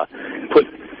to put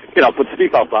the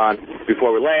seatbelt on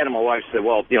before we land, and my wife said,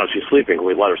 well, she's sleeping, can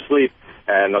we let her sleep?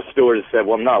 And the stewardess said,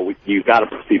 well, no, you got to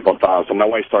put the seatbelt on. So my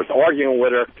wife starts arguing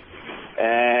with her,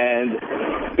 and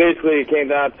basically it came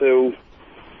down to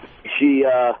she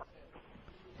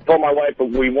told my wife,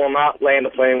 we will not land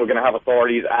the plane. We're going to have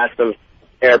authorities at the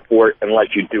airport and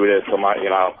let you do this. So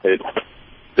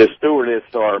the stewardess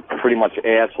are pretty much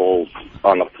assholes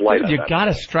on the flight. You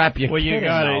gotta strap your kid you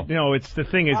got in, it. No, it's the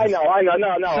thing is. I know.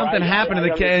 No. Something happened to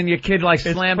the kid, and your kid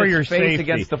slammed his face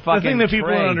against the fucking. The thing that people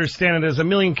tray. don't understand, and there's a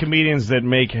million comedians that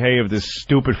make hay of this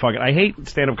stupid fucking. I hate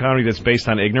stand-up comedy that's based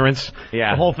on ignorance.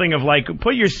 Yeah. The whole thing of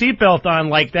put your seatbelt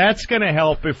on, that's gonna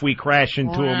help if we crash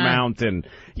into a mountain.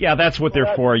 Yeah, that's what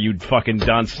they're for, you fucking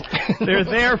dunce. They're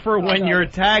there for when you're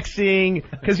taxiing,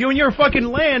 because when you're fucking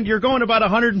land, you're going about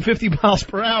 150 miles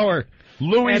per hour.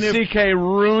 Louis C.K.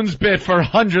 ruins bit for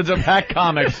hundreds of hack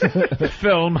comics.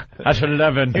 Film at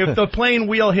 11. If the plane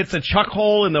wheel hits a chuck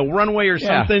hole in the runway or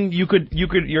something,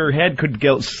 your head could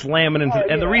go slamming into.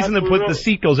 And the reason they put the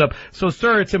seat goes up. So,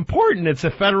 sir, it's important. It's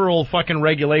a federal fucking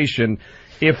regulation.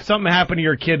 If something happened to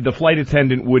your kid, the flight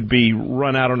attendant would be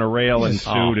run out on a rail and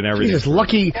sued and everything. Jesus,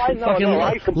 lucky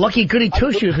goody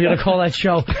two shoes. We're gonna call that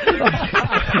show.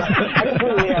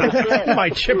 My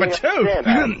chip a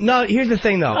tooth. No, here's the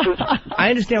thing, though.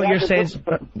 I understand what you're saying.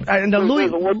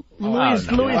 Louis is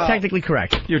technically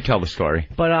correct. You tell the story.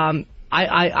 But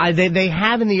they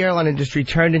have in the airline industry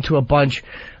turned into a bunch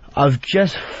of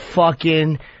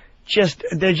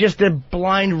they're just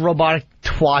blind robotic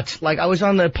twats. Like, I was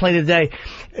on the plane today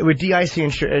with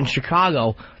de-icing in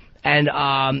Chicago, and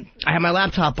I had my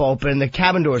laptop open, the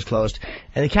cabin door's closed,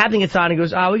 and the captain gets on and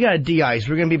goes, we got to de-ice.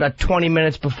 We're going to be about 20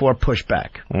 minutes before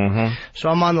pushback. Mm-hmm. So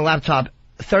I'm on the laptop.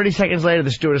 30 seconds later,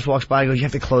 the stewardess walks by and goes, you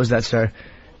have to close that, sir.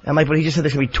 I'm like, but he just said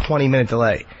there's going to be 20-minute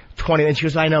delay. 20 minutes. She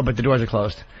goes, I know, but the doors are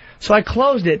closed. So I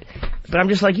closed it, but I'm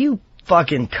just like, you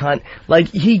fucking cunt. Like,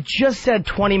 he just said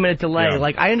 20-minute delay. Yeah.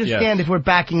 Like, I understand if we're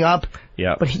backing up.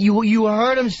 Yeah. But you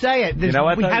heard him say it. You know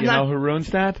what, though? You know who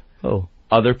ruins that? Oh.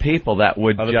 Other people that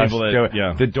would do it.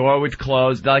 Yeah. The door would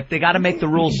close. Like, they got to make the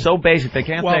rules so basic. They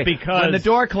can't say, because when the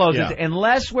door closes,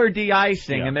 unless we're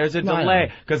de-icing and there's a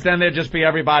delay, because then there'd just be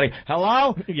everybody,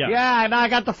 hello? Yeah, and I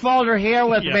got the folder here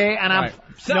with me, and I'm...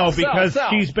 because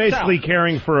she's basically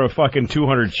caring for a fucking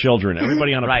 200 children.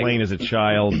 Everybody on a plane is a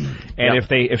child, and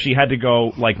if she had to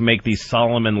go make these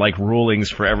Solomon rulings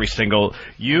for every single,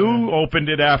 you opened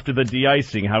it after the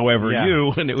de-icing, however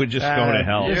and it would just go to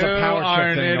hell. There's a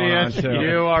power trip thing going on too.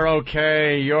 You are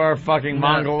okay. You're a fucking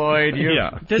mongoloid.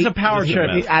 There's a power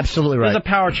trip. Absolutely right. There's a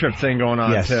power trip thing going on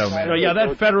too.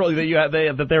 That federally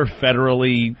that they're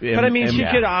federally. But I mean, she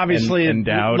could obviously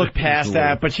endowed. Look past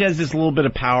that. But she has this little bit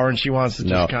of power, and she wants to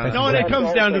just kind of. No, and it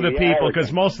comes down to the people,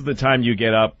 because most of the time you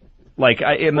get up. Like,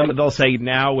 they'll say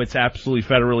now it's absolutely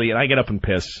federally, and I get up and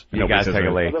piss. You guys take a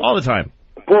leak all the time.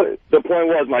 The point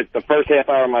was, the first half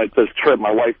hour of this trip,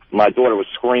 my daughter was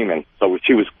screaming, so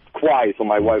she was quiet. So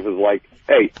my wife was like,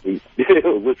 "Hey,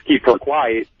 let's keep her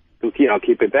quiet.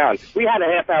 Keep it down." We had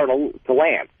a half hour to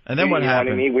land. And then what happened?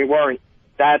 What I mean, we weren't.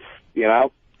 That's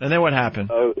And then what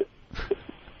happened?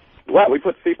 Well, we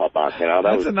put seatbelt on,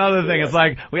 That's another thing. It's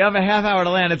like, we have a half hour to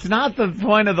land. It's not the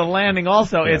point of the landing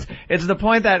also. Yeah. It's the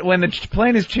point that when the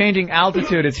plane is changing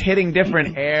altitude, it's hitting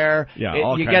different air.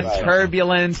 Yeah, you get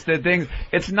turbulence,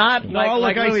 it's not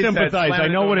like I sympathize. I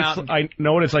know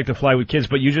what it's like to fly with kids,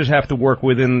 but you just have to work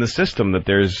within the system that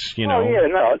there's, Oh, yeah,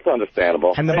 no, it's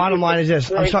understandable. And the bottom line is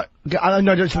this. I'm sorry.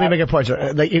 No, just let me make a point,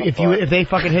 sir. Like, if they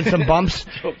fucking hit some bumps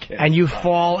and you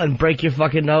fall and break your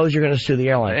fucking nose, you're going to sue the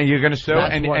airline. And you're going to sue,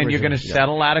 and you're going to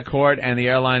settle out of court, and the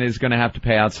airline is going to have to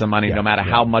pay out some money, no matter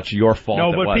how much your fault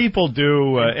it was. No, but people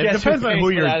do. It depends on who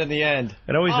you're. That in the end.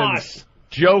 It always Us.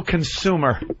 Joe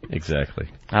Consumer. Exactly.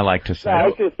 I like to say.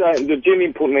 It's just Jimmy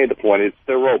made the point.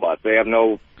 They're robots. They have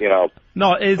no,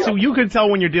 No, so you can tell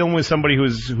when you're dealing with somebody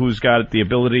who's got the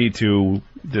ability to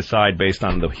decide based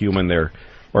on the human there.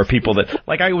 Or people that,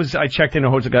 like I checked in a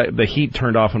hotel, the heat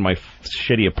turned off in my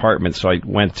shitty apartment, so I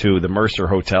went to the Mercer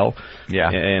Hotel. Yeah.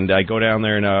 And I go down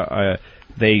there and,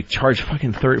 they charge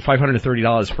fucking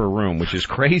 $530 for a room, which is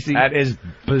crazy. That is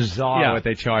bizarre what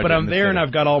they charge. But I'm there and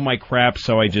I've got all my crap,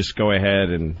 so I just go ahead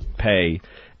and pay.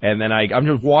 And then I'm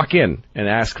just walk in and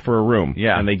ask for a room.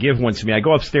 Yeah. And they give one to me. I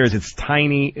go upstairs. It's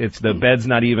tiny. The bed's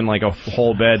not even like a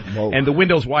whole bed. Whoa. And the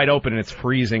window's wide open and it's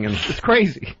freezing and it's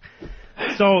crazy.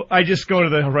 So I just go to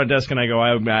the front desk and I go,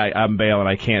 I'm bailing.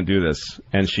 I can't do this.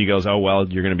 And she goes, oh, well,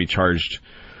 you're going to be charged.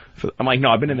 I'm like, no,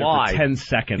 I've been in there for 10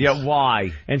 seconds. Yeah,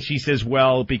 why? And she says,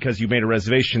 well, because you made a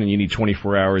reservation and you need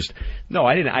 24 hours. No,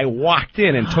 I didn't. I walked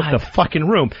in and took the fucking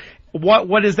room.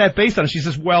 What is that based on? She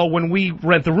says, well, when we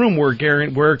rent the room,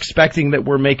 we're expecting that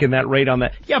we're making that rate on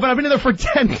that. Yeah, but I've been in there for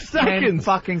 10 seconds. 10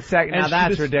 fucking seconds. Now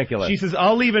that's ridiculous. She says,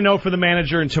 I'll leave a note for the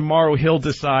manager and tomorrow he'll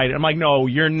decide. I'm like, no,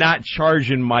 you're not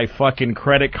charging my fucking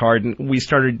credit card. And we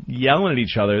started yelling at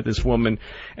each other, this woman.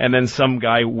 And then some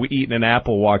guy eating an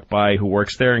apple walked by who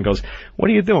works there and goes, what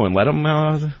are you doing? Let him,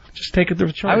 just take the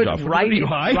charge off.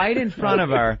 Right in front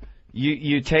of her.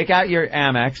 You take out your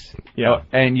Amex,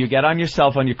 and you get on your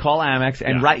cell phone, you call Amex,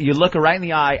 and you look her right in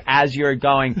the eye as you're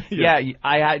going,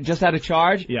 I just had a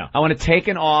charge, I want to take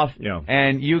it off,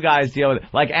 and you guys deal with it.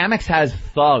 Like, Amex has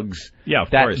thugs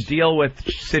that deal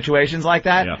with situations like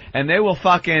that, and they will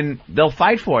they'll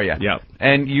fight for you.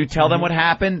 And you tell them what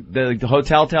happened, the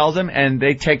hotel tells them, and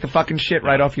they take the fucking shit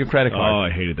right off your credit card. Oh,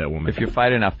 I hated that woman. If you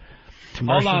fight enough.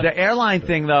 Hold on. The airline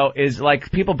thing, though, is like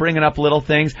people bringing up little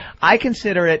things. I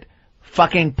consider it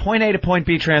fucking point A to point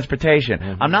B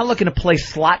transportation. I'm not looking to place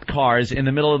slot cars in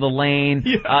the middle of the lane,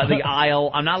 the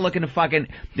aisle. I'm not looking to fucking,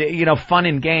 fun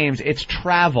and games. It's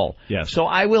travel. Yes. So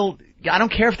I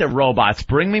don't care if they're robots.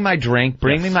 Bring me my drink.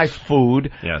 Bring me my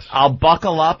food. Yes. I'll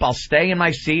buckle up. I'll stay in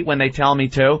my seat when they tell me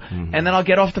to. And then I'll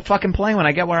get off the fucking plane when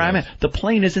I get where I'm at. The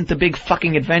plane isn't the big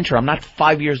fucking adventure. I'm not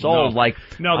 5 years old, on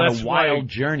a wild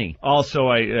journey. Also,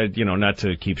 I, not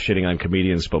to keep shitting on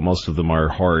comedians, but most of them are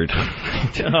hard.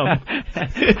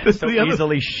 So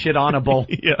easily shit-onable.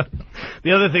 Yeah.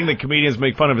 The other thing that comedians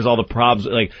make fun of is all the problems,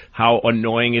 like how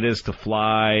annoying it is to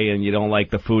fly and you don't like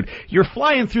the food. You're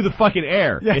flying through the fucking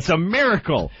air. Yes. It's a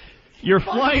miracle. You're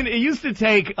flying. It used to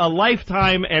take a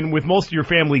lifetime and with most of your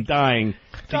family dying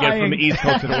to get from the East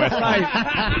Coast to the West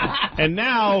Coast. And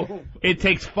now it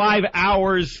takes 5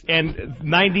 hours and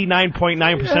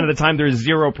 99.9% of the time there's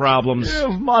zero problems.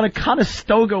 I'm on a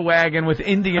Conestoga wagon with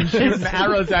Indians shooting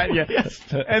arrows at you.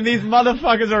 And these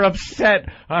motherfuckers are upset.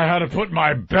 I had to put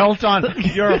my belt on.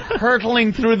 You're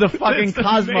hurtling through the fucking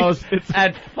cosmos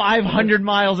at 500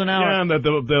 miles an hour. Yeah, and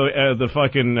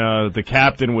the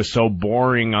captain was so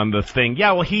boring on the thing.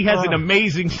 Yeah, well, he has an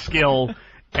amazing skill.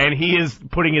 And he is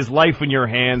putting his life in your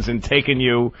hands and taking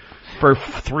you for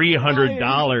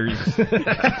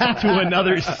 $300 to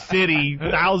another city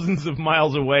thousands of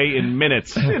miles away in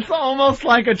minutes. It's almost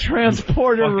like a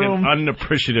transporter room.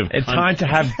 Unappreciative. It's time to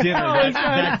have dinner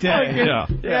that day.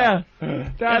 Yeah.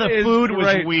 The food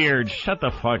was weird. Shut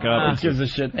the fuck up. Who gives a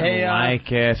shit? Hey,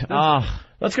 like it.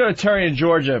 Let's go to Terry in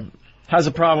Georgia. Has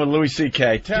a problem with Louis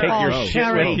C.K. Take your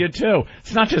shit with you, too.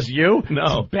 It's not just you.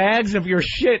 No. It's bags of your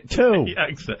shit, too. Yeah,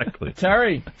 exactly.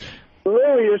 Terry.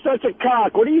 Louis, you're such a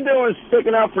cock. What are you doing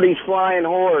sticking up for these flying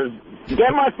whores?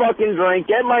 Get my fucking drink,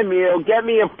 get my meal, get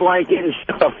me a blanket, and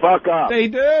shut the fuck up. They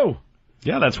do.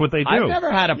 Yeah, that's what they do. I've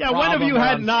never had a problem. Yeah, when have you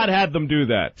not had them do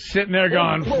that? Sitting there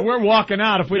going, we're walking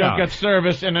out if we don't get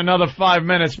service in another 5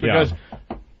 minutes because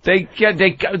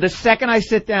The second I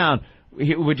sit down,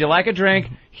 would you like a drink?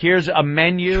 Here's a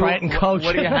menu. Try it and coach.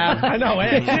 What do you have? I know.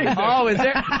 Hey, oh, is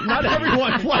there? Not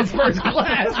everyone flies first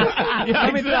class.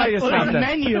 Let me tell you something.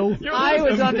 Menu. I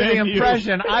was under the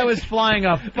impression I was flying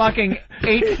a fucking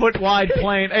 8-foot wide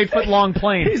plane, 8-foot long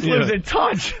plane. He's losing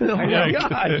touch. Oh my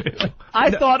God.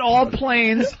 I thought all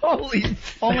planes only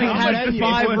had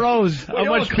 5 rows. How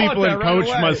much people in coach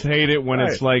must hate it when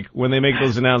it's like, when they make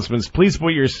those announcements, please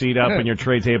put your seat up in your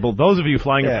tray table. Those of you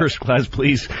flying in first class,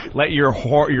 please let your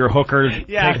hooker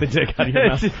take the dick out of your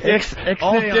mouth.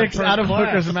 All dicks out of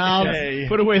hookers' mouths.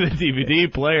 Put away the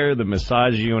DVD player, the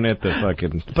massage unit, the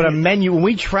fucking... But a menu, when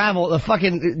we travel, you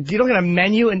don't get a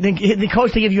menu, and the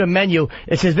coach, they give you a menu.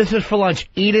 It says, this is for lunch.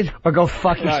 Eat it or go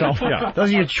fuck yourself. Yeah. Those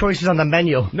are your choices on the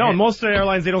menu. No, most of the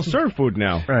airlines, they don't serve food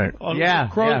now. Right. On Yeah.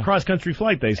 cross-country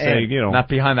flight, they say, Not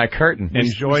behind that curtain.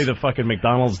 enjoy the fucking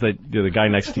McDonald's that the guy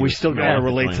next to you. We still gotta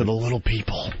relate to the little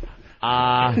people.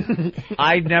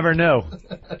 I never knew.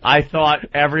 I thought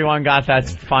everyone got that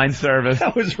fine service.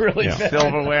 That was really bad.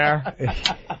 Silverware.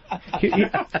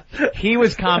 He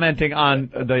was commenting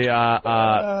on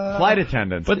the flight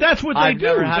attendants. But that's what they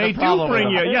do. They do bring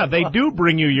you. Yeah, they do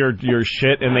bring you your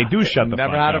shit, and they do shut the fuck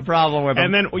up. Never had a problem with them.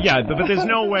 And then, but there's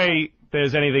no way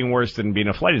there's anything worse than being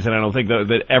a flight attendant. I don't think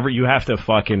that ever you have to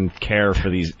fucking care for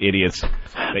these idiots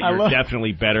that you're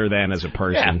definitely better than as a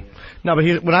person. Yeah. No, but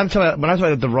when I'm talking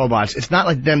about the robots, it's not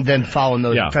like them then following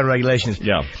those federal regulations.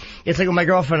 Yeah. It's like when my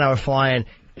girlfriend and I were flying,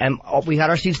 and we had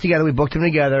our seats together, we booked them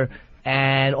together,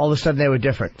 and all of a sudden they were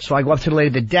different. So I go up to the lady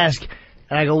at the desk,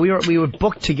 and I go, we were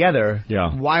booked together.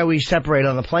 Yeah. Why are we separated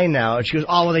on the plane now? And she goes,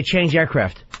 oh, well, they changed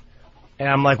aircraft. And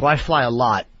I'm like, well, I fly a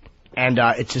lot. And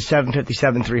it's a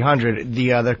 757-300.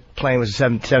 The other plane was a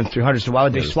 757-300. So why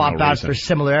would they swap out for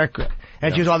similar aircraft?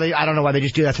 And she goes, I don't know why they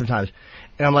just do that sometimes.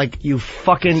 And I'm like, you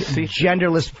fucking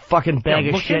genderless fucking bag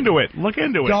of shit. Look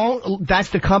into it. That's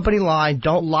the company line.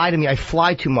 Don't lie to me. I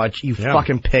fly too much, you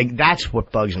fucking pig. That's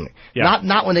what bugs me. Yeah.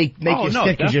 Not when they make you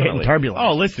sick because you're hitting turbulence.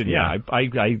 Oh, listen,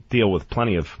 I deal with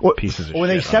plenty of pieces of shit. When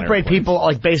they separate people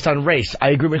like based on race, I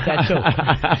agree with that too.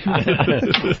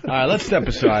 All right, let's step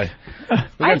aside.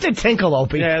 I have to tinkle,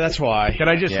 Opie. Yeah, that's why. Can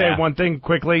I just say one thing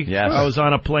quickly? Yes. I was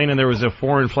on a plane and there was a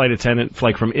foreign flight attendant,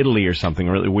 like from Italy or something,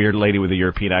 a really weird lady with a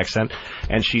European accent,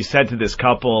 and she said to this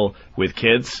couple with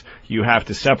kids, you have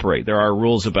to separate. There are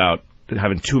rules about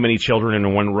having too many children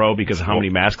in one row because of how many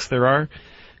masks there are.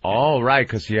 Oh, right,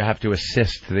 because you have to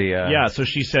assist the... Yeah, so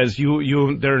she says,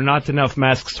 there are not enough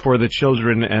masks for the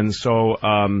children, and so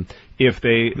if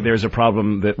there's a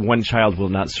problem, that one child will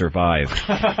not survive.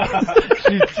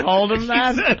 She told him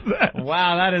that?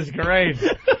 Wow, that is great.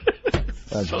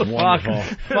 That's wonderful.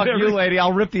 Fuck you, lady.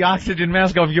 I'll rip the oxygen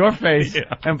mask off your face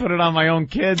and put it on my own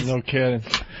kids. No kidding.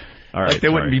 All right,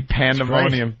 there wouldn't be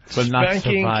pandemonium, but not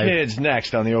Spanking survive. kids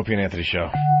next on the Opie and Anthony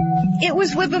Show. It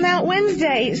was Whip 'em Out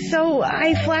Wednesday, so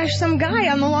I flashed some guy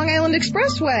on the Long Island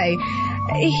Expressway.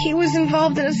 He was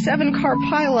involved in a 7-car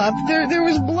pileup. There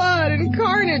was blood and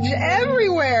carnage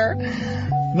everywhere.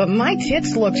 But my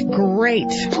tits looked great.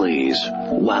 Please,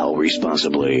 wow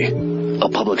responsibly. A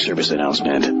public service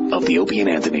announcement of the Opie and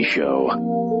Anthony Show.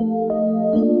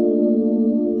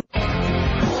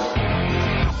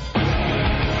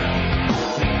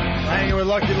 Hanging with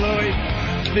Lucky Louie,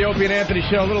 the Opie and Anthony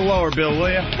Show. A little lower, Bill,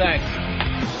 will you? Thanks.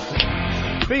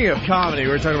 Speaking of comedy, we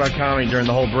were talking about comedy during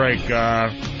the whole break.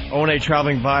 O&A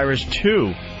Traveling Virus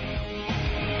 2.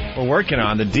 We're working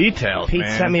on the details, Pete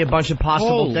man. sent me a bunch of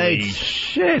possible Holy dates.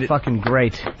 Shit. Fucking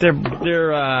great. They're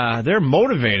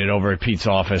motivated over at Pete's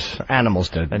office. Animals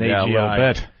did. And Yeah, a little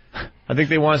bit. I think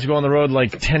they want us to go on the road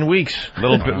like 10 weeks.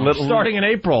 Starting in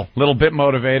April. Little bit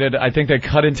motivated. I think they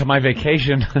cut into my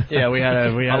vacation. Yeah, we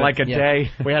had like a day.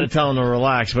 We had to tell them to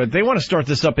relax, but they want to start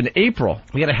this up in April.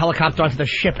 We had a helicopter onto the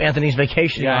ship, Anthony's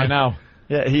vacation. Yeah, I know.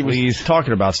 Yeah, he was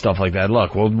talking about stuff like that.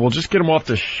 Look, we'll just get him off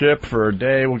the ship for a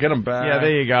day. We'll get him back. Yeah,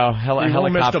 there you go. He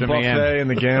won't miss the buffet and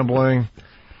the gambling.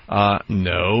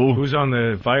 No. Who's on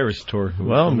the virus tour?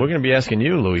 Well, we're going to be asking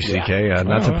you, Louis C.K.,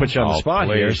 not to put you on the spot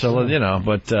here, so,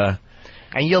 but...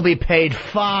 and you'll be paid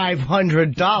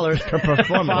 $500 per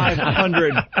performance.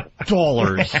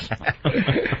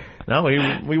 $500. No,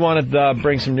 we wanted to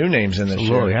bring some new names in this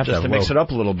year, just to mix it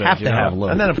up a little bit. Have to have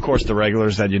Louis. And then, of course, the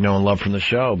regulars that you know and love from the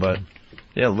show, but...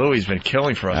 Yeah, Louie's been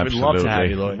killing for us. Absolutely. We'd love to have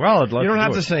you, Louie. Well, I'd love you don't to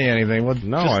have do to it. say anything.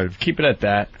 Just keep it at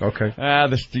that. Okay.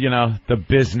 The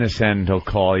business end will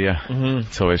call you. Mm-hmm.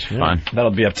 It's always fun.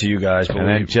 That'll be up to you guys. But And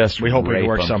then just we hope we rape can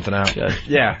work them. something out.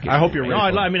 Yeah, I hope you're No,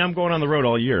 I mean, I'm going on the road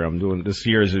all year. This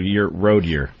year is a road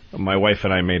year. My wife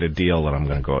and I made a deal that I'm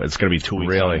going to go. It's going to be 2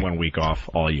 weeks on, 1 week off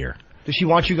all year. Does she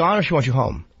want you gone or she wants you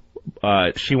home?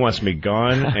 She wants me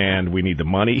gone, and we need the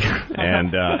money,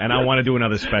 and I want to do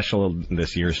another special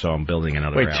this year, so I'm building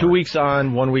another. Wait, 2 weeks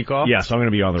on, 1 week off? Yeah, so I'm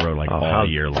going to be on the road all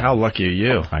year long. How lucky are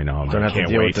you? I know. Don't have to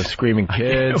deal with the screaming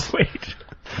kids. I can't wait.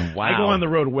 Wow. I go on the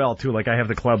road well too. Like I have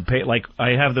the club pay. Like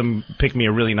I have them pick me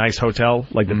a really nice hotel,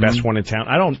 like the best one in town.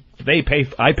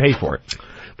 I pay for it,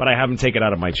 but I have them take it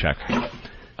out of my check.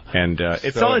 And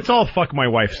it's all fuck my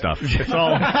wife stuff. It's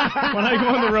all when I go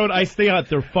on the road, I stay at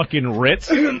their fucking Ritz,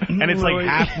 and it's like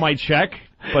half my check,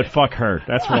 but fuck her.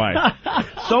 That's why.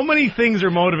 So many things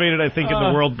are motivated, I think, in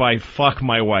the world by fuck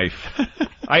my wife.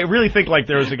 I really think like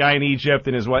there was a guy in Egypt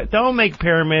and his wife, don't make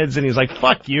pyramids, and he's like,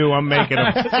 fuck you, I'm making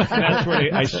them. That's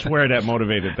where I swear that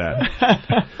motivated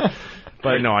that.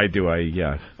 But no, I do.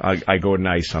 I go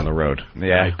nice on the road.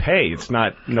 Yeah. I pay. It's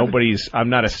not I'm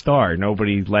not a star.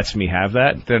 Nobody lets me have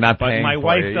that. They're not But paying my for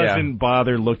wife you, doesn't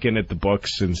bother looking at the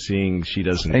books and seeing she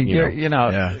doesn't. And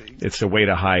it's a way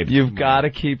to hide. You've got to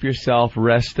keep yourself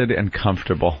rested and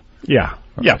comfortable. Yeah.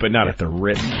 Yeah, but not at the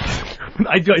Ritz.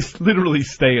 I literally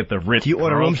stay at the Ritz. Do you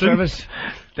order room service?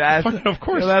 Of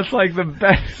course. That's like the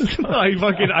best.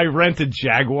 I rent a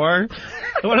Jaguar.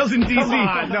 What else in DC?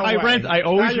 I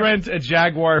always rent a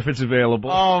Jaguar if it's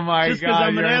available. Oh my Just God! because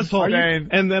I'm an you're asshole. insane.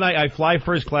 And then I fly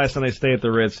first class and I stay at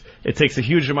the Ritz. It takes a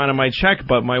huge amount of my check,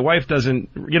 but my wife doesn't.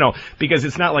 Because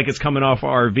it's not like it's coming off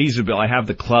our Visa bill. I have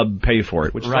the club pay for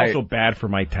it, which is also bad for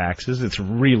my taxes. It's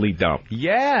really dumb.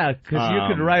 Yeah, because you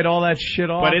could write all that shit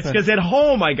off. But it's because at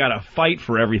home I gotta fight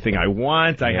for everything I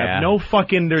want. I have no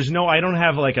fucking. I don't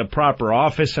have like a proper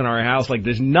office in our house. Like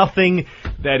there's nothing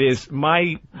that is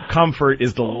my comfort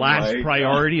is the last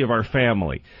priority of our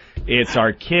family. It's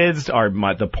our kids,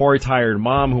 the poor tired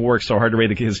mom who works so hard to raise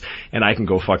the kids, and I can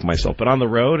go fuck myself. But on the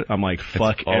road, I'm like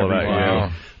fuck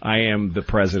everybody. I am the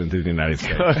president of the United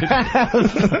States.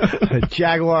 The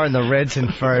Jaguar and the Ritz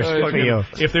in first for you.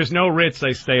 If there's no Ritz,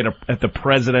 I stay at the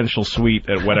presidential suite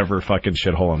at whatever fucking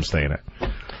shithole I'm staying at.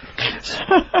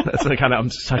 That's the kind of.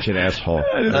 I'm such an asshole.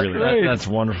 That's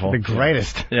wonderful. The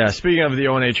greatest. Yeah. Speaking of the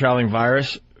ONA traveling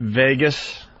virus,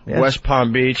 Vegas, West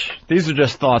Palm Beach. These are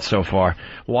just thoughts so far.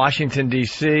 Washington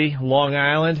D.C., Long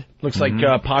Island. Looks like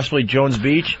possibly Jones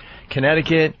Beach,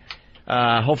 Connecticut.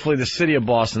 Hopefully the city of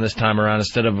Boston this time around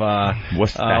instead of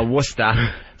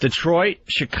Worcester. Detroit,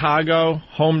 Chicago,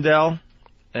 Homedale,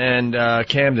 and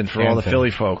Camden for all the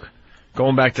Philly folk.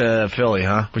 Going back to Philly,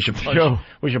 huh? We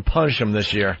should punish them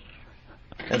this year.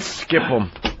 Let's skip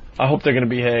them. I hope they're going to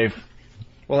behave.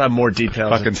 We'll have more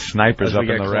details. Fucking snipers up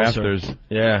in the rafters.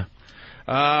 Yeah.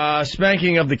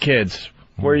 Spanking of the kids.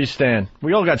 Where you stand?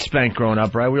 We all got spanked growing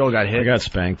up, right? We all got hit. I got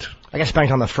spanked. I got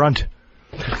spanked on the front.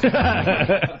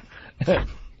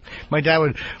 My dad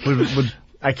would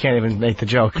I can't even make the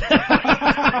joke.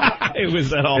 It was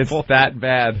that awful. It's that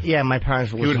bad. Yeah, my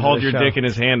parents would hold your dick in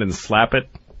his hand and slap it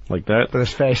like that. With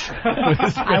his face.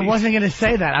 I wasn't going to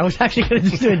say that. I was actually going to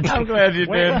just do it. I'm glad you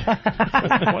did.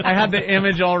 I had the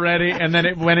image already, and then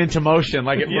it went into motion,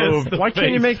 like it moved. Why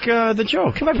can't you make the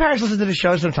joke? Because my parents listen to the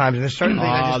show sometimes, and there's certain things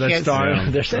I just can't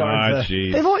say. They're starting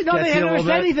to... They've always, they never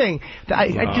said anything. I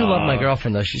do love my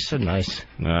girlfriend, though. She's so nice.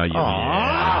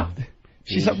 Yeah.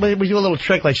 We do a little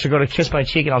trick, like she'll go to kiss my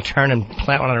cheek, and I'll turn and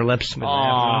plant one on her lips.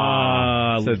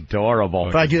 Aww, that's adorable.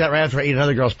 But I do that right after I eat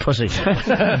another girl's pussy.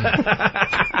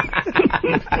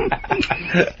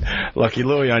 Lucky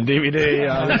Louie on DVD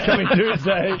coming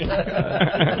Tuesday.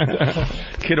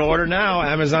 Can order now,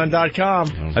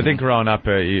 Amazon.com. I think growing up,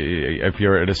 if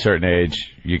you're at a certain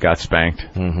age, you got spanked.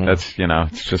 That's,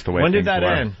 it's just the way When did things that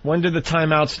were. end? When did the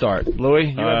timeout start? Louie,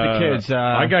 you have the kids.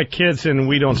 I got kids, and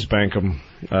we don't spank them.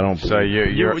 I don't. So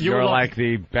you're like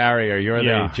the barrier. You're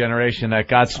the generation that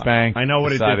got spanked. I know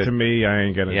what it did to me. I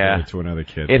ain't gonna do it to another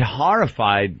kid. It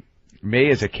horrified me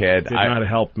as a kid. Did not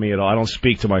help me at all. I don't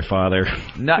speak to my father.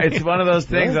 No, it's one of those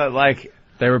things that like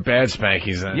they were bad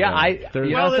spankies. Then. Yeah,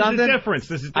 there's a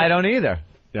difference. I don't either.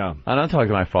 Yeah. I don't talk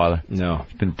to my father. No.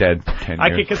 He's been dead 10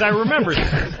 years. Because I remember.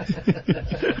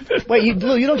 Wait, you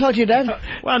don't talk to your dad?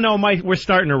 Well, no, we're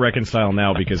starting to reconcile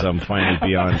now because I'm finally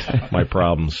beyond my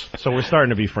problems. So we're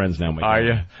starting to be friends now. Are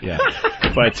you? Yeah.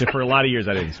 But for a lot of years,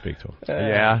 I didn't speak to him.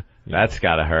 Yeah. That's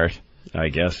gotta hurt. I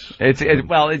guess.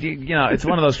 It's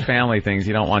one of those family things.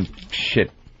 You don't want shit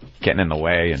getting in the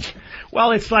way and...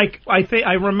 Well, it's like,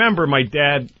 I remember my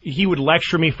dad, he would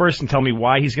lecture me first and tell me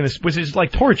why he's going to, which is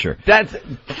like torture. That's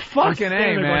fucking A,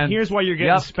 man. Going, here's why you're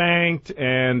getting spanked,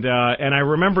 and I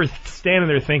remember standing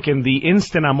there thinking, the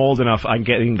instant I'm old enough, I'm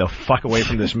getting the fuck away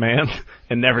from this man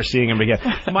and never seeing him again.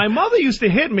 My mother used to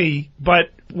hit me,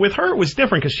 but with her it was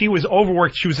different because she was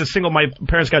overworked. She was my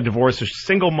parents got divorced, so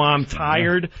single mom,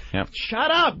 tired. Yep. Shut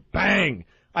up, bang.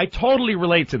 I totally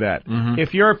relate to that. Mm-hmm.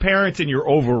 If you're a parent and you're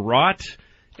overwrought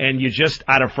and you just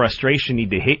out of frustration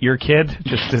need to hit your kid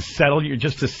just to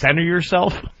center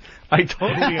yourself, I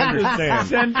totally understand.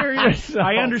 Center yourself.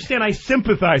 I understand. I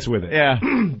sympathize with it. Yeah.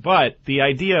 But the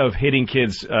idea of hitting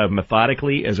kids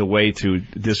methodically as a way to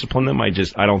discipline them, I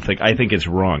think it's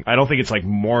wrong. I don't think it's like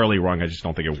morally wrong. I just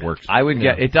don't think it works.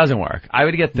 It doesn't work. I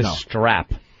would get the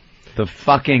strap. The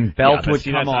fucking belt would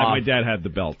come off. My dad had the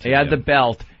belt. He had the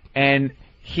belt, and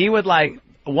he would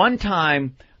one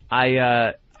time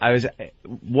I was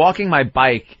walking my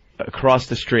bike across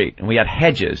the street, and we had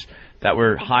hedges that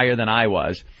were higher than I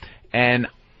was, and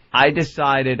I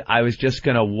decided I was just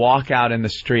going to walk out in the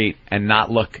street and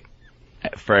not look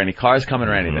for any cars coming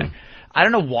or anything. I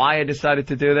don't know why I decided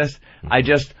to do this. I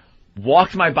just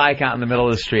walked my bike out in the middle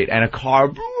of the street, and a car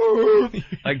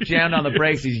jammed on the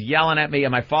brakes. He's yelling at me,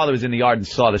 and my father was in the yard and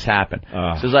saw this happen.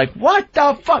 So he's like, what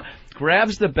the fuck?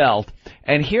 Grabs the belt,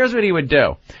 and here's what he would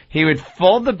do. He would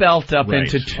fold the belt up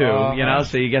into two, so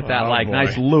you get that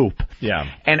nice loop. Yeah.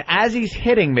 And as he's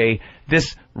hitting me,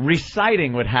 this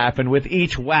reciting would happen with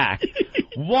each whack.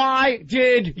 Why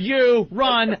did you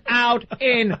run out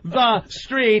in the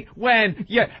street when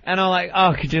you... And I'm like,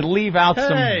 oh, could you leave out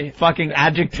some fucking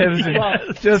adjectives and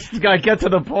just get to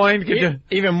the point? Could you...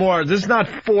 Even more, this is not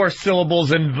 4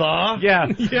 syllables in the. Yeah.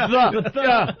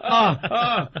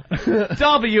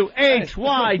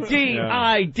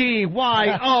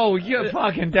 W-H-Y-D-I-D-Y-O. You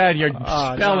fucking dad, you're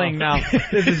spelling now.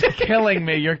 This is killing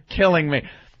me. You're killing me.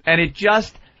 And it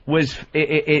just...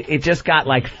 it just got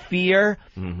like fear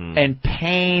and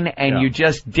pain, and you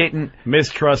just didn't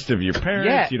mistrust of your parents.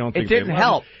 Yeah, you don't think it didn't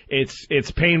help.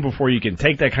 It's pain before you can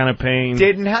take that kind of pain.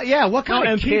 Didn't help. Yeah, what kind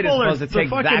of kid is supposed to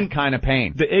take that kind of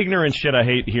pain? The ignorant shit I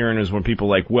hate hearing is when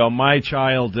people well, my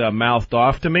child mouthed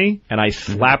off to me, and I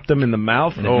slapped him in the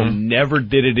mouth. Oh, never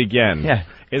did it again. Yeah.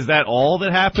 Is that all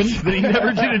that happened? That he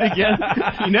never did it again?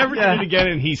 He never did it again,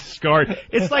 and he's scarred.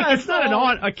 It's like it's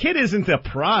not a kid isn't a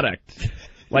product.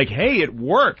 Like, hey, it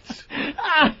worked.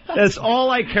 That's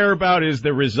all I care about is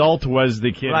the result was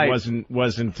the kid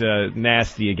wasn't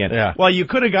nasty again. Yeah. Well, you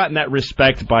could have gotten that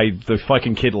respect by the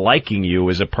fucking kid liking you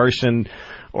as a person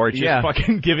or just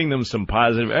fucking giving them some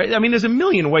positive. I mean, there's a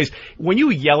million ways. When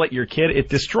you yell at your kid, it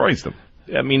destroys them.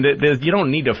 I mean, you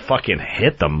don't need to fucking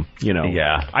hit them,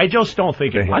 Yeah. I just don't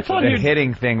think it I thought the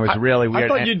hitting thing was really weird. I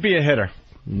thought you'd be a hitter.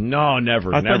 No,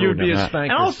 never. I thought you would be a spanker.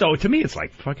 spanker. And also, to me, it's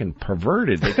like fucking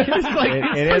perverted. It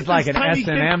is like an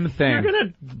S&M thing. You're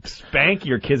gonna spank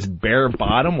your kid's bare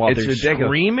bottom while they're ridiculous.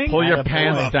 Screaming? Pull your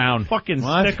pants down. Fucking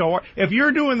stick a... If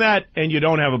you're doing that and you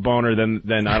don't have a boner, then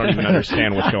I don't even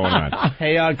understand what's going on.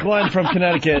 Hey, Glenn from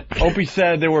Connecticut. Opie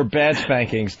said there were bad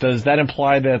spankings. Does that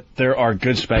imply that there are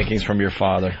good spankings from your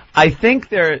father? I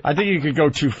think you could go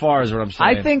too far, is what I'm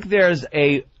saying. I think there's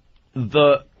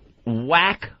the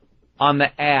whack on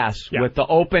the ass with the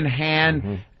open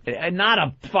hand, not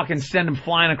a fucking send him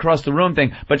flying across the room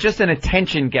thing, but just an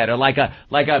attention getter, like a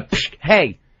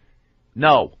hey,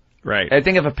 no. Right. I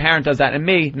think if a parent does that, and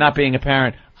me not being a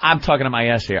parent, I'm talking to my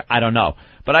ass here. I don't know.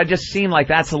 But I just seem like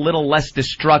that's a little less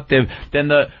destructive than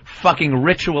the fucking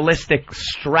ritualistic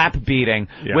strap beating,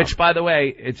 which, by the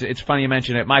way, it's funny you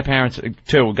mention it. My parents,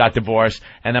 too, got divorced,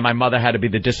 and then my mother had to be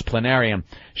the disciplinarian.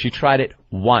 She tried it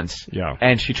once,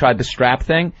 and she tried the strap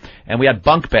thing, and we had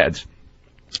bunk beds.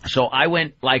 So I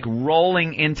went,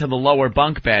 rolling into the lower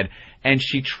bunk bed, and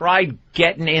she tried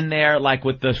getting in there,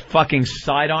 with the fucking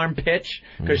sidearm pitch,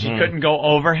 because she couldn't go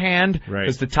overhand,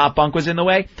 because the top bunk was in the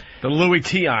way. The Louis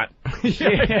T-Yacht.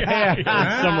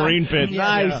 Submarine pitch.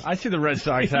 Nice. Yeah. I see the Red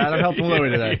Sox hat. I'm helping Louis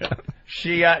today.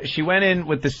 She went in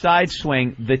with the side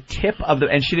swing, the tip of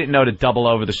and she didn't know to double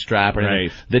over the strap or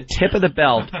anything. The tip of the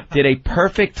belt did a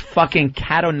perfect fucking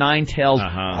cat o' nine tails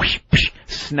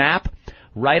snap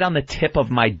right on the tip of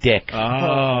my dick.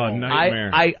 Oh,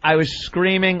 nightmare. I was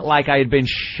screaming like I had been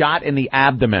shot in the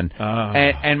abdomen.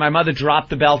 And my mother dropped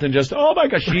the belt and just, oh my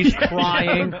God, she's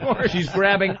crying. She's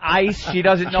grabbing ice. She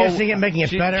doesn't know. Kissing it, making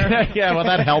it better. Yeah, well,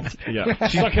 that helped. Yeah.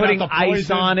 She's putting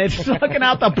ice on it, sucking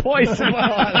out the poison. She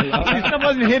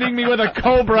wasn't hitting me with a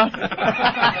cobra.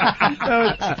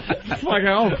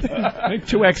 Fucking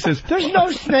 2 X's. There's no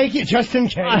snake, just in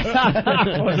case.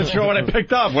 I wasn't sure what I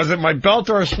picked up. Was it my belt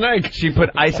or a snake? She put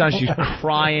ice on. She's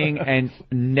crying and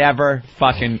never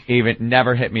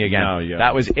hit me again. No,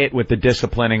 that was it with the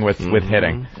disciplining with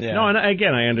hitting. Yeah. No, and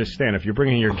again, I understand if you're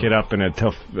bringing your kid up in a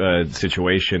tough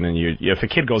situation, and if a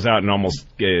kid goes out and almost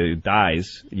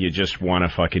dies, you just want to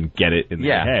fucking get it in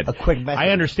their head. A quick message. I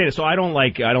understand it. So I don't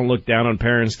look down on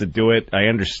parents that do it. I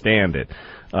understand it.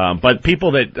 But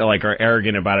people that like are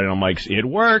arrogant about it, I'm like, it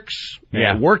works.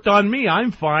 Yeah. It worked on me.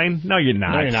 I'm fine. No, you're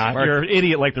not. No, you're not. You're an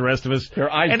idiot like the rest of us. Your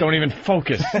eyes don't even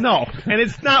focus. No, and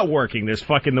it's not working. There's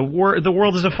fucking the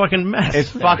world is a fucking mess. It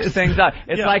fucks things up.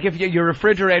 It's like if your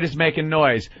refrigerator's making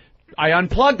noise. I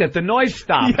unplugged it. The noise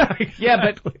stopped. Yeah, exactly.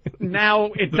 Yeah, but now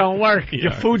it don't work. Yeah.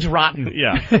 Your food's rotten.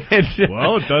 Yeah.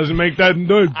 Well, it doesn't make that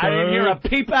noise. I didn't hear a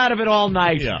peep out of it all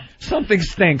night. Yeah. Something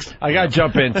stinks. I gotta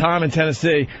jump in. Tom in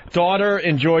Tennessee. Daughter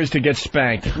enjoys to get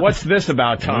spanked. What's this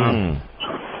about, Tom?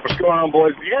 What's going on,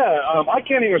 boys? Yeah, I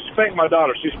can't even spank my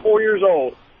daughter. She's 4 years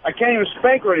old. I can't even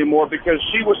spank her anymore because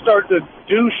she was starting to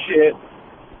do shit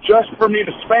just for me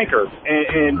to spank her,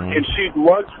 and she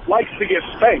likes to get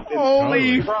spanked. And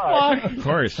Holy fuck! Of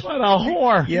course. What a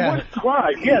whore! She wouldn't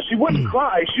cry. Yeah, she wouldn't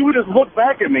cry. She would just look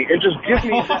back at me and just give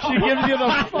me. She gives you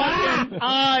the fucking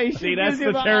eye. See, that's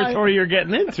the territory you're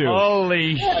getting into.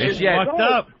 Holy It's shit! fucked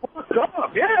up. Fucked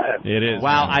up, yeah. It is.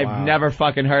 Wow, I've never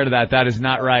fucking heard of that. That is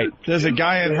not right. There's a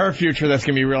guy in her future that's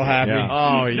gonna be real happy. Yeah.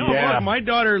 Oh No, yeah. look, my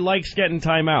daughter likes getting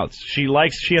timeouts. She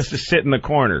has to sit in the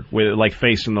corner with like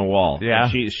facing the wall. Yeah.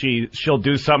 And she'll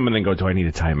do something and then go, do I need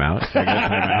a timeout? Do I get a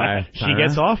timeout? She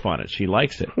gets off on it. She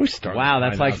likes it. Wow,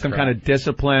 that's like some kind of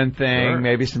discipline thing. Sure.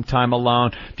 Maybe some time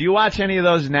alone. Do you watch any of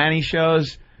those nanny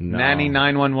shows? No. Nanny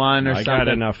 911 or I something? got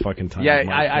enough fucking time. Yeah, with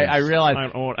my I kids.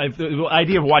 realize. The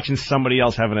idea of watching somebody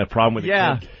else having a problem with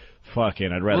a kid,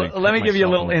 fucking, I'd rather. Let me give you a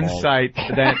little myself insight.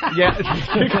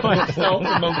 Pick myself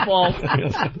in the balls.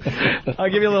 I'll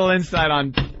give you a little insight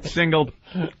on single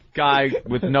guy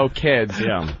with no kids.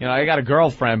 Yeah. You know, I got a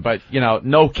girlfriend, but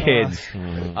no kids.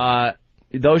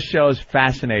 Those shows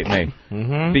fascinate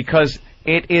me because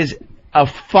it is a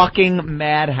fucking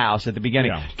madhouse at the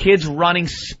beginning. Yeah. Kids running,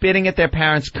 spitting at their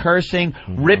parents, cursing,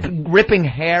 ripping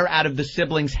hair out of the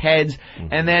siblings' heads,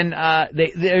 and then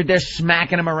they're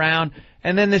smacking them around.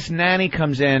 And then this nanny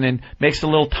comes in and makes a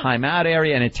little timeout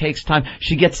area, and it takes time.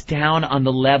 She gets down on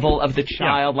the level of the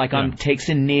child, takes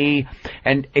a knee,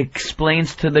 and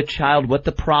explains to the child what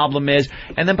the problem is.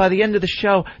 And then by the end of the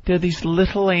show, they're these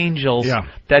little angels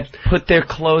that put their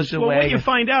clothes away. Well, what you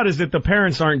find out is that the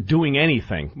parents aren't doing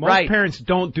anything. Most parents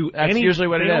don't do That's any. usually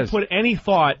what they it don't is. put any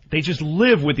thought. They just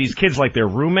live with these kids like they're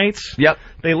roommates. Yep.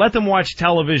 They let them watch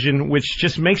television, which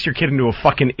just makes your kid into a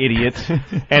fucking idiot,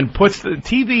 and puts the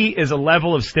TV is a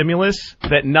level of stimulus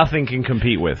that nothing can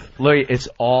compete with. Louis, it's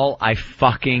all I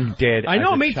fucking did. I know,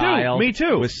 as a me child too. Me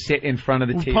too. Was sit in front of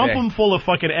the TV. Pump them full of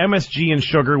fucking MSG and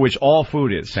sugar, which all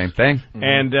food is. Same thing.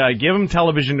 And give them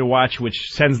television to watch, which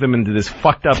sends them into this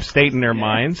fucked up state in their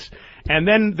minds. And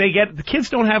then the kids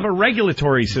don't have a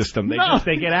regulatory system.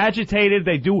 They get agitated.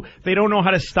 They don't know how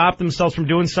to stop themselves from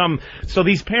doing something. So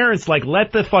these parents,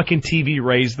 let the fucking TV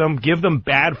raise them, give them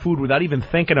bad food without even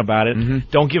thinking about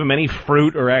it. Don't give them any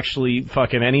fruit or actually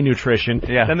fucking any nutrition.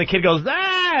 Yeah. Then the kid goes,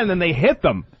 and then they hit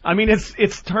them. I mean,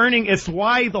 it's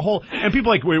why the whole, and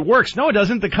people are like, well, it works. No, it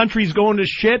doesn't. The country's going to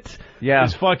shit. Yeah.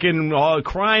 There's fucking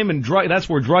crime and drug. That's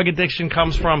where drug addiction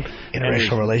comes from.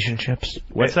 Interracial relationships.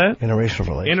 What's that? Interracial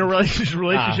relationships.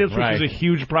 Relationships, which is a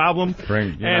huge problem.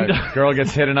 Girl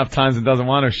gets hit enough times and doesn't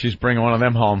want her, she's bringing one of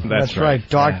them home. That's right.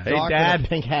 Dark Hey, Dad.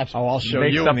 pink hats. I'll show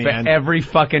Makes you up in the for end. every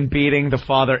fucking beating the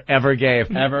father ever gave.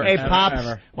 Hey, ever, Pops,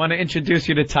 ever. want to introduce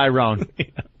you to Tyrone.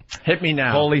 Hit me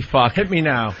now. Holy fuck. Hit me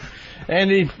now.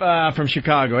 Andy from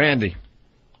Chicago. Andy.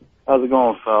 How's it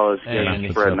going, fellas? Hey, Getting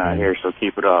Andy. spreading out here, so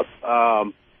keep it up.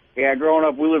 Yeah, growing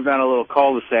up, we lived on a little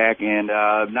cul-de-sac, and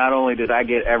not only did I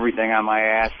get everything on my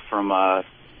ass from a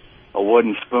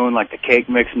wooden spoon, like the cake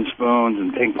mixing spoons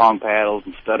and ping pong paddles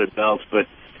and studded belts, but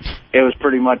it was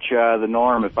pretty much the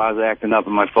norm. If I was acting up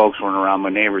and my folks weren't around, my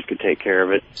neighbors could take care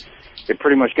of it. It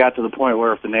pretty much got to the point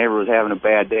where if the neighbor was having a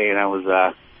bad day and I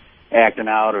was acting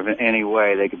out of any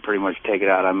way, they could pretty much take it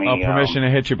out on me. Oh, permission to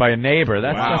hit you by a neighbor.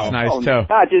 That's nice, too.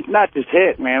 Not just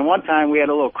hit, man. One time we had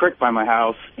a little creek by my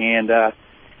house, and the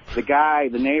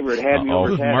neighbor had me over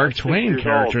his head. Mark Twain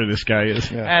character this guy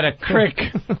is. At a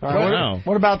crick.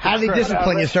 What about how did he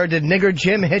discipline you, sir? Did Nigger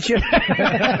Jim hit you?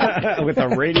 With a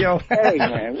radio? Hey,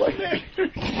 man.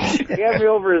 He had me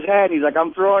over his head. He's like,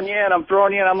 I'm throwing you in.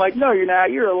 I'm like, no, you're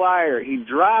not. You're a liar. He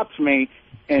drops me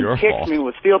and kicks me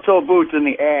with steel-toe boots in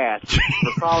the ass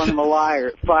for calling him a liar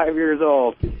at 5 years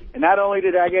old. And not only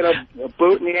did I get a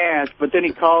boot in the ass, but then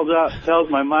he tells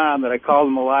my mom that I called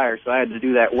him a liar, so I had to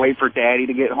do that wait for Daddy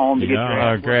to get home to get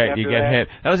dressed. Oh, great. You get hit.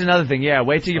 That was another thing. Yeah,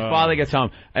 wait till your father gets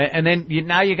home. And then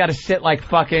now you got to sit like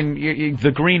fucking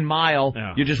the Green Mile.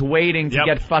 Yeah. You're just waiting to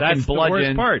get fucking bludgeoned. That's the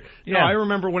worst part. Yeah. No, I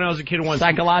remember when I was a kid once.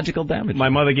 Psychological damage. My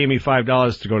mother gave me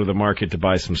 $5 to go to the market to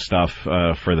buy some stuff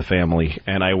for the family,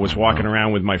 and I was walking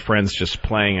around with my friends just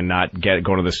playing and not going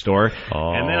to the store.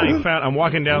 Oh. And then I'm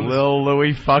walking down. Lil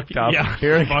Louie fucked up. Yeah,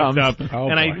 here it comes. Up. Oh,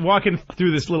 and I walking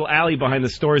through this little alley behind the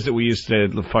stores that we used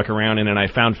to fuck around in, and I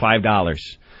found $5.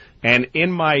 And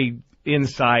in my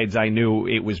insides, I knew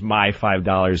it was my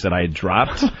 $5 that I had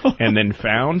dropped and then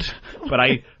found. But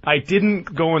I didn't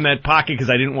go in that pocket because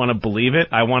I didn't want to believe it.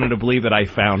 I wanted to believe that I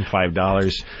found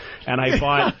 $5. And I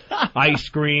bought ice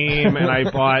cream, and I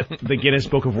bought the Guinness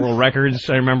Book of World Records.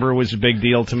 I remember it was a big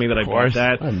deal to me that I bought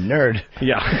that. A nerd.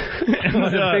 Yeah. It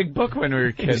was a big book when we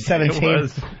were kids. 17.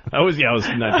 I was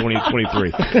not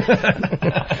 23.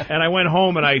 And I went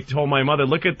home, and I told my mother,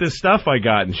 look at this stuff I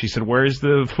got. And she said, where's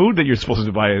the food that you're supposed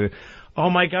to buy?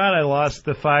 Oh, my God, I lost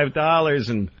the $5.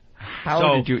 And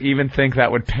how did you even think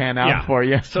that would pan out for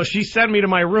you? So she sent me to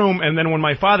my room, and then when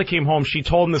my father came home, she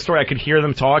told him the story. I could hear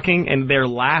them talking, and they're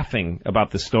laughing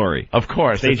about the story. Of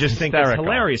course. They just think it's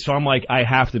hilarious. So I'm like, I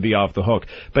have to be off the hook.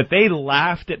 But they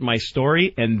laughed at my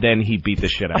story, and then he beat the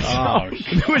shit out of me.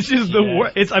 Which is the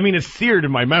worst. It's seared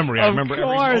in my memory. I remember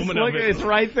every moment of it. It's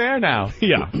right there now.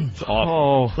 Yeah. It's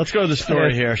awful. Let's go to the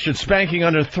story here. Should spanking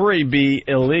under 3 be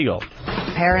illegal?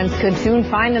 Parents could soon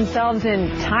find themselves in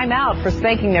timeout for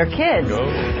spanking their kids.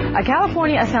 A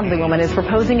California assemblywoman is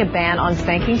proposing a ban on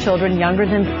spanking children younger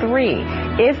than 3.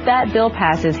 If that bill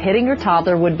passes, hitting your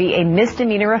toddler would be a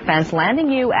misdemeanor offense,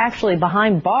 landing you actually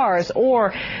behind bars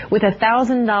or with a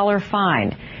 $1,000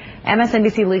 fine.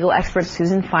 MSNBC legal expert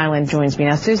Susan Filan joins me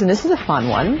now. Susan, this is a fun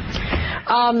one.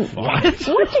 What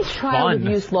do child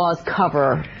abuse laws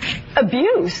cover?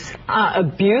 Abuse.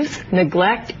 Abuse,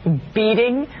 neglect,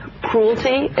 beating,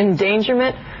 cruelty,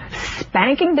 endangerment,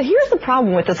 spanking. But here's the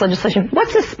problem with this legislation.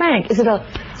 What's a spank? Is it a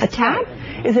tap?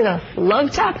 Is it a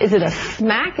love tap? Is it a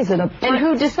smack? Is it a... And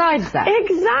who decides that?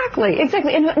 Exactly.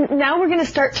 And now we're going to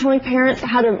start telling parents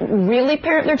how to really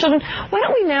parent their children. Why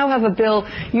don't we now have a bill,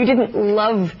 you didn't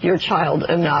love your child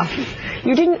enough.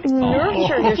 You didn't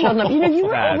nurture your child enough. You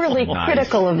were overly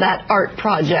critical of that art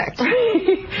project.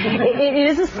 It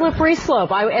is a slippery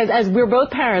slope. As we're both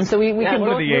parents, so we can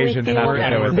both really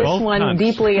feel this one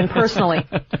deeply and personally.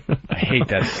 I hate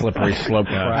that slippery slope.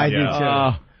 I do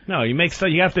too. No, you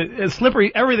have to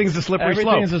slippery. Everything's a slippery slope.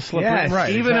 Everything's a slippery, right?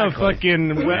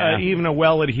 Even even a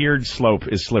well-adhered slope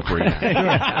is slippery.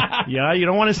 Yeah, you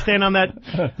don't want to stand on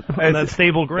that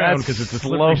stable ground because it's a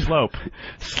slippery slope.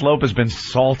 Slope has been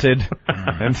salted,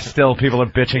 and still people are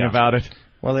bitching about it.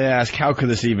 Well, they ask, how could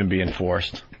this even be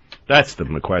enforced? That's the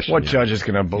question. What judge is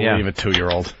going to believe a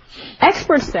 2-year-old?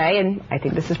 Experts say, and I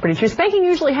think this is pretty true, spanking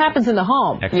usually happens in the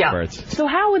home. Experts. Yeah. So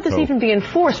how would this even be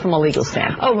enforced from a legal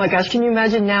standpoint? Oh my gosh, can you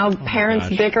imagine now parents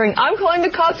bickering, I'm calling the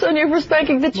cops on you for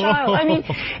spanking the child. I mean,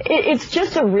 it's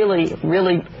just a really,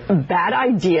 really bad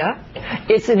idea.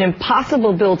 It's an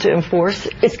impossible bill to enforce.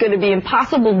 It's going to be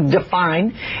impossible to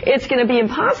define. It's going to be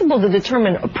impossible to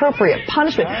determine appropriate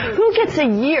punishment. Who gets a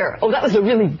year? Oh, that was a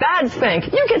really bad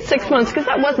spank. You get 6 months because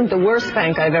that wasn't the worst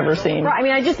spank I've ever seen. Right.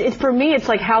 I mean, for me, it's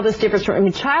like how this differs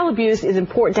from, child abuse is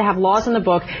important to have laws in the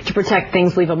book to protect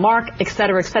things, leave a mark, et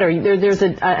cetera, et cetera. There's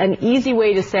an easy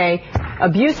way to say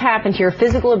abuse happened here,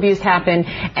 physical abuse happened,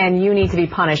 and you need to be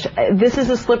punished. This is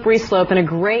a slippery slope and a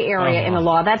gray area in the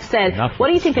law. That said, what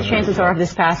do you think the chances are of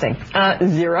this passing?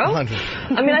 0?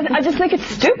 I mean, I just think it's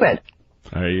stupid.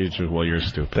 You're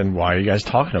stupid. Then why are you guys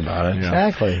talking about it?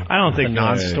 Exactly. I don't think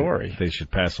non-story. They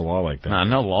should pass a law like that.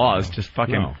 No laws, just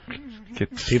fucking...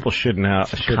 People shouldn't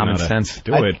common sense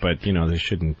do it, but they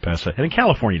shouldn't pass it. And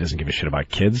California doesn't give a shit about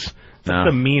kids. It's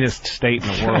the meanest state in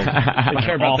the world. They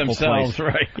care about themselves,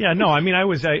 right? Yeah, no, I mean,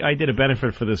 I did a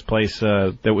benefit for this place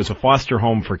that was a foster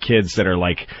home for kids that are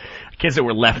like kids that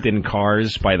were left in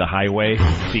cars by the highway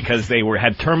because they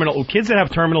had kids that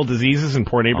have terminal diseases in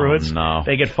poor neighborhoods. Oh, no.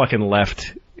 They get fucking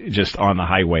left just on the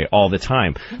highway all the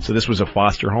time. So this was a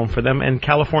foster home for them, and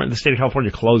the state of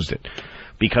California closed it.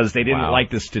 Because they didn't like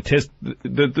the statistics.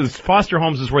 The foster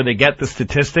homes is where they get the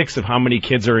statistics of how many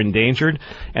kids are endangered,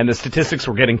 and the statistics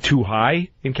were getting too high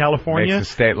in California. Makes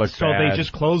the state look bad. So they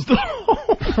just closed the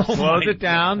home. Close it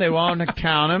down. They won't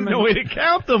count them. No way to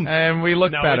count them. And we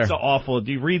look better. It's awful.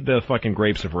 Do you read the fucking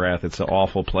Grapes of Wrath? It's an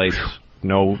awful place.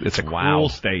 No, it's a cruel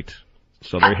state.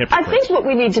 So they're hypocrites. I think what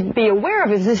we need to be aware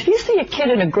of is if you see a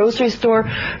kid in a grocery store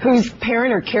whose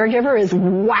parent or caregiver is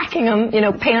whacking them,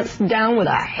 pants down with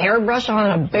a hairbrush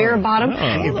on a bare bottom.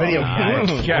 Hold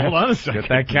on a second. Get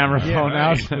that camera phone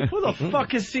out. Who the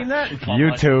fuck has seen that?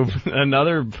 YouTube.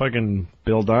 Another fucking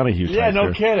Bill Donahue type. Yeah,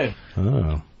 no kidding.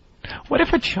 Oh. What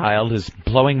if a child is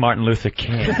blowing Martin Luther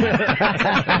King?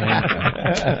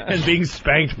 And being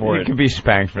spanked for it. You can be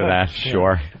spanked for that,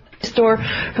 sure. Store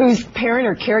whose parent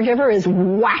or caregiver is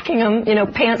whacking them,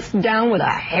 pants down with a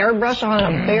hairbrush on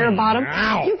a bare bottom.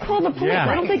 You call the police. Yeah.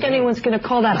 I don't think anyone's going to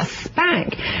call that a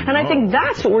spank. And I think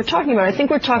that's what we're talking about. I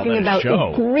think we're talking about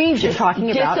egregious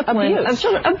discipline of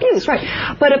children. Abuse,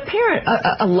 right. But a parent,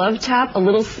 a love tap, a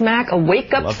little smack, a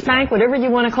wake-up spank, whatever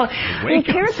you want to call it.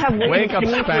 Parents have wake-up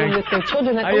spank with their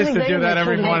children. I used to do that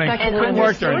every morning. Couldn't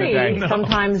work during the day.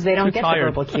 Sometimes they don't get the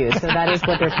verbal cues, so that is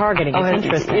what they're targeting. It's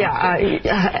interesting.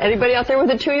 Yeah. Anybody out there with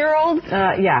a 2-year-old?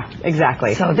 Yeah,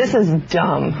 exactly. So this is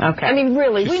dumb. Okay. I mean,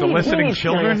 really, we soliciting need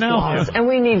children now? laws, and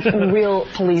we need real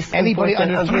police. Anybody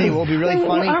under 3 will be really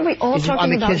funny. Aren't we all is talking on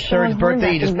the about kid's third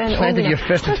birthday, you just planted your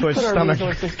fist into his stomach. Put our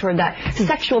resources toward that.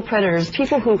 Sexual predators,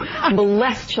 people who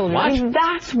molest children. What? I mean,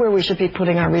 that's where we should be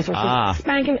putting our resources.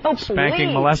 Spanking. Oh, please.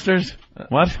 Spanking molesters?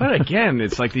 What? But again,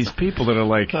 it's like these people that are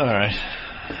like, all right.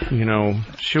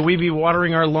 Should we be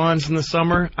watering our lawns in the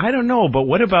summer? I don't know, but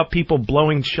what about people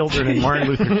blowing children and Martin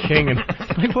Luther King?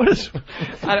 And what is?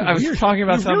 I was talking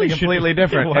about something completely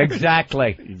different.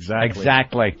 Exactly.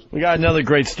 We got another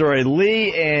great story.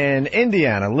 Lee in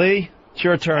Indiana. Lee, it's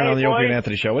your turn on the Opie and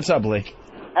Anthony Show. What's up, Lee?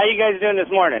 How you guys doing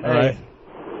this morning? All right.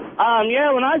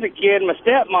 When I was a kid, my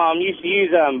stepmom used to use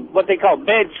what they call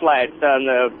bed slats,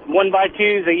 the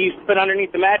 1x2s they used to put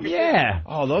underneath the mattress. Yeah.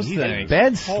 Oh, those things.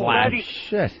 Bed slats.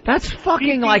 Shit. That's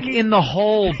fucking like in the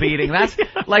hole beating. That's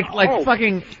like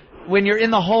fucking when you're in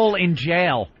the hole in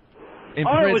jail. In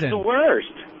prison. It was the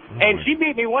worst. And she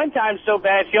beat me one time so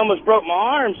bad she almost broke my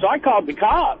arm, so I called the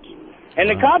cops. And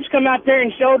the cops come out there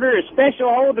and showed her a special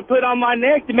hold to put on my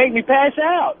neck to make me pass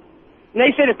out. And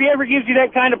they said if he ever gives you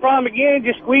that kind of problem again,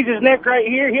 just squeeze his neck right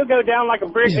here. He'll go down like a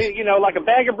brick, like a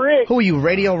bag of bricks. Who are you,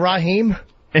 Radio Raheem?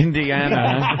 Indiana.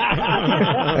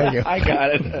 I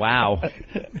got it. Wow.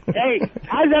 Hey,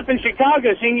 I was up in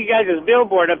Chicago seeing you guys'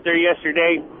 billboard up there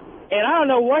yesterday, and I don't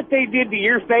know what they did to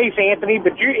your face, Anthony,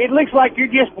 but it looks like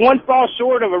you're just one fall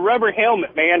short of a rubber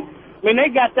helmet, man. I mean, they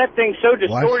got that thing so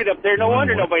distorted up there. No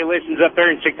wonder nobody listens up there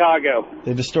in Chicago.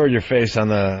 They distorted your face on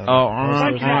the...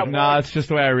 No, it's just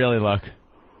the way I really look.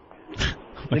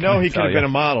 He could have been a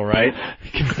model, right?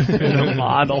 A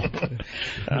model.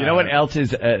 You know what else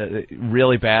is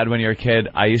really bad when you're a kid?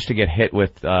 I used to get hit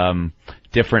with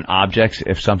different objects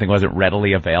if something wasn't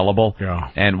readily available. Yeah.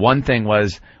 And one thing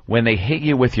was when they hit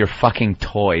you with your fucking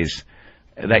toys.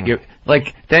 That you're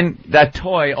like, then that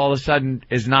toy all of a sudden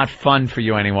is not fun for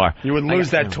you anymore. You would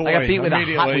lose that toy. I got beat with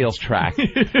a Hot Wheels track.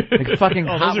 Like fucking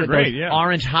those are great. Yeah.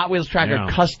 Orange Hot Wheels track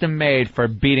are custom made for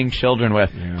beating children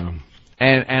with. Yeah.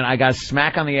 And I got a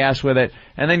smack on the ass with it.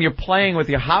 And then you're playing with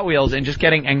your Hot Wheels and just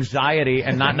getting anxiety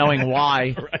and not knowing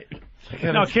why. Right.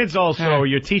 No, kids also,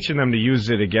 you're teaching them to use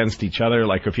it against each other.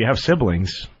 Like if you have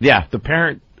siblings, the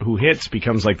parent who hits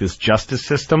becomes like this justice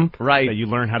system that you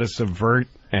learn how to subvert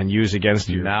and use against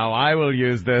you. Now I will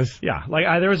use this. Yeah, like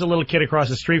there was a little kid across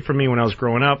the street from me when I was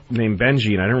growing up named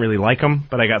Benji, and I didn't really like him,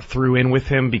 but I got through in with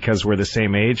him because we're the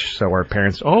same age. So our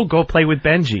parents, go play with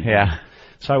Benji. Yeah.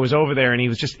 So I was over there, and he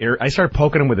was just... I started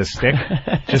poking him with a stick,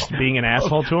 just being an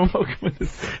asshole to him.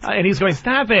 And he was going,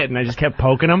 stop it! And I just kept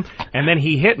poking him, and then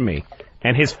he hit me.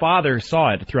 And his father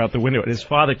saw it throughout the window. And his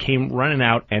father came running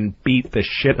out and beat the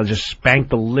shit, just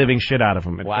spanked the living shit out of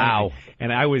him. Wow.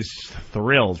 And I was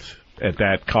thrilled at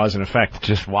that cause and effect.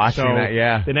 Just watching that,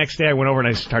 yeah. The next day I went over and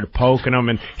I started poking him,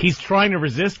 and he's trying to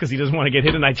resist because he doesn't want to get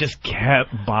hit, and I just kept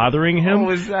bothering him. Oh,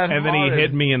 was that and then he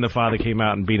hit me, and the father came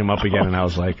out and beat him up again, and I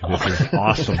was like, this is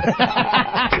awesome.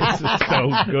 This is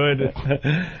so good.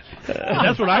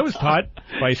 That's what I was taught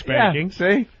by spanking. Yeah,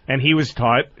 see? And he was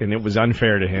taught, and it was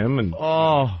unfair to him. And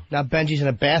now Benji's in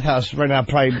a bathhouse right now,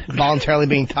 probably voluntarily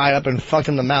being tied up and fucked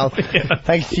in the mouth.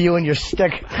 Thanks to you and your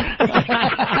stick.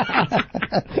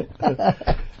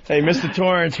 Hey, Mr.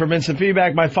 Torrance from Instant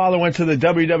Feedback. My father went to the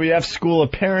WWF School of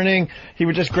Parenting. He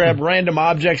would just grab random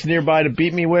objects nearby to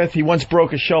beat me with. He once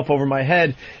broke a shelf over my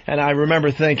head, and I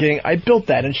remember thinking, I built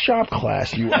that in shop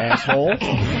class, you asshole.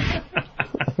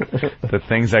 The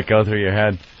things that go through your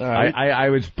head. Right. I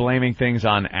was blaming things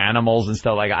on animals and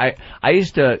stuff. Like I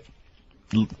used to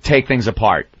take things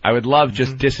apart. I would love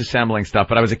just disassembling stuff,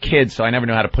 but I was a kid, so I never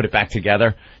knew how to put it back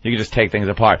together. You could just take things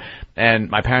apart. And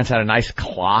my parents had a nice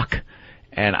clock,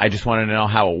 and I just wanted to know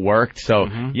how it worked. So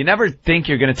you never think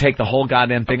you're going to take the whole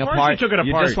goddamn thing apart. You took it apart.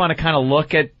 You just want to kind of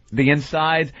look at the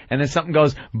insides, and then something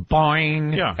goes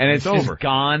boing, and it's just over.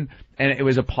 gone, and it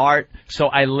was apart. So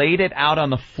I laid it out on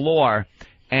the floor,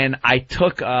 and I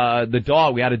took the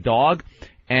dog. We had a dog,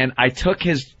 and I took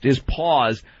his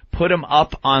paws, put him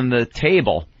up on the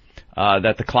table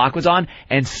that the clock was on,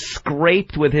 and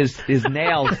scraped with his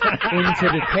nails into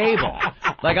the table.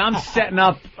 Like I'm setting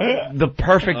up the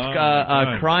perfect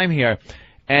crime here,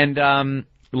 and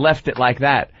left it like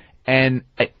that. And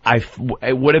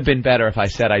it would have been better if I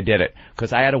said I did it,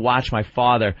 because I had to watch my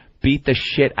father beat the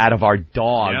shit out of our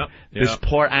dog. This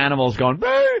poor animal's going,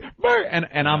 burr, burr,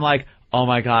 and I'm like, oh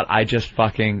my God, I just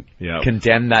fucking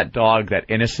condemned that dog, that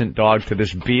innocent dog, to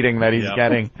this beating that he's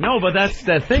getting. No, but that's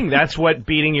the thing. That's what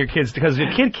beating your kids, because a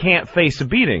kid can't face a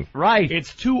beating. Right.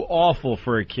 It's too awful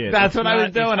for a kid. That's what I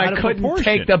was doing. I couldn't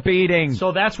take the beating.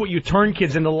 So that's what you turn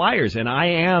kids into liars. And I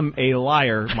am a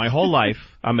liar my whole life.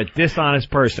 I'm a dishonest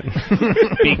person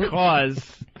because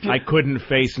I couldn't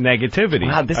face negativity.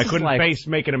 Wow, I couldn't face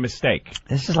making a mistake.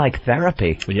 This is like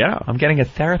therapy. Yeah. I'm getting a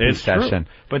therapy session.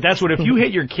 True. But that's what, if you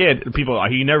hit your kid, people,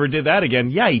 he never did that again.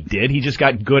 Yeah, he did. He just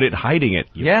got good at hiding it.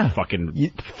 You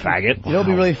fucking faggot. You know what'd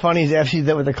be really funny is after you did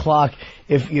that with the clock,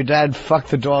 if your dad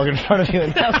fucked the dog in front of you,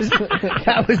 and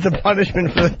that was the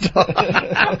punishment for the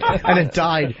dog. And it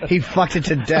died. He fucked it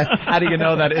to death. How do you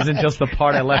know that isn't just the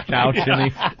part I left out,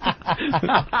 Jimmy? We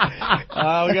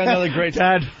got another great...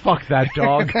 Dad, fuck that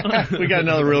dog. We got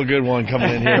another real good one coming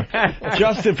in here.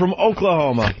 Justin from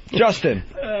Oklahoma. Justin.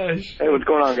 Hey, what's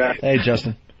going on, guys? Hey,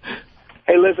 Justin.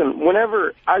 Hey, listen,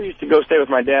 whenever I used to go stay with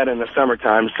my dad in the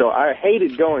summertime, so I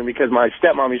hated going because my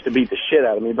stepmom used to beat the shit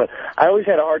out of me, but I always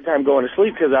had a hard time going to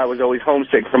sleep because I was always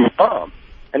homesick from my mom.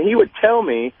 And he would tell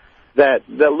me that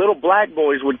the little black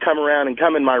boys would come around and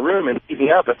come in my room and beat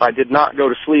me up if I did not go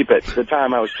to sleep at the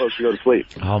time I was supposed to go to sleep.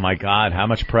 Oh, my God. How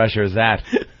much pressure is that?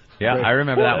 Yeah, I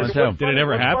remember that one, too. Did it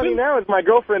ever happen? What's funny now is my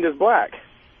girlfriend is black.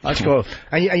 Let's go.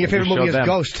 And your favorite movie is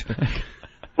Ghost.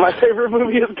 My favorite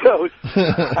movie is Ghost.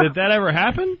 Did that ever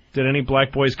happen? Did any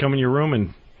black boys come in your room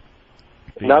and...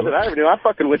 Not that I ever knew. I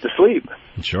fucking went to sleep.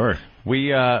 Sure.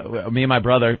 Me and my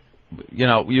brother,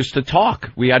 we used to talk.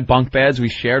 We had bunk beds. We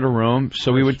shared a room,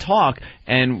 so we would talk.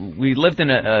 And we lived in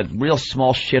a real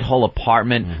small shithole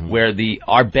apartment where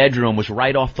our bedroom was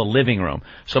right off the living room.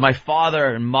 So my father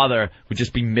and mother would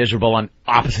just be miserable on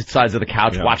opposite sides of the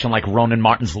couch, watching like Ronan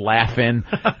Martin's Laughing.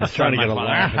 Trying to get a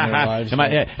laugh in their lives.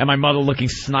 And my mother looking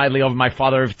snidely over my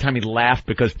father every time he laughed,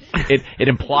 because it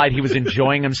implied he was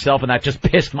enjoying himself, and that just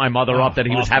pissed my mother off that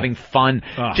he was having fun.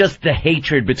 Just the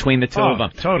hatred between the two of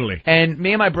them. Totally. And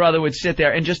me and my brother would sit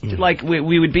there and just like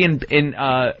we would be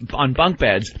on bunk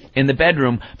beds in the bedroom,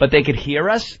 but they could hear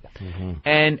us,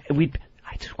 and we'd be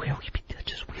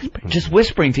just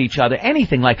whispering to each other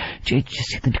anything like, "Jay, did you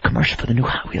see the commercial for the new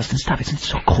Hot Wheels and stuff? Isn't it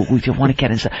so cool? We want to get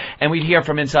inside." And we'd hear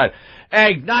from inside,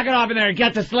 "Hey, knock it off in there and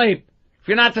get to sleep. If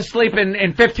you're not to sleep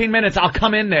in 15 minutes, I'll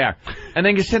come in there." And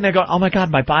then you're sitting there going, "Oh my God,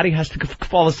 my body has to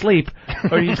fall asleep."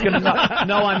 Or he's going to,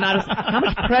 no, I'm not. How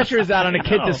much pressure is that on a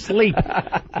kid to sleep?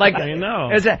 Like, I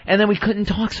know. And then we couldn't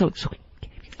talk, so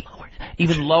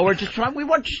even lower, we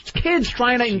were just kids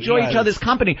trying to enjoy each other's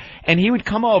company. And he would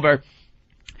come over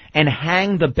and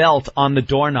hang the belt on the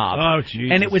doorknob. Oh, Jesus.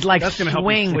 And it would like That's gonna help you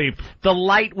swing. sleep. The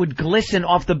light would glisten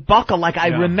off the buckle. Like I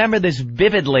remember this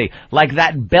vividly. Like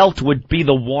that belt would be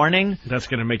the warning. That's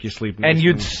going to make you sleep. And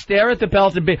you'd stare at the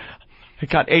belt and be, "I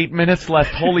got 8 minutes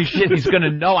left. Holy shit, he's going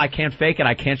to know I can't fake it.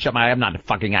 I can't shut my eyes. I'm not a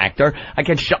fucking actor. I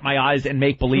can't shut my eyes and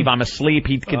make believe I'm asleep.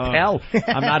 He can tell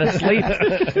I'm not asleep."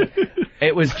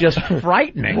 It was just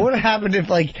frightening. What would have happened if,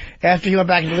 like, after you went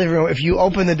back in the living room, if you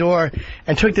opened the door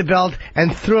and took the belt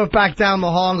and threw it back down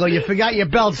the hall and go, "You forgot your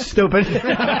belt, stupid." That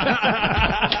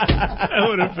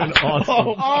would have been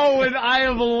awesome. Oh, and I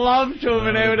have loved to have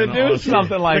been able to do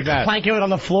something like that. Planking it on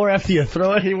the floor after you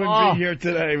throw it. He wouldn't be here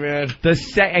today, man.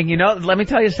 And let me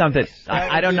tell you something.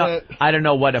 I don't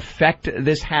know what effect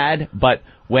this had, but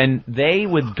when they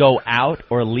would go out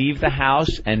or leave the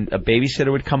house and a babysitter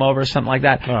would come over or something like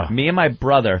that, me and my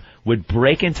brother would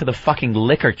break into the fucking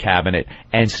liquor cabinet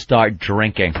and start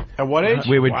drinking. At what age?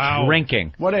 We were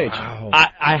drinking. What age? Wow.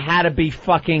 I had to be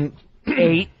fucking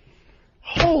 8.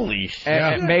 Holy shit.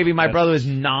 And maybe my brother was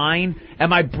 9, and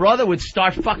my brother would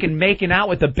start fucking making out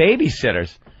with the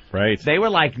babysitters. Right. They were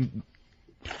like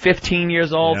 15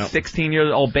 years old, 16 years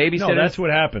old babysitters. No, that's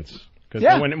what happens.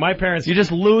 Because when my parents... You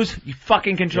just lose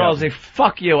fucking control. Say,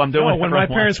 "Fuck you, I'm doing it." When my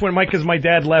parents went, because my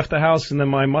dad left the house and then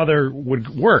my mother would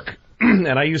work.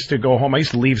 and I used to go home. I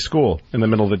used to leave school in the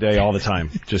middle of the day all the time.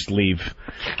 Just leave.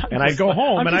 And I'd go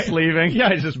home and leaving. Yeah,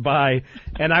 I just buy.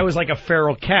 And I was like a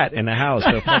feral cat in the house,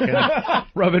 so fucking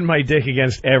rubbing my dick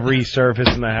against every surface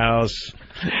in the house.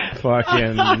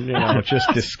 Fucking,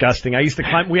 just disgusting. I used to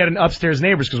climb. We had an upstairs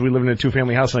neighbors because we lived in a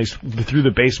 2-family house, and I used to, through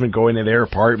the basement, go into their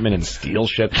apartment and steal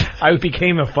shit. I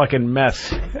became a fucking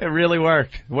mess. It really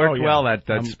worked. Worked well, that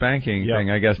spanking thing,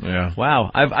 I guess. Yeah.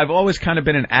 Wow. I've always kind of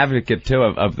been an advocate, too,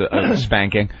 of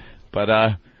spanking. But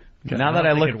now that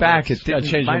I look back, it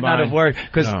might not have worked.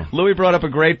 Because Louis brought up a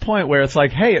great point where it's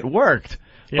like, hey, it worked.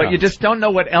 Yeah. But you just don't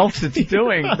know what else it's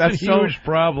doing. That's a huge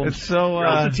problem. It's so You're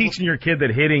also teaching your kid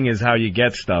that hitting is how you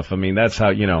get stuff. I mean, that's how,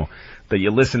 that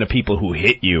you listen to people who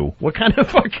hit you. What kind of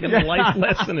fucking life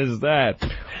lesson is that?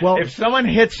 Well, if someone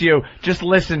hits you, just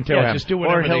listen to him. Just do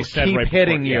whatever or he'll they said keep right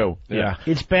hitting before. you. Yeah.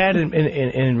 It's bad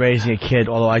in raising a kid,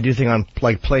 although I do think on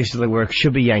places where it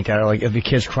should be yanked out, like if the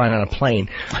kid's crying on a plane.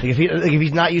 Like if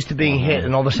he's not used to being hit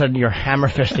and all of a sudden you're hammer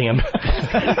fisting him.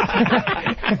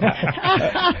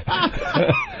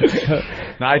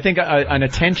 Now, I think an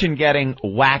attention-getting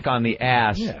whack on the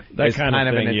ass that is kind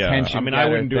of thing, an attention. I mean, I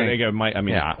wouldn't do it.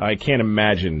 I can't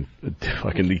imagine.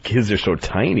 Fucking the kids are so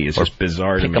tiny. It's just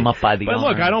bizarre to me. Pick them up by the arm.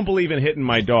 Look, I don't believe in hitting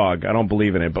my dog. I don't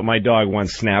believe in it. But my dog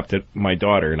once snapped at my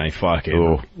daughter, and I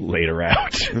fucking laid her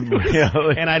out.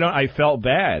 And I felt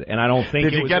bad, and I don't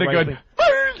think. Did you get a good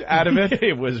out of it?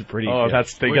 It was pretty. Oh, good.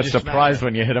 They get surprised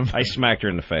when you hit them. I smacked her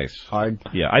in the face hard.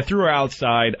 Yeah, I threw her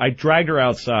outside. I dragged her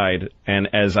outside, and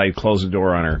as I closed the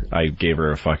door on her, I gave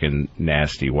her a fucking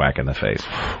nasty whack in the face.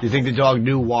 Do you think the dog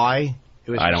knew why?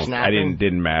 It was snapping? I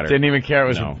didn't matter. Didn't even care.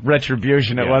 It was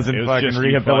retribution. It wasn't fucking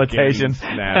rehabilitation.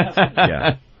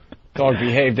 Yeah. Dog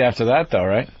behaved after that, though,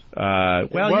 right?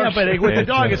 But with the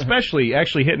dog especially,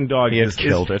 actually hitting dogs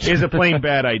is a plain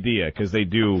bad idea because they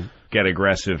do get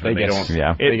aggressive and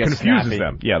it confuses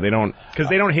them. Yeah, they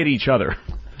don't hit each other.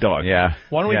 Dog. Yeah.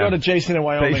 Why don't we go to Jason in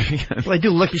Wyoming? Well, they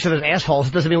do lick each other's assholes.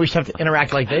 It doesn't mean we should have to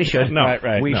interact like they should. No,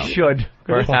 right. We should.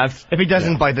 Perhaps. If he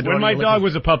doesn't bite the door. When my dog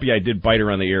was a puppy, I did bite her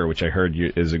on the ear, which I heard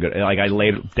is a good. Like I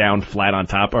laid down flat on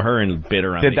top of her and bit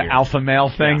her on the ear. Did the alpha male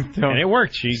thing? Yeah. And it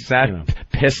worked. She sat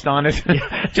pissed on it.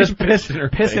 Just piss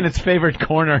in its favorite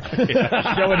corner. Show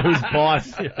it who's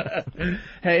boss.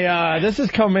 Hey, this has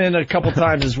come in a couple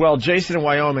times as well. Jason in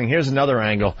Wyoming. Here's another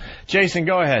angle. Jason,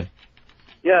 go ahead.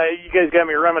 Yeah, you guys got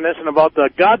me reminiscing about the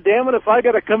goddamn it if I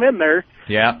got to come in there.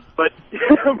 Yeah. But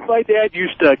my dad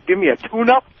used to give me a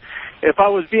tune-up. If I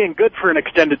was being good for an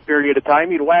extended period of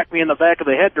time, he'd whack me in the back of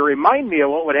the head to remind me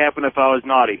of what would happen if I was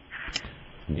naughty.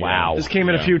 Wow. This came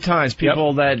in a few times.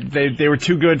 People that they were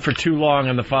too good for too long,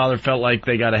 and the father felt like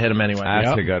they got to hit him anyway.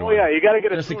 That's a good one. Oh, yeah, you got to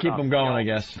get just to keep them going, I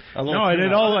guess.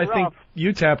 I think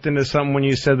you tapped into something when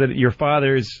you said that your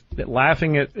father's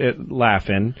laughing at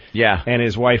laughing. Yeah. And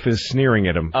his wife is sneering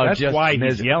at him. Oh, that's why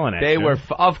he's yelling at you. They were,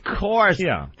 of course.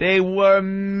 Yeah. They were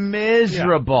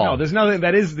miserable. Yeah. No, there's nothing.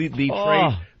 That is the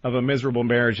trait of a miserable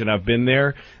marriage, and I've been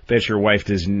there, that your wife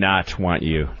does not want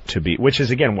you to be, which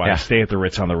is, again, why I stay at the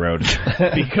Ritz on the road.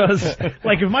 Because,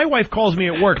 like, if my wife calls me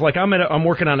at work, like, I'm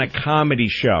working on a comedy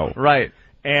show. Right.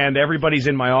 And everybody's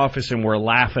in my office and we're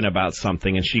laughing about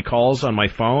something, and she calls on my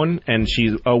phone, and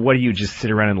what do you just sit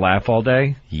around and laugh all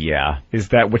day? Yeah. Is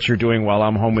that what you're doing while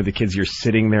I'm home with the kids? You're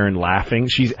sitting there and laughing?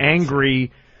 She's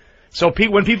angry. So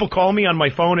when people call me on my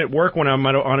phone at work when I'm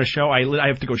on a show, I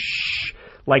have to go, shh.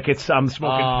 Like I'm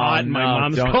smoking pot and my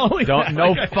mom's calling.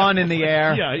 No fun in the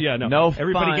air. Yeah, no. No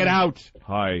Everybody fun. get out.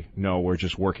 Hi. No, we're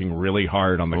just working really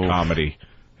hard on the comedy.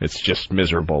 It's just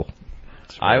miserable.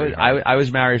 I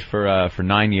was married for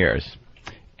 9 years,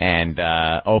 and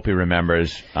Opie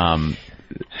remembers.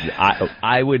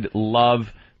 I would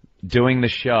love doing the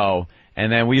show,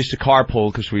 and then we used to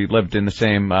carpool because we lived in the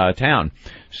same town.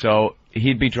 So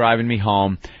he'd be driving me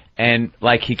home. And,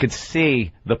 like, he could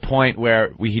see the point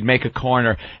where he'd make a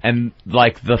corner, and,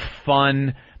 like, the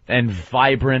fun and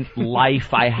vibrant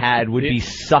life I had would be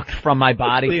sucked from my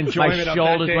body. My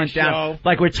shoulders went down.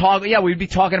 Like, we'd be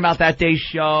talking about that day's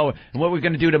show and what we're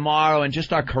going to do tomorrow and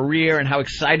just our career and how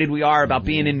excited we are about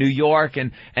being in New York.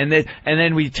 And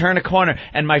then we'd turn a corner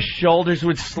and my shoulders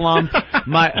would slump.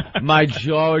 my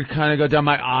jaw would kind of go down.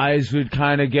 My eyes would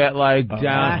kind of get, like,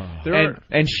 down.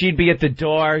 And she'd be at the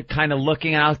door, kind of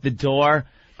looking out the door.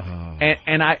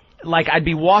 And I'd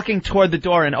be walking toward the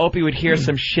door, and Opie would hear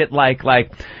some shit like,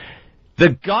 the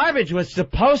garbage was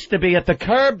supposed to be at the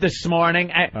curb this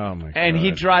morning, and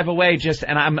he'd drive away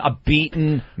and I'm a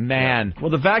beaten man.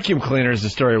 Well, the vacuum cleaner is the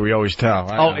story we always tell.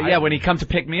 When he comes to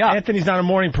pick me up. Anthony's not a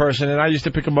morning person, and I used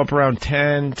to pick him up around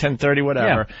 10:30,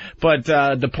 whatever. Yeah. But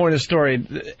the point of the story,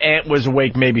 Ant was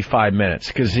awake maybe 5 minutes,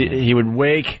 because he would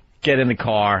wake get in the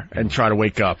car and try to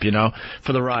wake up,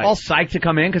 for the ride. All psyched to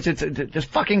come in because it's this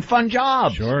fucking fun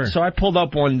job. Sure. So I pulled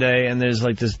up one day and there's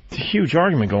like this huge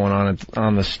argument going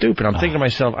on the stoop, and I'm thinking to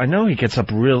myself, I know he gets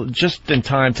up just in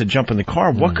time to jump in the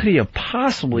car. What could he have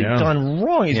possibly done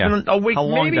wrong? He's been awake. How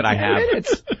long did I have?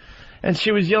 Minutes. And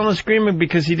she was yelling and screaming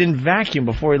because he didn't vacuum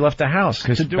before he left the house.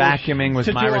 Because vacuuming was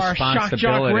my responsibility. Shock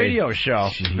Jock radio show.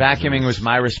 Vacuuming was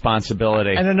my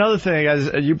responsibility. And another thing, as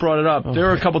you brought it up, there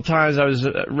were a couple times I was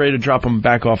ready to drop him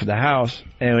back off at the house,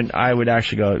 and I would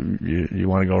actually go, you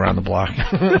want to go around the block?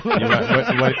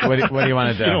 What do you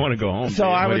want to do? You don't want to go home. So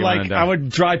I would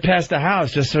drive past the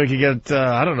house just so he could get,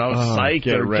 psyched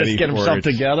or just get himself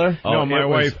together. No, my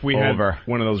wife, we had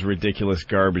one of those ridiculous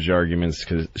garbage arguments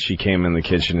because she came in the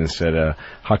kitchen and said,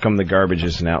 how come the garbage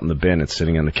isn't out in the bin? It's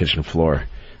sitting on the kitchen floor.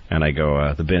 And I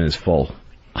go, the bin is full.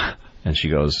 And she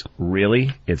goes,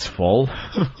 really? It's full?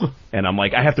 And I'm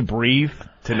like, I have to breathe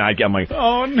to not get, I'm like,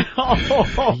 oh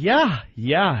no.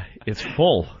 Yeah, it's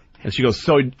full. And she goes,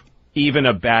 so even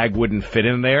a bag wouldn't fit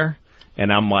in there?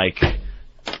 And I'm like,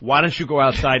 why don't you go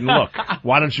outside and look?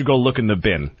 Why don't you go look in the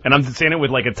bin? And I'm saying it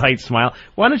with like a tight smile.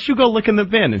 Why don't you go look in the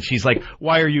bin? And she's like,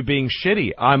 why are you being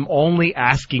shitty? I'm only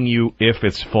asking you if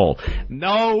it's full.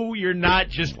 No, you're not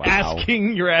just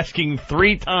asking. You're asking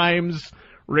 3 times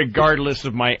regardless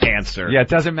of my answer. Yeah, it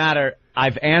doesn't matter.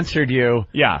 I've answered you.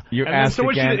 Yeah. You asked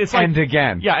again and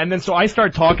again. Yeah, and then so I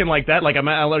start talking like that, like I'm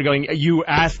going, you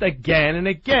asked again and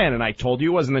again, and I told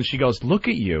you it was, and then she goes, look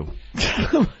at you.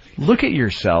 Look at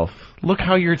yourself. Look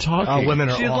how you're talking. Women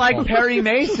are She's awful. like Perry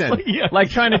Mason. Like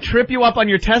trying to trip you up on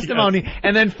your testimony,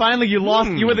 and then finally you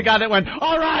lost. You were the guy that went,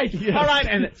 all right,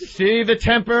 and see the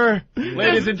temper,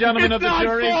 ladies and gentlemen of the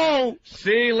jury. Full.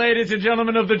 See, ladies and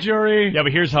gentlemen of the jury. Yeah,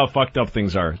 but here's how fucked up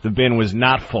things are. The bin was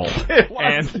not full.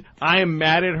 And I am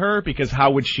mad at her because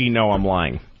how would she know I'm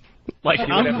lying? Like,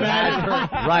 I'm mad at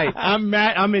her. Right.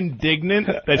 I'm indignant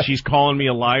that she's calling me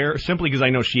a liar simply because I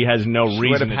know she has no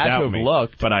reason to doubt me.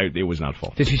 Looked. But it was not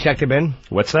full. Did she check the bin?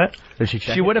 What's that? Did she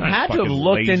check? She would have had to have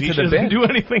looked into the bin. She didn't do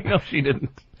anything. No, she didn't.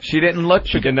 She didn't look.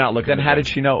 She did not look. Then how did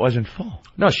she know it wasn't full?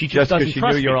 No, she just doesn't she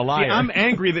trust knew you're me. a liar. See, I'm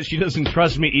angry that she doesn't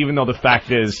trust me, even though the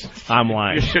fact is I'm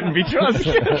lying. You shouldn't be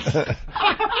trusted.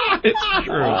 It's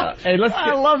true. Hey,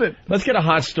 I love it. Let's get a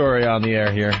hot story on the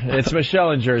air here. It's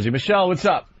Michelle in Jersey. Michelle, what's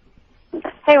up?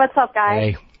 Hey, what's up,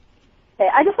 guys? Hey,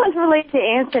 I just want to relate to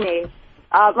Anthony.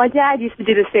 My dad used to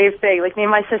do the same thing. Like, me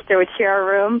and my sister would share a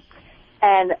room,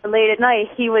 and late at night,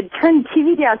 he would turn the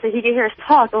TV down so he could hear us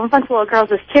talk, and a bunch of little girls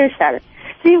just chit-chatting.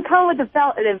 So he would come with the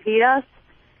belt and then beat us,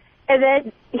 and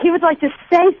then he would, like, just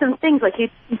say some things, like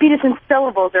he'd beat us in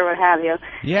syllables or what have you.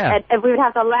 Yeah. And we would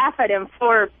have to laugh at him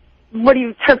for what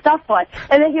he tripped up on,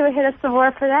 and then he would hit us some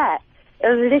more for that. It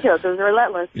was ridiculous. It was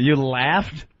relentless. You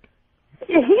laughed?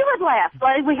 He would laugh.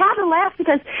 Like, we had to laugh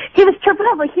because he was tripping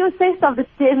up. Like, he would say stuff that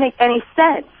didn't make any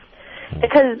sense.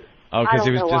 Because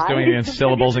he was just doing it in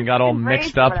syllables and got all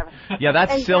mixed up. Yeah,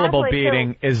 that syllable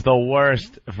beating is the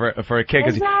worst for a kid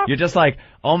because you're just like,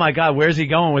 oh my God, where's he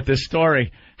going with this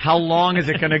story? How long is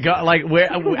it going to go? Like,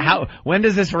 when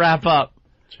does this wrap up?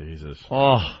 Jesus.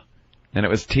 Oh, and it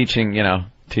was teaching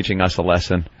us a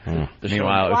lesson.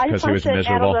 Meanwhile, it was because he was miserable. I just want to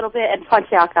add a little bit and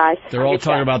punch out, guys. They're all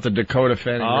talking about the Dakota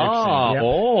Fanning rape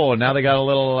scene. Now they got a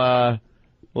little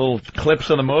clips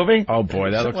of the movie. Oh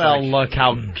boy, that looks look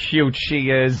how cute she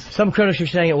is. Some critics are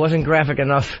saying it wasn't graphic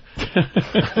enough.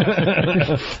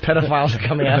 Pedophiles are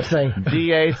coming out saying.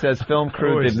 DA says film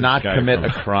crew did not commit a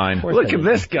crime. Look at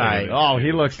this guy. Oh,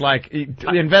 he looks like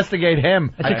investigate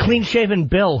him. That's a clean-shaven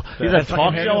Bill. He's a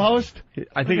talk show host.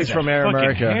 I think it's from Air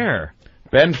America. Hair.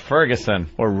 Ben Ferguson.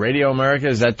 Or Radio America.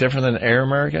 Is that different than Air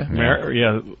America?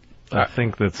 Yeah. I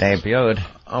think that's debuted.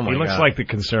 Oh my God. He looks like the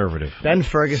conservative. Ben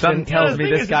Ferguson. Something tells me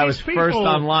this guy was first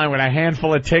online with a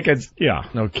handful of tickets. Yeah.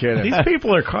 No kidding. These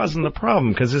people are causing the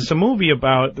problem because it's a movie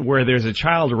about where there's a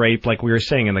child rape, like we were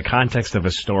saying, in the context of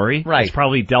a story. Right. It's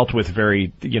probably dealt with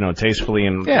very, tastefully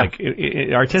and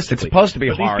artistically. It's supposed to be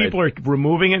but horrid. These people are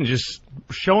removing it and just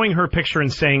showing her picture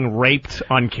and saying raped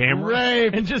on camera.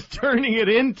 Rape. And just turning it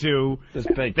into,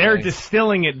 they're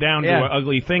distilling it down to an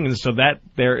ugly thing. And so that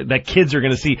kids are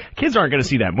going to see, kids aren't going to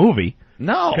see that movie.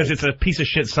 No. Because it's a piece of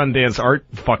shit Sundance art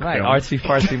film.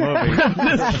 Artsy-fartsy movie.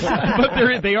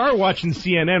 But they are watching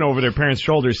CNN over their parents'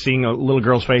 shoulders, seeing a little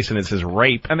girl's face, and it says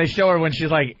rape. And they show her when she's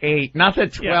like 8. Not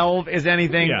that 12 is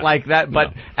anything like that,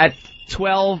 but at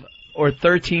 12 or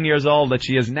 13 years old that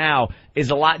she is now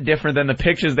is a lot different than the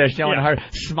pictures they're showing her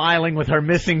smiling with her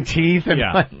missing teeth. And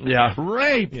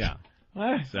rape. Yeah.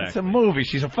 Exactly. It's a movie.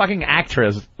 She's a fucking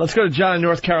actress. Let's go to John in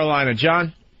North Carolina.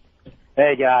 John?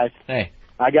 Hey, guys. Hey.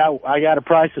 I got to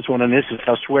price this one, and I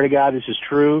swear to God, this is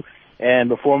true. And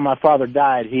before my father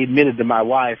died, he admitted to my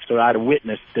wife, so I had a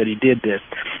witness that he did this.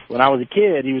 When I was a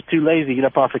kid, he was too lazy to get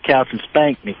up off the couch and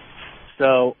spank me.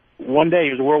 So one day, he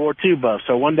was a World War II buff,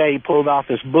 so one day he pulled off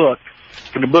this book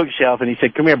from the bookshelf, and he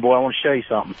said, "Come here, boy, I want to show you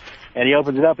something." And he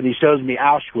opens it up, and he shows me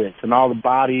Auschwitz and all the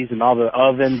bodies and all the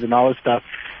ovens and all this stuff,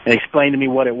 and explained to me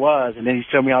what it was. And then he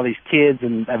showed me all these kids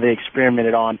and they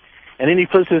experimented on. And then he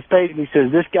flips his page, and he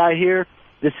says, "This guy here,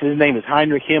 his name is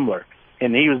Heinrich Himmler,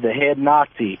 and he was the head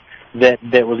Nazi that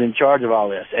was in charge of all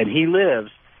this. And he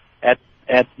lives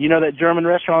at you know that German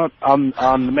restaurant on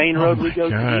the main road we go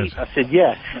to eat?" I said,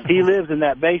 "Yeah." He lives in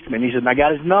that basement. He said, "And I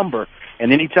got his number.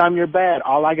 And anytime you're bad,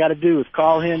 all I got to do is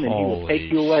call him, and he will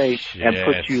take you away and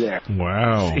put you there."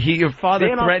 Wow. Your father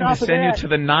threatened to send you to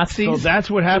the Nazis? So that's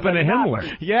what happened to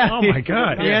Himmler. Yeah. Oh, my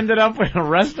God. He ended up in a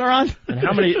restaurant? And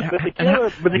how many? But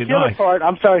the killer part,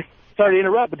 I'm sorry to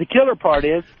interrupt, but the killer part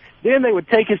is, then they would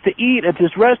take us to eat at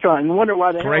this restaurant and wonder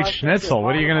why the Great schnitzel.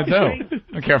 What are you going to do?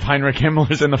 I don't care if Heinrich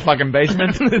Himmler's in the fucking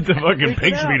basement. The fucking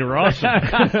pigs meat are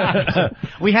awesome.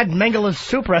 We had Mengele's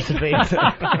soup recipe.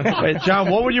 Wait, John,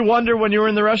 what would you wonder when you were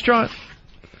in the restaurant?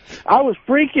 I was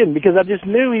freaking because I just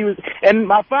knew he was, and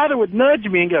my father would nudge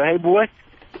me and go, "Hey, boy,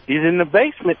 he's in the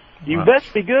basement. You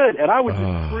best be good." And I would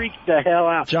just freak the hell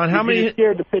out. John, how many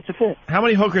scared to pitch a fit? How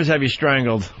many hookers have you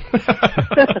strangled?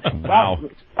 Wow.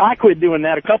 I quit doing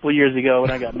that a couple of years ago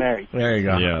when I got married. There you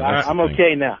go. Yeah, I'm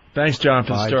okay now. Thanks, John,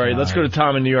 for the story. Let's go to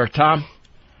Tom in New York. Tom?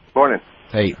 Morning.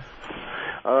 Hey.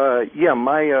 Yeah,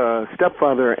 my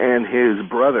stepfather and his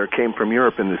brother came from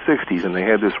Europe in the 60s, and they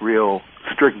had this real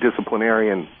strict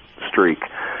disciplinarian streak.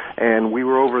 And we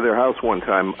were over their house one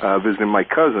time visiting my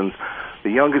cousins.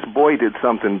 The youngest boy did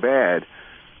something bad.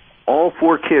 All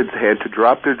 4 kids had to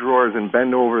drop their drawers and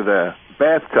bend over the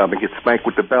bathtub and get spanked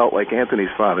with the belt like Anthony's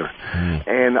father.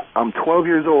 And I'm 12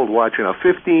 years old watching a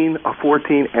 15, a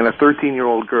 14, and a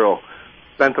 13-year-old girl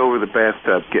bent over the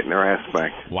bathtub getting their ass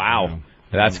spanked. Wow.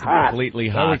 That's completely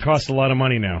hot. That would cost a lot of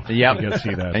money now. Yep. You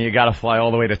see that. And you got to fly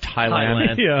all the way to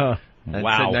Thailand. Yeah. And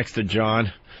Wow. sit next to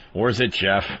John. Or is it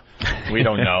Jeff? We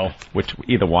don't know.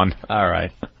 Either one. All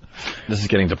right. This is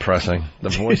getting depressing. The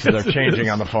voices are changing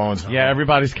on the phones. Yeah,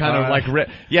 everybody's kind of like...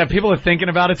 Yeah, people are thinking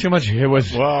about it too much. It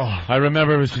was... Well, I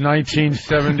remember it was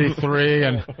 1973,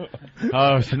 and it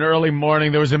was an early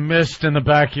morning. There was a mist in the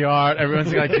backyard.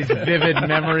 Everyone's got these vivid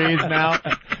memories now.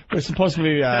 We're supposed to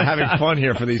be having fun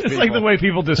here for these people. It's like the way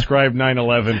people describe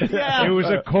 9/11. Yeah. It was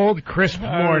a cold, crisp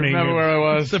morning. I remember where I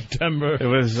was. September. It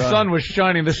was... The sun was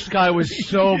shining. The sky was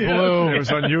so blue. It was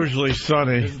unusually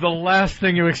sunny. It was the last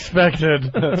thing you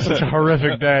expected. Such a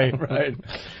horrific day. Right.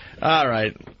 All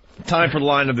right. Time for the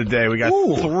line of the day. We got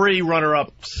 3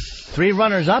 runner-ups. 3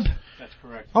 runners-up? That's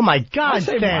correct. Oh, my God,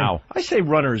 Stan. Wow. I say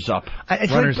runners-up.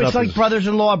 It's like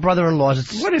brothers-in-law,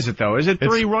 brother-in-laws. What is it, though? Is it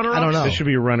 3 runner-ups? I don't know. It should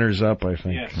be runners-up, I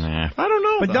think. Yes. I don't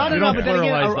know. But then again,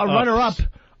 a runner-up,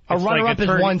 is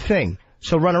one thing.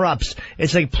 So runner-ups,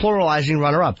 it's like pluralizing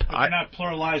runner-up. You're not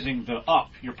pluralizing the up,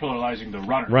 you're pluralizing the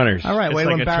runner. Runners. All right, way to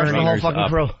embarrass the whole fucking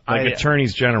crew. Like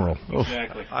attorneys general.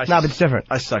 Exactly. No, but it's different.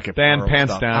 I suck at Dan, plural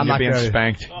pants stuff. down. You're being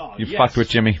spanked. You fucked with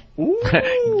Jimmy.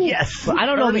 Yes. But I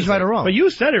don't know if he's right or wrong. But you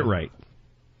said it right.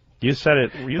 You said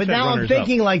it. But now I'm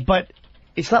thinking but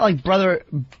it's not like brother...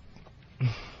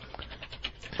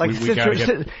 Like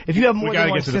sister, if you have more than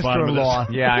one sister-in-law,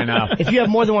 yeah, I know. If you have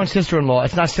more than one sister-in-law,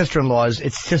 it's not sister-in-laws,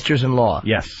 it's sisters-in-law.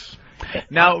 Yes.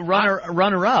 Now,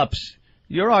 runner-ups,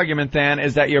 your argument then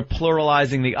is that you're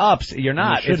pluralizing the ups. You're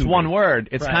not. It's one word.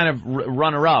 It's kind of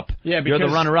runner-up. Yeah, you're the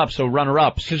runner-up, so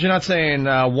runner-ups. Because you're not saying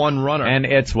one runner. And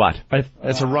it's what?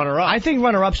 It's a runner-up. I think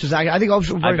runner-ups is actually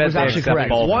was actually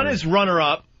correct. One is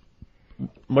runner-up.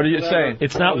 What are you saying?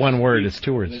 It's not one word. It's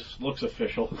 2 words. This looks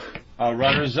official.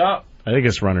 Runners-up. I think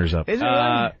it's runners-up. Is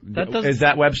it? Is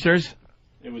that Webster's?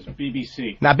 It was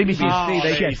BBC. Now, BBC,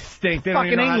 they stink. They don't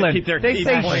fucking even know how to England. keep their They teeth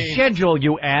say clean. schedule,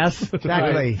 you ass.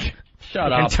 Exactly.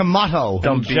 Shut And up. tomato.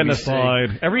 Dumb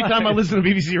genocide. Every time I listen to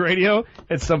BBC radio,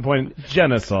 at some point,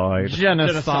 genocide.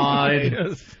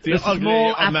 Genocide. The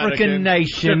small African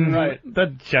nation. Right.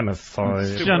 The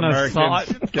genocide.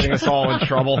 Genocide. Getting us all in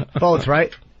trouble. Both,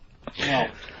 right?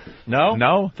 No.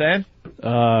 No, then?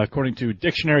 According to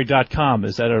dictionary.com,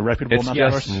 is that a reputable It's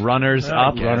source? just runners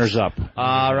up. Yes. Runners up.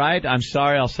 All right. I'm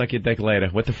sorry. I'll suck your dick later.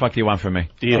 What the fuck do you want from me?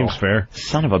 Seems fair.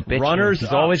 Son of a bitch. Runners He's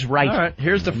up. always right. All right.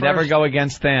 Here's the first. Never go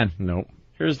against Stan. Nope.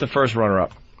 Here's the first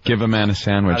runner-up. Give a man a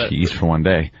sandwich he eats for one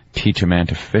day. Teach a man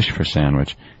to fish for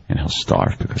sandwich, and he'll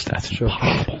starve because that's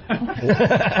impossible.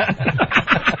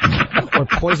 Or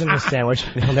poison his sandwich,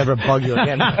 and he'll never bug you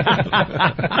again.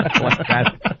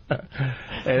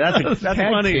 Hey, that's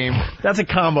funny. That's a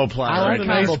combo platter. I like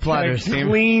combo platters.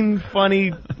 Clean,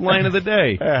 funny line of the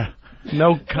day. Yeah.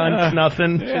 No cunt,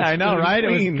 nothing. Yeah, I know, right?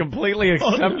 It was completely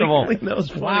acceptable.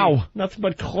 Wow. Nothing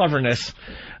but cleverness.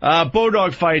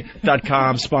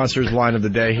 Bodogfight.com sponsors Line of the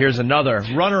Day. Here's another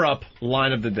runner-up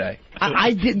Line of the Day.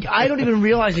 I don't even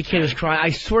realize the kid was crying.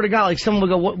 I swear to God, like someone would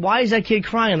go, why is that kid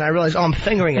crying? And I realize, I'm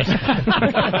fingering it.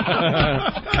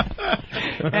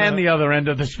 And the other end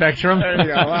of the spectrum. There you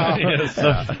go. Wow. Yes,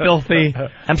 the filthy.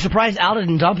 I'm surprised Al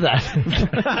didn't dump that.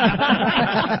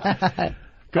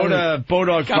 Go to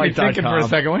bodogfight.com. Got me thinking for a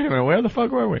second. Wait a minute, where the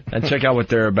fuck were we? And check out what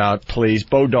they're about, please.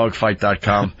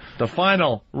 bodogfight.com. The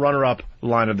final runner-up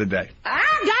Line of the Day. I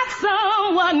got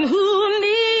someone who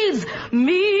needs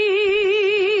me.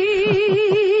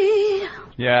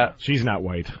 Yeah. She's not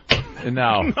white.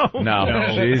 No,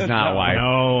 she's not white.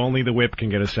 No, only the whip can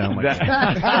get a sound like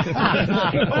that.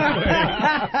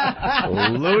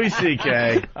 Louis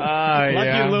C.K.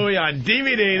 Lucky Louie on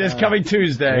DVD this coming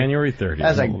Tuesday. January 30th.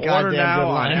 That's a Order goddamn now good on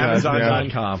line.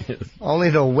 Amazon.com. Only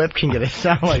the whip can get a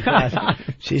sound like that.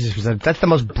 Jesus, that's the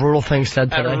most brutal thing said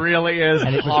today. It really is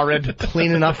and it horrid.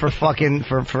 Clean enough for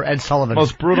for Ed Sullivan.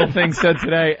 Most brutal thing said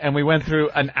today, and we went through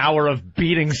an hour of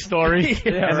beating stories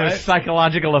and their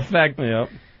psychological effect. Yep.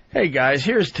 Hey guys,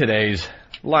 here's today's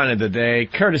Line of the Day,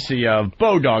 courtesy of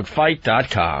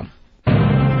bodogfight.com.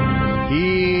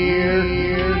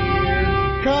 Here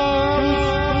comes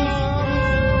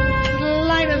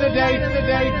Line of the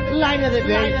Day, Line of the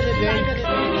Day.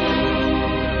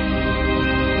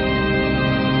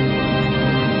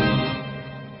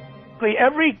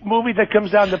 Every movie that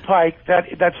comes down the pike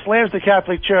that slams the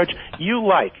Catholic Church, you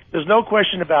like. There's no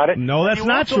question about it. No, that's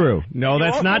not true. No,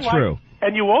 that's not true.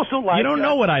 And you also like... You don't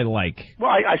know what I like. Well,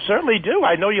 I certainly do.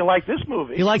 I know you like this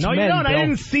movie. He likes no, men, you don't. Bill. I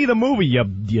didn't see the movie, you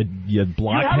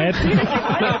blockhead.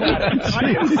 I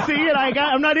didn't see it.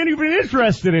 I'm not even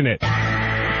interested in it.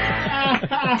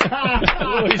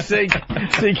 Louis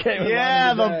C.K.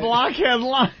 Yeah, the blockhead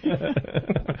line.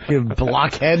 You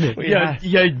blockhead. Yeah,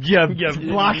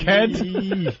 blockhead.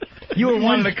 You were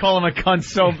wanting to call him a cunt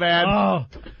so bad.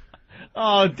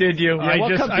 Oh, did you? I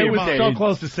was so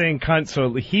close to saying cunt,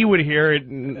 so he would hear it,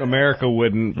 and America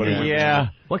wouldn't. But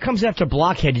yeah. What comes after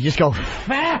blockhead? You just go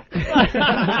fat.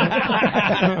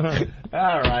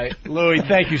 All right, Louis.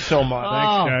 Thank you so much.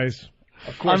 Thanks, guys.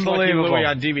 Of course, Unbelievable. Lucky Louie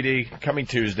on DVD coming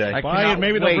Tuesday. Buy it.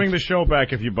 Maybe they'll bring the show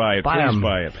back if you buy it. Please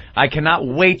buy it. I cannot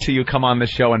wait till you come on the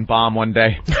show and bomb one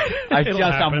day.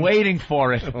 I'm waiting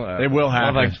for it. It will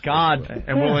happen. Oh my God.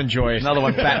 And we'll enjoy it. Another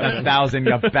one batting 1,000,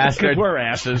 you bastard. We're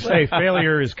asses. Hey,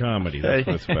 failure is comedy. That's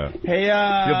what it's about. Hey,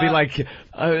 you'll be like,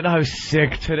 I was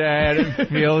sick today. I didn't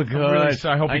feel good. Really,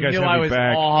 I hope you guys have me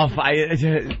back. Off.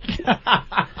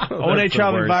 O&A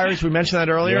Traveling Virus, we mentioned that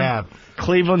earlier. Yeah.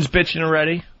 Cleveland's bitching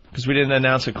already. Because we didn't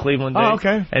announce a Cleveland date. Oh,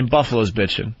 okay. And Buffalo's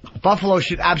bitching. Buffalo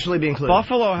should absolutely be included.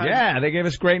 Buffalo has... Yeah, they gave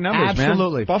us great numbers,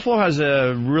 absolutely. man. Buffalo has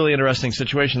a really interesting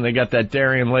situation. They got that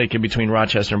Darien Lake in between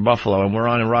Rochester and Buffalo, and we're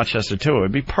on in Rochester, too. It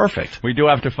would be perfect. We do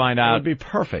have to find out. It would be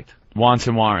perfect. Wants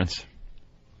and warrants.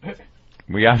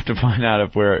 We have to find out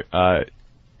if we're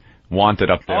wanted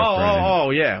up there.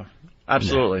 Yeah.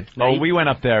 Absolutely. Oh, we went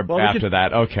up there after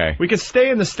that. Okay. We could stay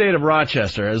in the state of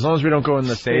Rochester as long as we don't go in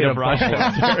the state of Rochester.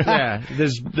 Yeah.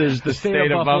 There's the state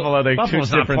of Buffalo. They're Buffalo's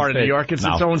two not different part of New states. York. It's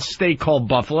No. its own state called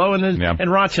Buffalo, and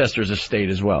Rochester's a state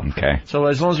as well. Okay. So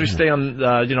as long as we stay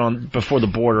on, before the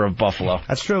border of Buffalo.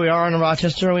 That's true. We are in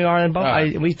Rochester, and we are in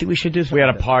Buffalo. We should do something. We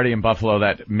had a party in Buffalo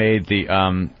that made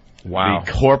the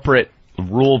corporate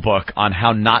rule book on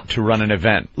how not to run an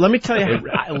event. Let me tell you,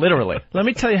 literally. Let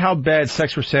me tell you how bad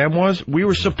Sex for Sam was. We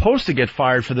were supposed to get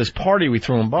fired for this party we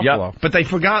threw in Buffalo, but they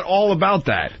forgot all about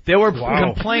that. There were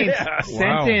complaints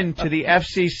sent in to the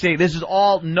FCC. This is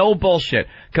all no bullshit.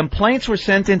 Complaints were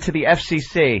sent into the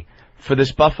FCC for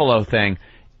this Buffalo thing.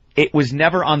 It was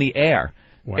never on the air.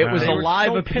 Wow. It was They a were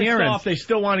live so appearance. pissed off, they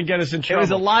still want to get us in trouble. It was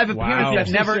a live appearance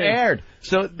that never aired.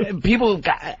 So people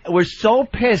were so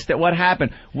pissed at what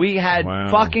happened. We had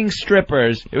fucking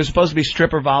strippers. It was supposed to be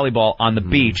stripper volleyball on the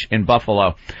beach in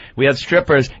Buffalo. We had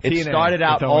strippers. It TNA started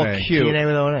out all cute. TNA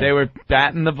with O&A. They were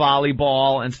batting the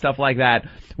volleyball and stuff like that.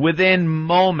 Within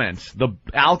moments, the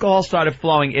alcohol started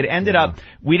flowing. It ended up,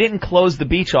 we didn't close the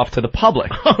beach off to the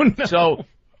public. Oh, no. So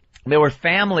there were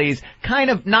families,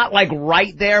 kind of not like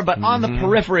right there, but on the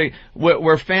periphery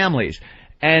were families.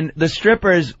 And the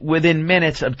strippers, within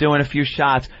minutes of doing a few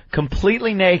shots,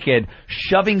 completely naked,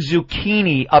 shoving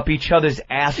zucchini up each other's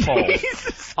assholes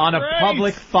on a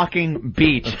public fucking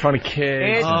beach. In front of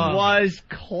kids. It was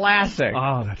classic.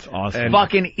 Oh, that's awesome. And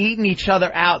fucking eating each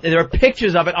other out. There are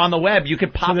pictures of it on the web. You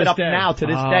could pop it up now to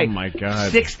this day. Oh, my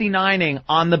God. 69ing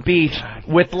on the beach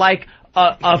with like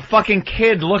a fucking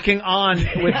kid looking on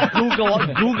with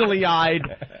googly-eyed.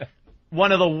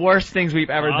 one of the worst things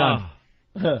we've ever done.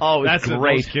 Oh, that's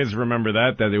great. Most kids remember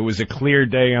that it was a clear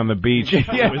day on the beach. It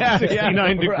was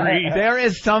 69 degrees. Right. There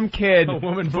is some kid, a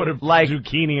woman put a like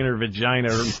zucchini in her vagina,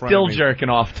 in front still of me. jerking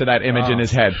off to that image in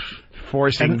his head,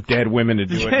 forcing dead women to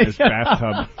do it in his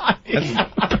bathtub.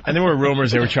 And there were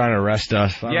rumors they were trying to arrest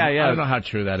us. Yeah. I don't know how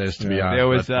true that is, to be honest. There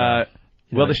was,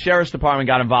 well, the sheriff's department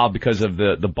got involved because of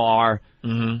the bar.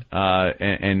 And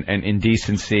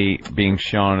indecency being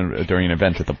shown during an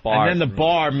event at the bar. And then the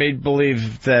bar made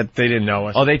believe that they didn't know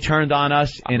us. Oh, they turned on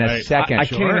us in a second. I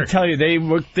can't even tell you. They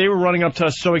were running up to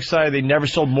us so excited. They never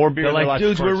sold more beer. They're like,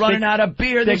 dudes, we're running out of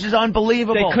beer. This is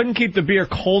unbelievable. They couldn't keep the beer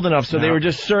cold enough, so they were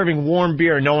just serving warm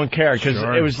beer. No one cared because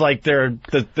it was like the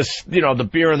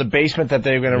beer in the basement that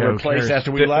they were going to replace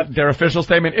after we left. Their official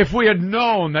statement: if we had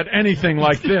known that anything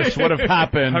like this would have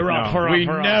happened, we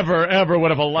never ever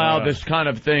would have allowed this kind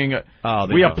of thing.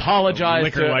 We apologize.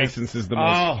 Liquor license is the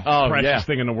most precious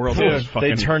thing in the world.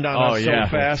 They turned on us so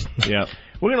fast. Yeah.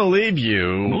 We're going to leave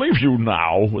you. Leave you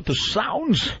now with the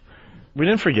sounds. We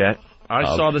didn't forget.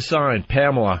 I saw the sign,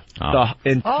 Pamela. The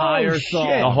entire song.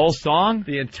 The whole song?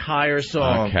 The entire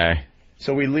song. Okay.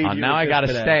 So we leave you. Now I got to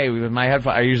stay with my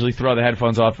headphones. I usually throw the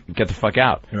headphones off and get the fuck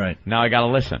out. Right. Now I got to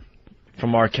listen.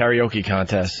 From our karaoke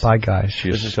contest. Bye, guys.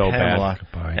 She's so bad.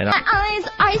 Goodbye. My eyes,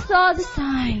 I saw the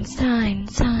sign.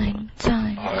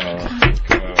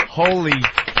 Holy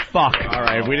fuck. All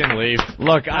right, we didn't leave.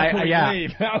 Look, How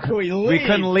can we leave? We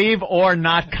couldn't leave or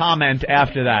not comment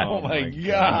after that. Oh, my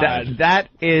God. That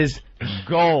is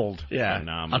gold. Yeah.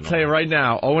 Phenomenal. I'll tell you right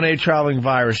now, O&A Traveling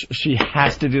Virus, she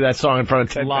has to do that song in front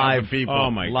of 10,000 people. Oh,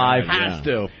 my God. Live. Has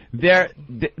to.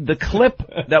 The clip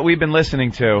that we've been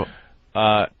listening to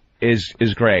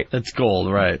is great. That's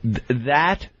gold, right.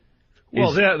 That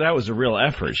was a real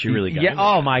effort. She really got it.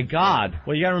 Oh, my God.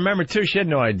 Well, you got to remember, too, she had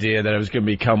no idea that it was going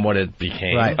to become what it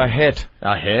became. Right. A hit.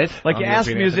 A hit? Like, you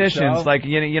ask musicians, like,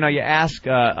 you ask,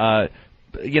 the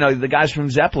guys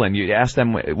from Zeppelin, you ask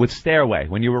them with Stairway,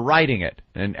 when you were writing it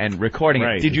and recording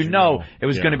it, did you know it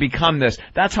was going to become this?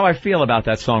 That's how I feel about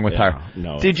that song with her.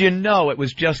 No. Did you know it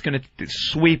was just going to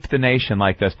sweep the nation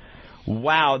like this?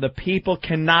 Wow, the people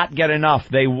cannot get enough.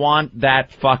 They want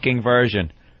that fucking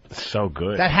version. So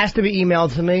good. That has to be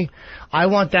emailed to me. I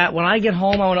want that. When I get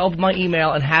home, I want to open my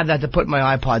email and have that to put in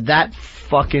my iPod. That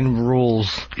fucking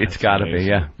rules. It's got to be,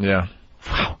 yeah. Yeah.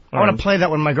 Wow. I want to play that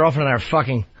when my girlfriend and I are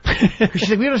fucking. She's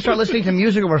like, we got to start listening to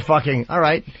music when we're fucking. All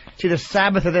right. See the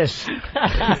Sabbath of this.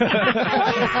 That's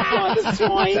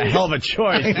a hell of a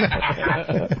choice.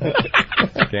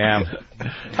 Damn.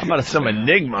 How about some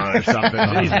Enigma or something?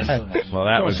 Jesus. Well,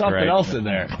 that was something great. else in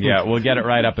there. Yeah, we'll get it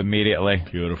right up immediately.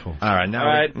 Beautiful. All right,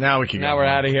 now we can go. Now we're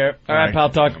out of here. All right, pal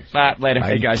talk. Bye, later.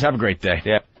 Hey, guys, have a great day.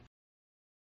 Yeah.